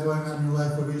bad going on in your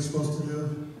life, what are you supposed to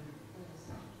do?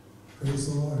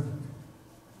 Praise the Lord.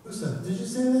 Who said that? Did you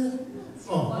say that?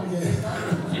 Oh, okay.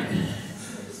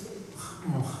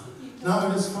 Oh. Now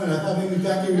at this point, I thought maybe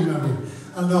Becky remembered.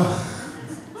 No.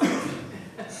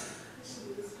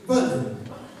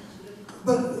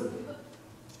 But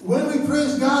when we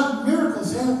praise God,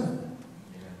 miracles happen.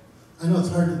 I know it's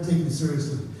hard to take me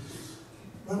seriously.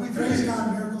 When we praise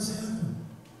God, miracles happen.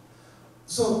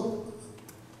 So,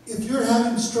 if you're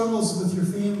having struggles with your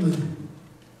family,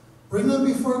 bring them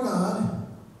before God,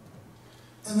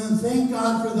 and then thank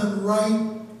God for them right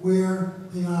where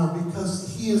they are,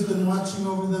 because He has been watching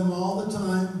over them all the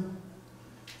time.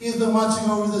 He has been watching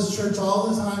over this church all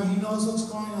the time. He knows what's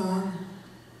going on.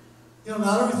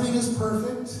 Not everything is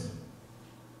perfect.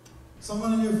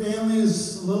 Someone in your family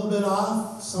is a little bit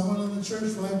off. Someone in the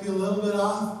church might be a little bit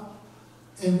off.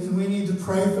 And we need to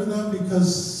pray for them,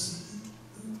 because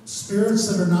spirits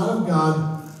that are not of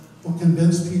God will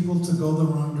convince people to go the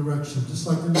wrong direction, just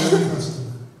like in the Old Testament.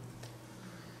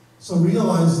 So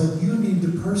realize that you need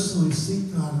to personally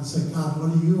seek God and say, God,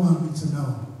 what do you want me to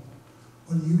know?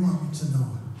 What do you want me to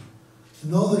know?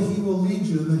 And know that He will lead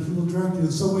you and that He will direct you.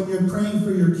 And so when you're praying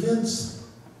for your kids,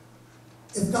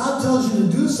 if God tells you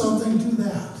to do something, do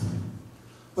that.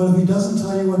 But if he doesn't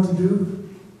tell you what to do,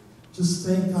 just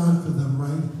thank God for them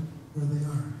right where they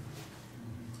are.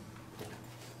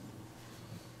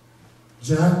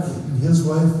 Jack and his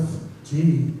wife,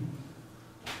 Jeannie,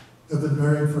 have been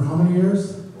married for how many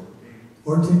years?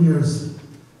 14 years.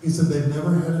 He said they've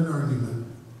never had an argument.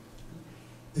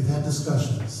 They've had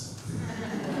discussions.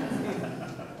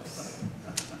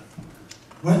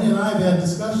 Wendy and I have had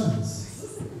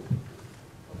discussions.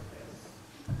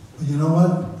 But you know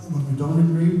what? When we don't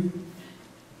agree,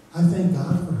 I thank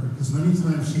God for her, because many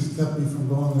times she's kept me from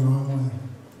going the wrong way.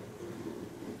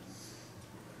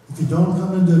 If you don't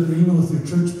come into agreement with your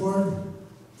church board,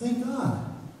 thank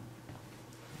God.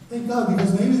 Thank God,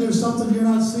 because maybe there's something you're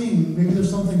not seeing. Maybe there's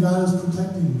something God is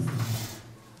protecting you from.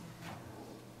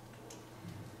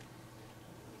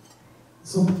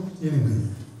 So, anyway,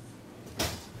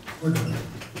 we're done.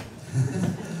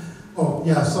 Oh,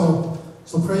 yeah, so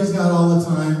praise God all the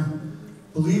time.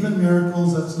 Believe in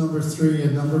miracles, that's number 3.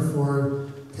 And number 4,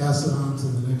 pass it on to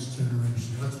the next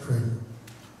generation. Let's pray.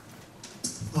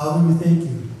 Father, we thank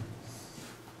you.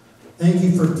 Thank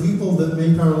you for people that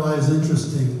make our lives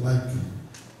interesting, like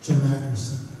Jim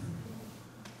Ackerson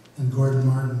and Gordon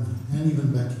Martin and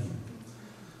even Becky.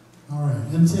 All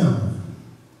right, and Tim.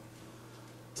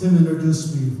 Tim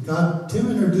introduced me. Tim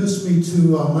introduced me to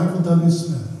Michael W.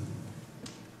 Smith.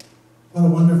 What a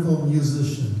wonderful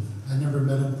musician. I never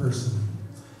met him personally.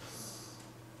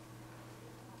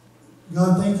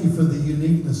 God, thank you for the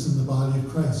uniqueness in the body of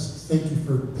Christ. Thank you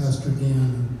for Pastor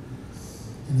Dan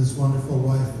and his wonderful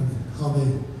wife and how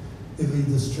they lead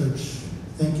this church.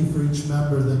 Thank you for each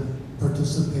member that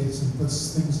participates and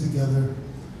puts things together.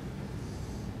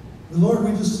 Lord,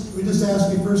 we just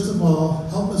ask you, first of all,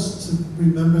 help us to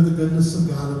remember the goodness of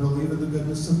God and believe in the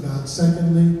goodness of God.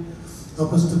 Secondly,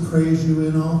 help us to praise you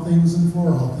in all things and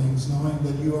for all things, knowing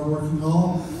that you are working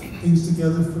all things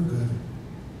together for good.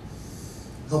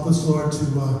 Help us, Lord,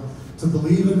 to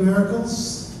believe in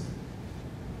miracles,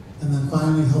 and then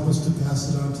finally help us to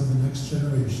pass it on to the next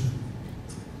generation.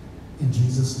 In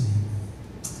Jesus' name,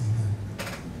 amen.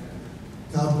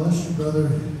 God bless you, brother,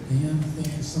 and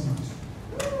thank you so much.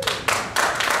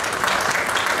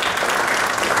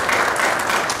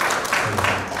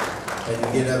 I had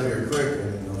to get up here quick. I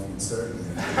didn't know if you'd start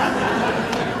again.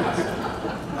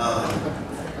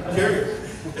 Carrie,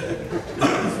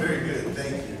 very good.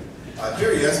 Thank you.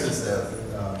 Carrie Estes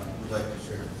would like to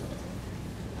share.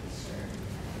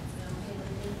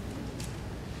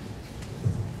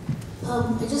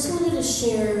 I just wanted to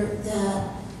share that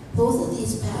both of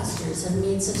these pastors have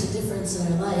made such a difference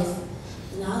in our life,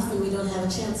 and often we don't have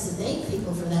a chance to thank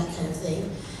people for that kind of thing.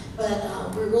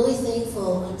 But we're really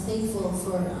thankful. I'm thankful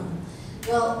for,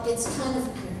 well, it's kind of,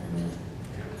 here, I'm going to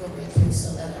go right through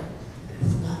so that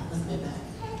I'm not with my back.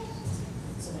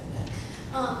 So my back.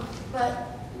 But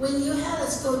when you had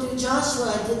us go do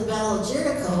Joshua and did the Battle of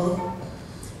Jericho,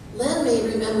 Len may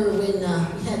remember when we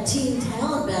had Teen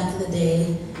Talent back in the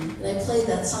day, and I played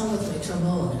that song with my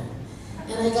trombone.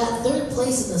 And I got 3rd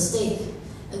place in the state,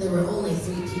 and there were only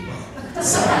 3 people.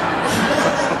 So,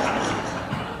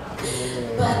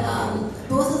 but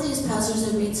both of these pastors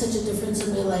have made such a difference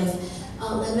in my life.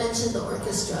 I mentioned the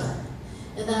orchestra,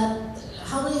 and that,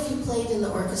 how many of you played in the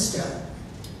orchestra?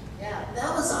 Yeah,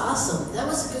 that was awesome. That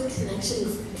was a good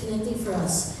connecting for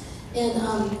us. And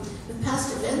with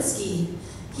Pastor Venzke,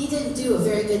 he didn't do a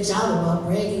very good job about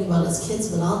bragging about his kids,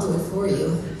 but I'll do it for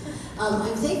you.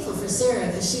 I'm thankful for Sarah,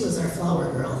 because she was our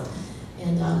flower girl.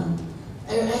 And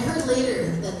I heard later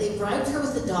that they bribed her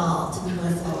with a doll to be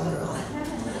my flower girl.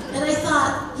 And I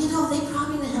thought, you know, they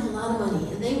probably didn't have a lot of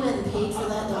money, and they went and paid for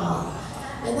that doll.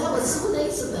 And that was so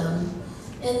nice of them.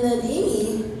 And then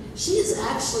Amy, she is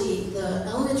actually the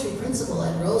elementary principal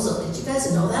at Roseau. Did you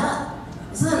guys know that?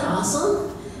 Isn't that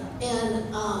awesome? And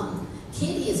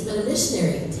Katie has been a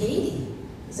missionary in Haiti.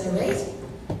 Is that right?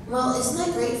 Well, isn't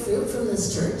that great fruit from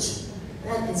this church?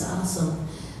 That is awesome.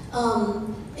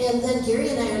 And then Gary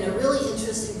and I are in a really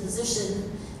interesting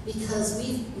position because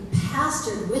we've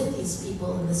pastored with these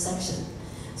people in the section.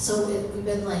 So we've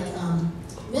been like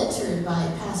mentored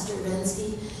by Pastor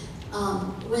Venzke.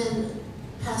 When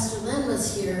Pastor Len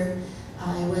was here,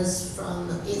 I was from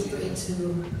 8th grade to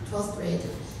 12th grade.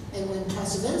 And when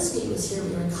Pastor Venzke was here, we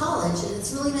were in college. And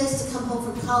it's really nice to come home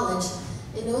from college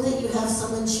and know that you have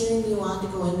someone cheering you on to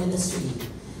go in ministry.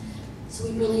 So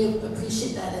we really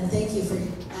appreciate that, and thank you for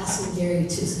asking Gary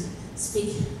to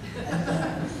speak at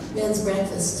the men's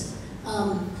breakfast.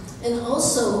 And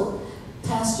also,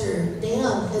 Pastor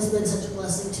Dan has been such a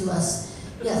blessing to us.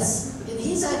 Yes, and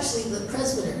he's actually the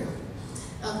presbyter.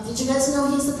 Did you guys know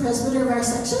he's the presbyter of our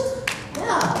section?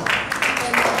 Yeah.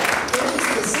 And Gary's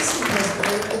the assistant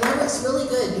presbyter, and that works really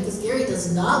good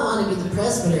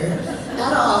presbyter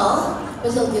at all,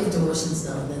 but he'll give devotions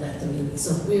now and then at the meeting.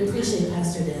 So we appreciate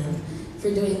Pastor Dan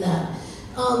for doing that.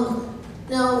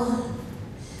 Now,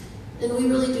 and we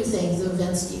really do thank the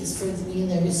Venskes for being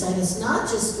there beside us, not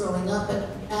just growing up, but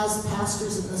as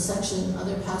pastors in the section,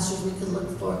 other pastors we could look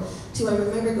for to. I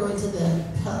remember going to the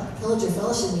Pillager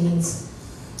Fellowship meetings,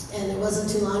 and it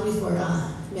wasn't too long before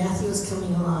Matthew was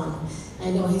coming along. I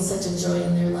know he's such a joy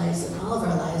in their lives and all of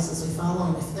our lives as we follow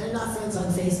him. If they're not friends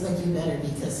on Facebook, you better,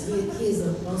 because he's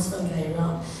the most fun guy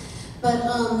around. But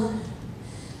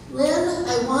Lynn,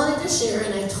 I wanted to share,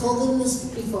 and I told them this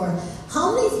before,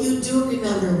 how many of you do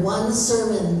remember one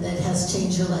sermon that has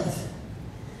changed your life?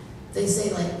 They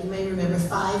say, like, you may remember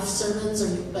 5 sermons,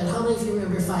 but how many of you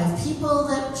remember 5 people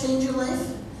that changed your life?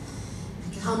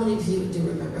 How many of you do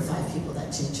remember 5 people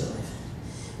that changed your life?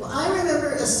 Well, I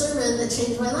remember a sermon that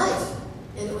changed my life,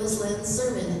 and it was Lynn's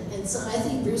sermon. And so I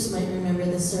think Bruce might remember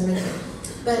this sermon,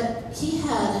 but he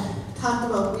had talked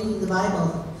about reading the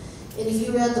Bible. And if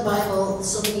you read the Bible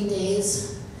so many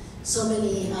days, so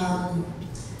many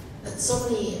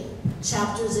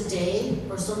chapters a day,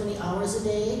 or so many hours a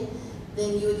day,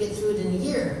 then you would get through it in a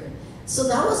year. So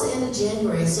that was the end of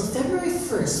January. So February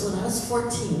 1st, when I was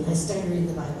 14, I started reading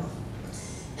the Bible.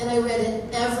 And I read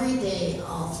it every day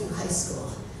all through high school.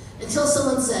 Until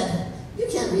someone said, you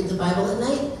can't read the Bible at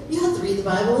night, you have to read the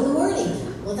Bible in the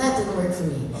morning. Well, that didn't work for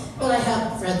me, but I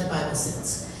have read the Bible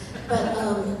since. But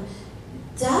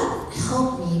that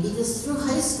helped me, because through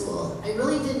high school, I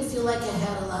really didn't feel like I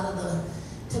had a lot of the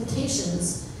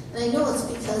temptations. And I know it's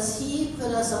because he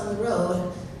put us on the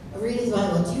road of reading the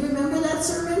Bible. Do you remember that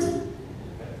sermon?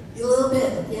 A little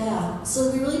bit, yeah.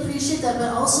 So we really appreciate that, but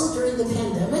also during the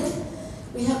pandemic,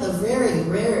 we have the very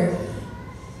rare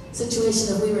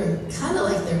situation that we were kind of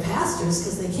like their pastors,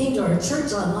 because they came to our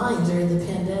church online during the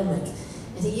pandemic.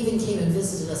 And he even came and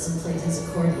visited us and played his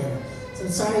accordion. So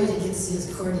I'm sorry you didn't get to see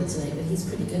his accordion tonight, but he's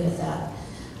pretty good at that.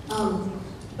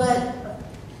 But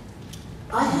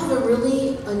I have a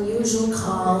really unusual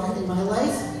call in my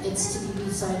life. It's to be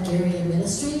beside Gary in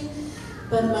ministry.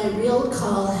 But my real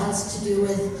call has to do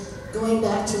with going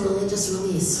back to religious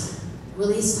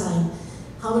release time.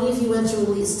 How many of you went to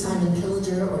release time in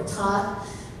Pillager or taught,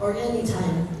 or any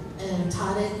time and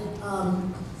taught it?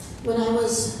 When I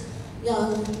was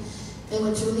young, I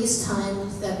went to release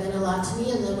time. That meant a lot to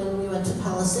me. And then when we went to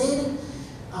Palisade,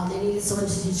 they needed someone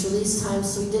to teach release time,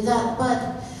 so we did that.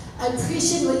 But I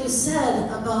appreciate what you said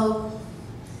about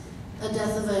a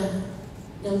death of a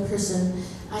young person.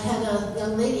 I had a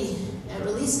young lady at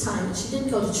release time, and she didn't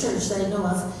go to church that I know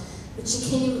of, but she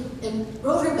came and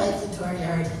rode her bike into our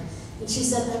yard. And she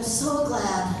said, I'm so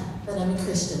glad that I'm a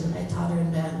Christian. I taught her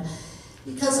in band.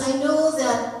 Because I know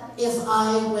that if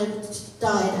I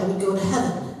died, I would go to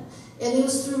heaven. And it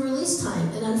was through release time.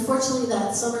 And unfortunately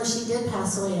that summer she did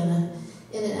pass away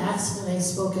in an accident. I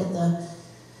spoke at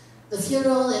the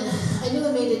funeral, and I knew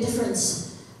it made a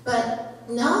difference. But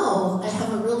now I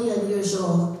have a really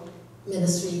unusual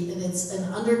ministry, and it's an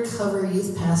undercover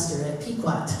youth pastor at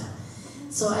Pequot.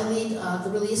 So I lead the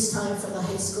release time for the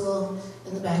high school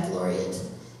and the baccalaureate.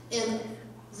 And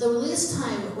the release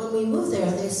time, when we moved there,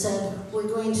 they said, we're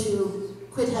going to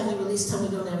quit having release time, we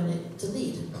don't have it to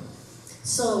lead.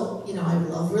 So, you know, I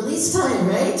love release time,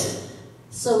 right?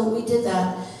 So we did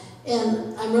that.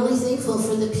 And I'm really thankful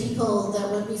for the people that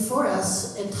went before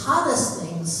us and taught us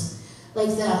things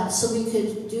like that, so we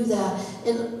could do that.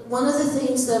 And one of the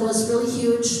things that was really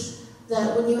huge,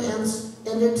 that when you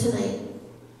ended tonight,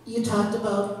 you talked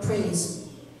about praise.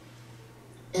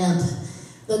 And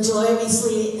the joy we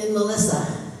see in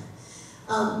Melissa.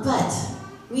 But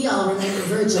we all remember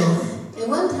Virgil. And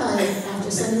one time,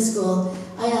 after Sunday school,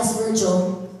 I asked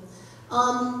Virgil,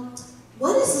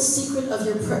 what is the secret of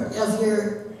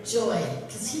your joy?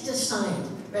 Because he just shined,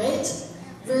 right?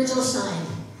 Virgil shined.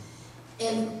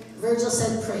 And Virgil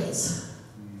said praise.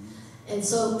 And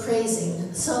so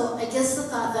praising. So I guess the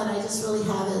thought that I just really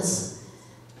have is,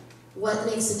 what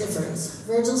makes a difference?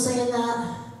 Virgil saying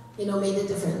that, you know, made a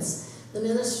difference. The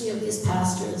ministry of these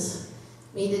pastors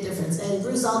made a difference. And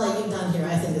Bruce, all that you've done here,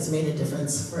 I think has made a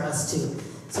difference for us too.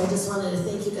 So I just wanted to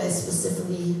thank you guys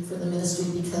specifically for the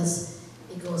ministry, because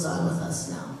it goes on with us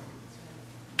now.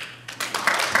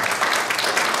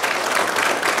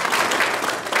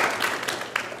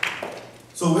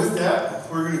 So with that,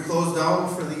 we're going to close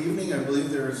down for the evening. I believe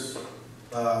there's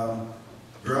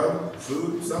grub,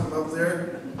 food, something up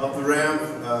there, up the ramp.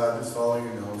 Just follow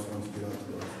your nose once you get out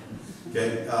the door.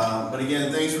 Okay, but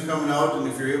again, thanks for coming out, and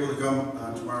if you're able to come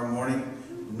tomorrow morning,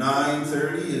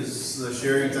 9:30 is the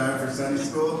sharing time for Sunday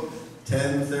school.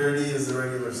 10:30 is the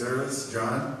regular service.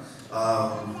 John,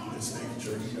 just making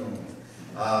sure you know.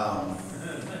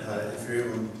 If you're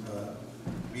able to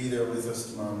be there with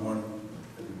us tomorrow morning,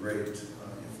 that'd be great.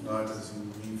 If not, as you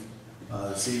leave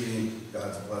this evening,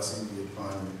 God's blessing be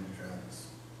upon you in your travels.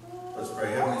 Let's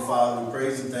pray. Heavenly Father, we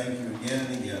praise and thank you again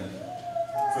and again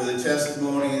for the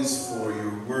testimonies, for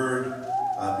your word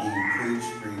being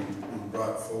preached, being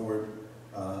brought forward.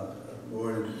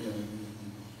 Lord,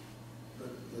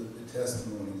 the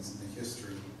testimonies and the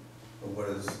history of what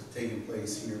has taken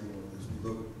place here, Lord, as we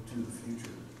look to the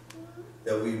future,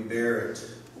 that we bear it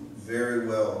very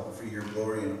well for your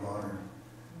glory and honor.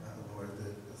 Lord,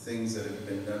 the things that have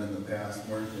been done in the past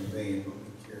weren't in vain, but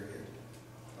we carry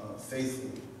it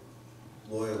faithfully,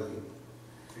 loyally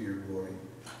for your glory.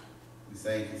 We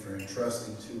thank you for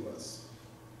entrusting to us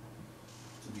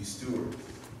to be stewards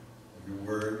of your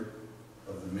word,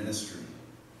 of the ministry,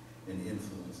 and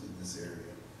influence in this area.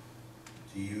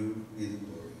 To you be the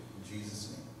glory.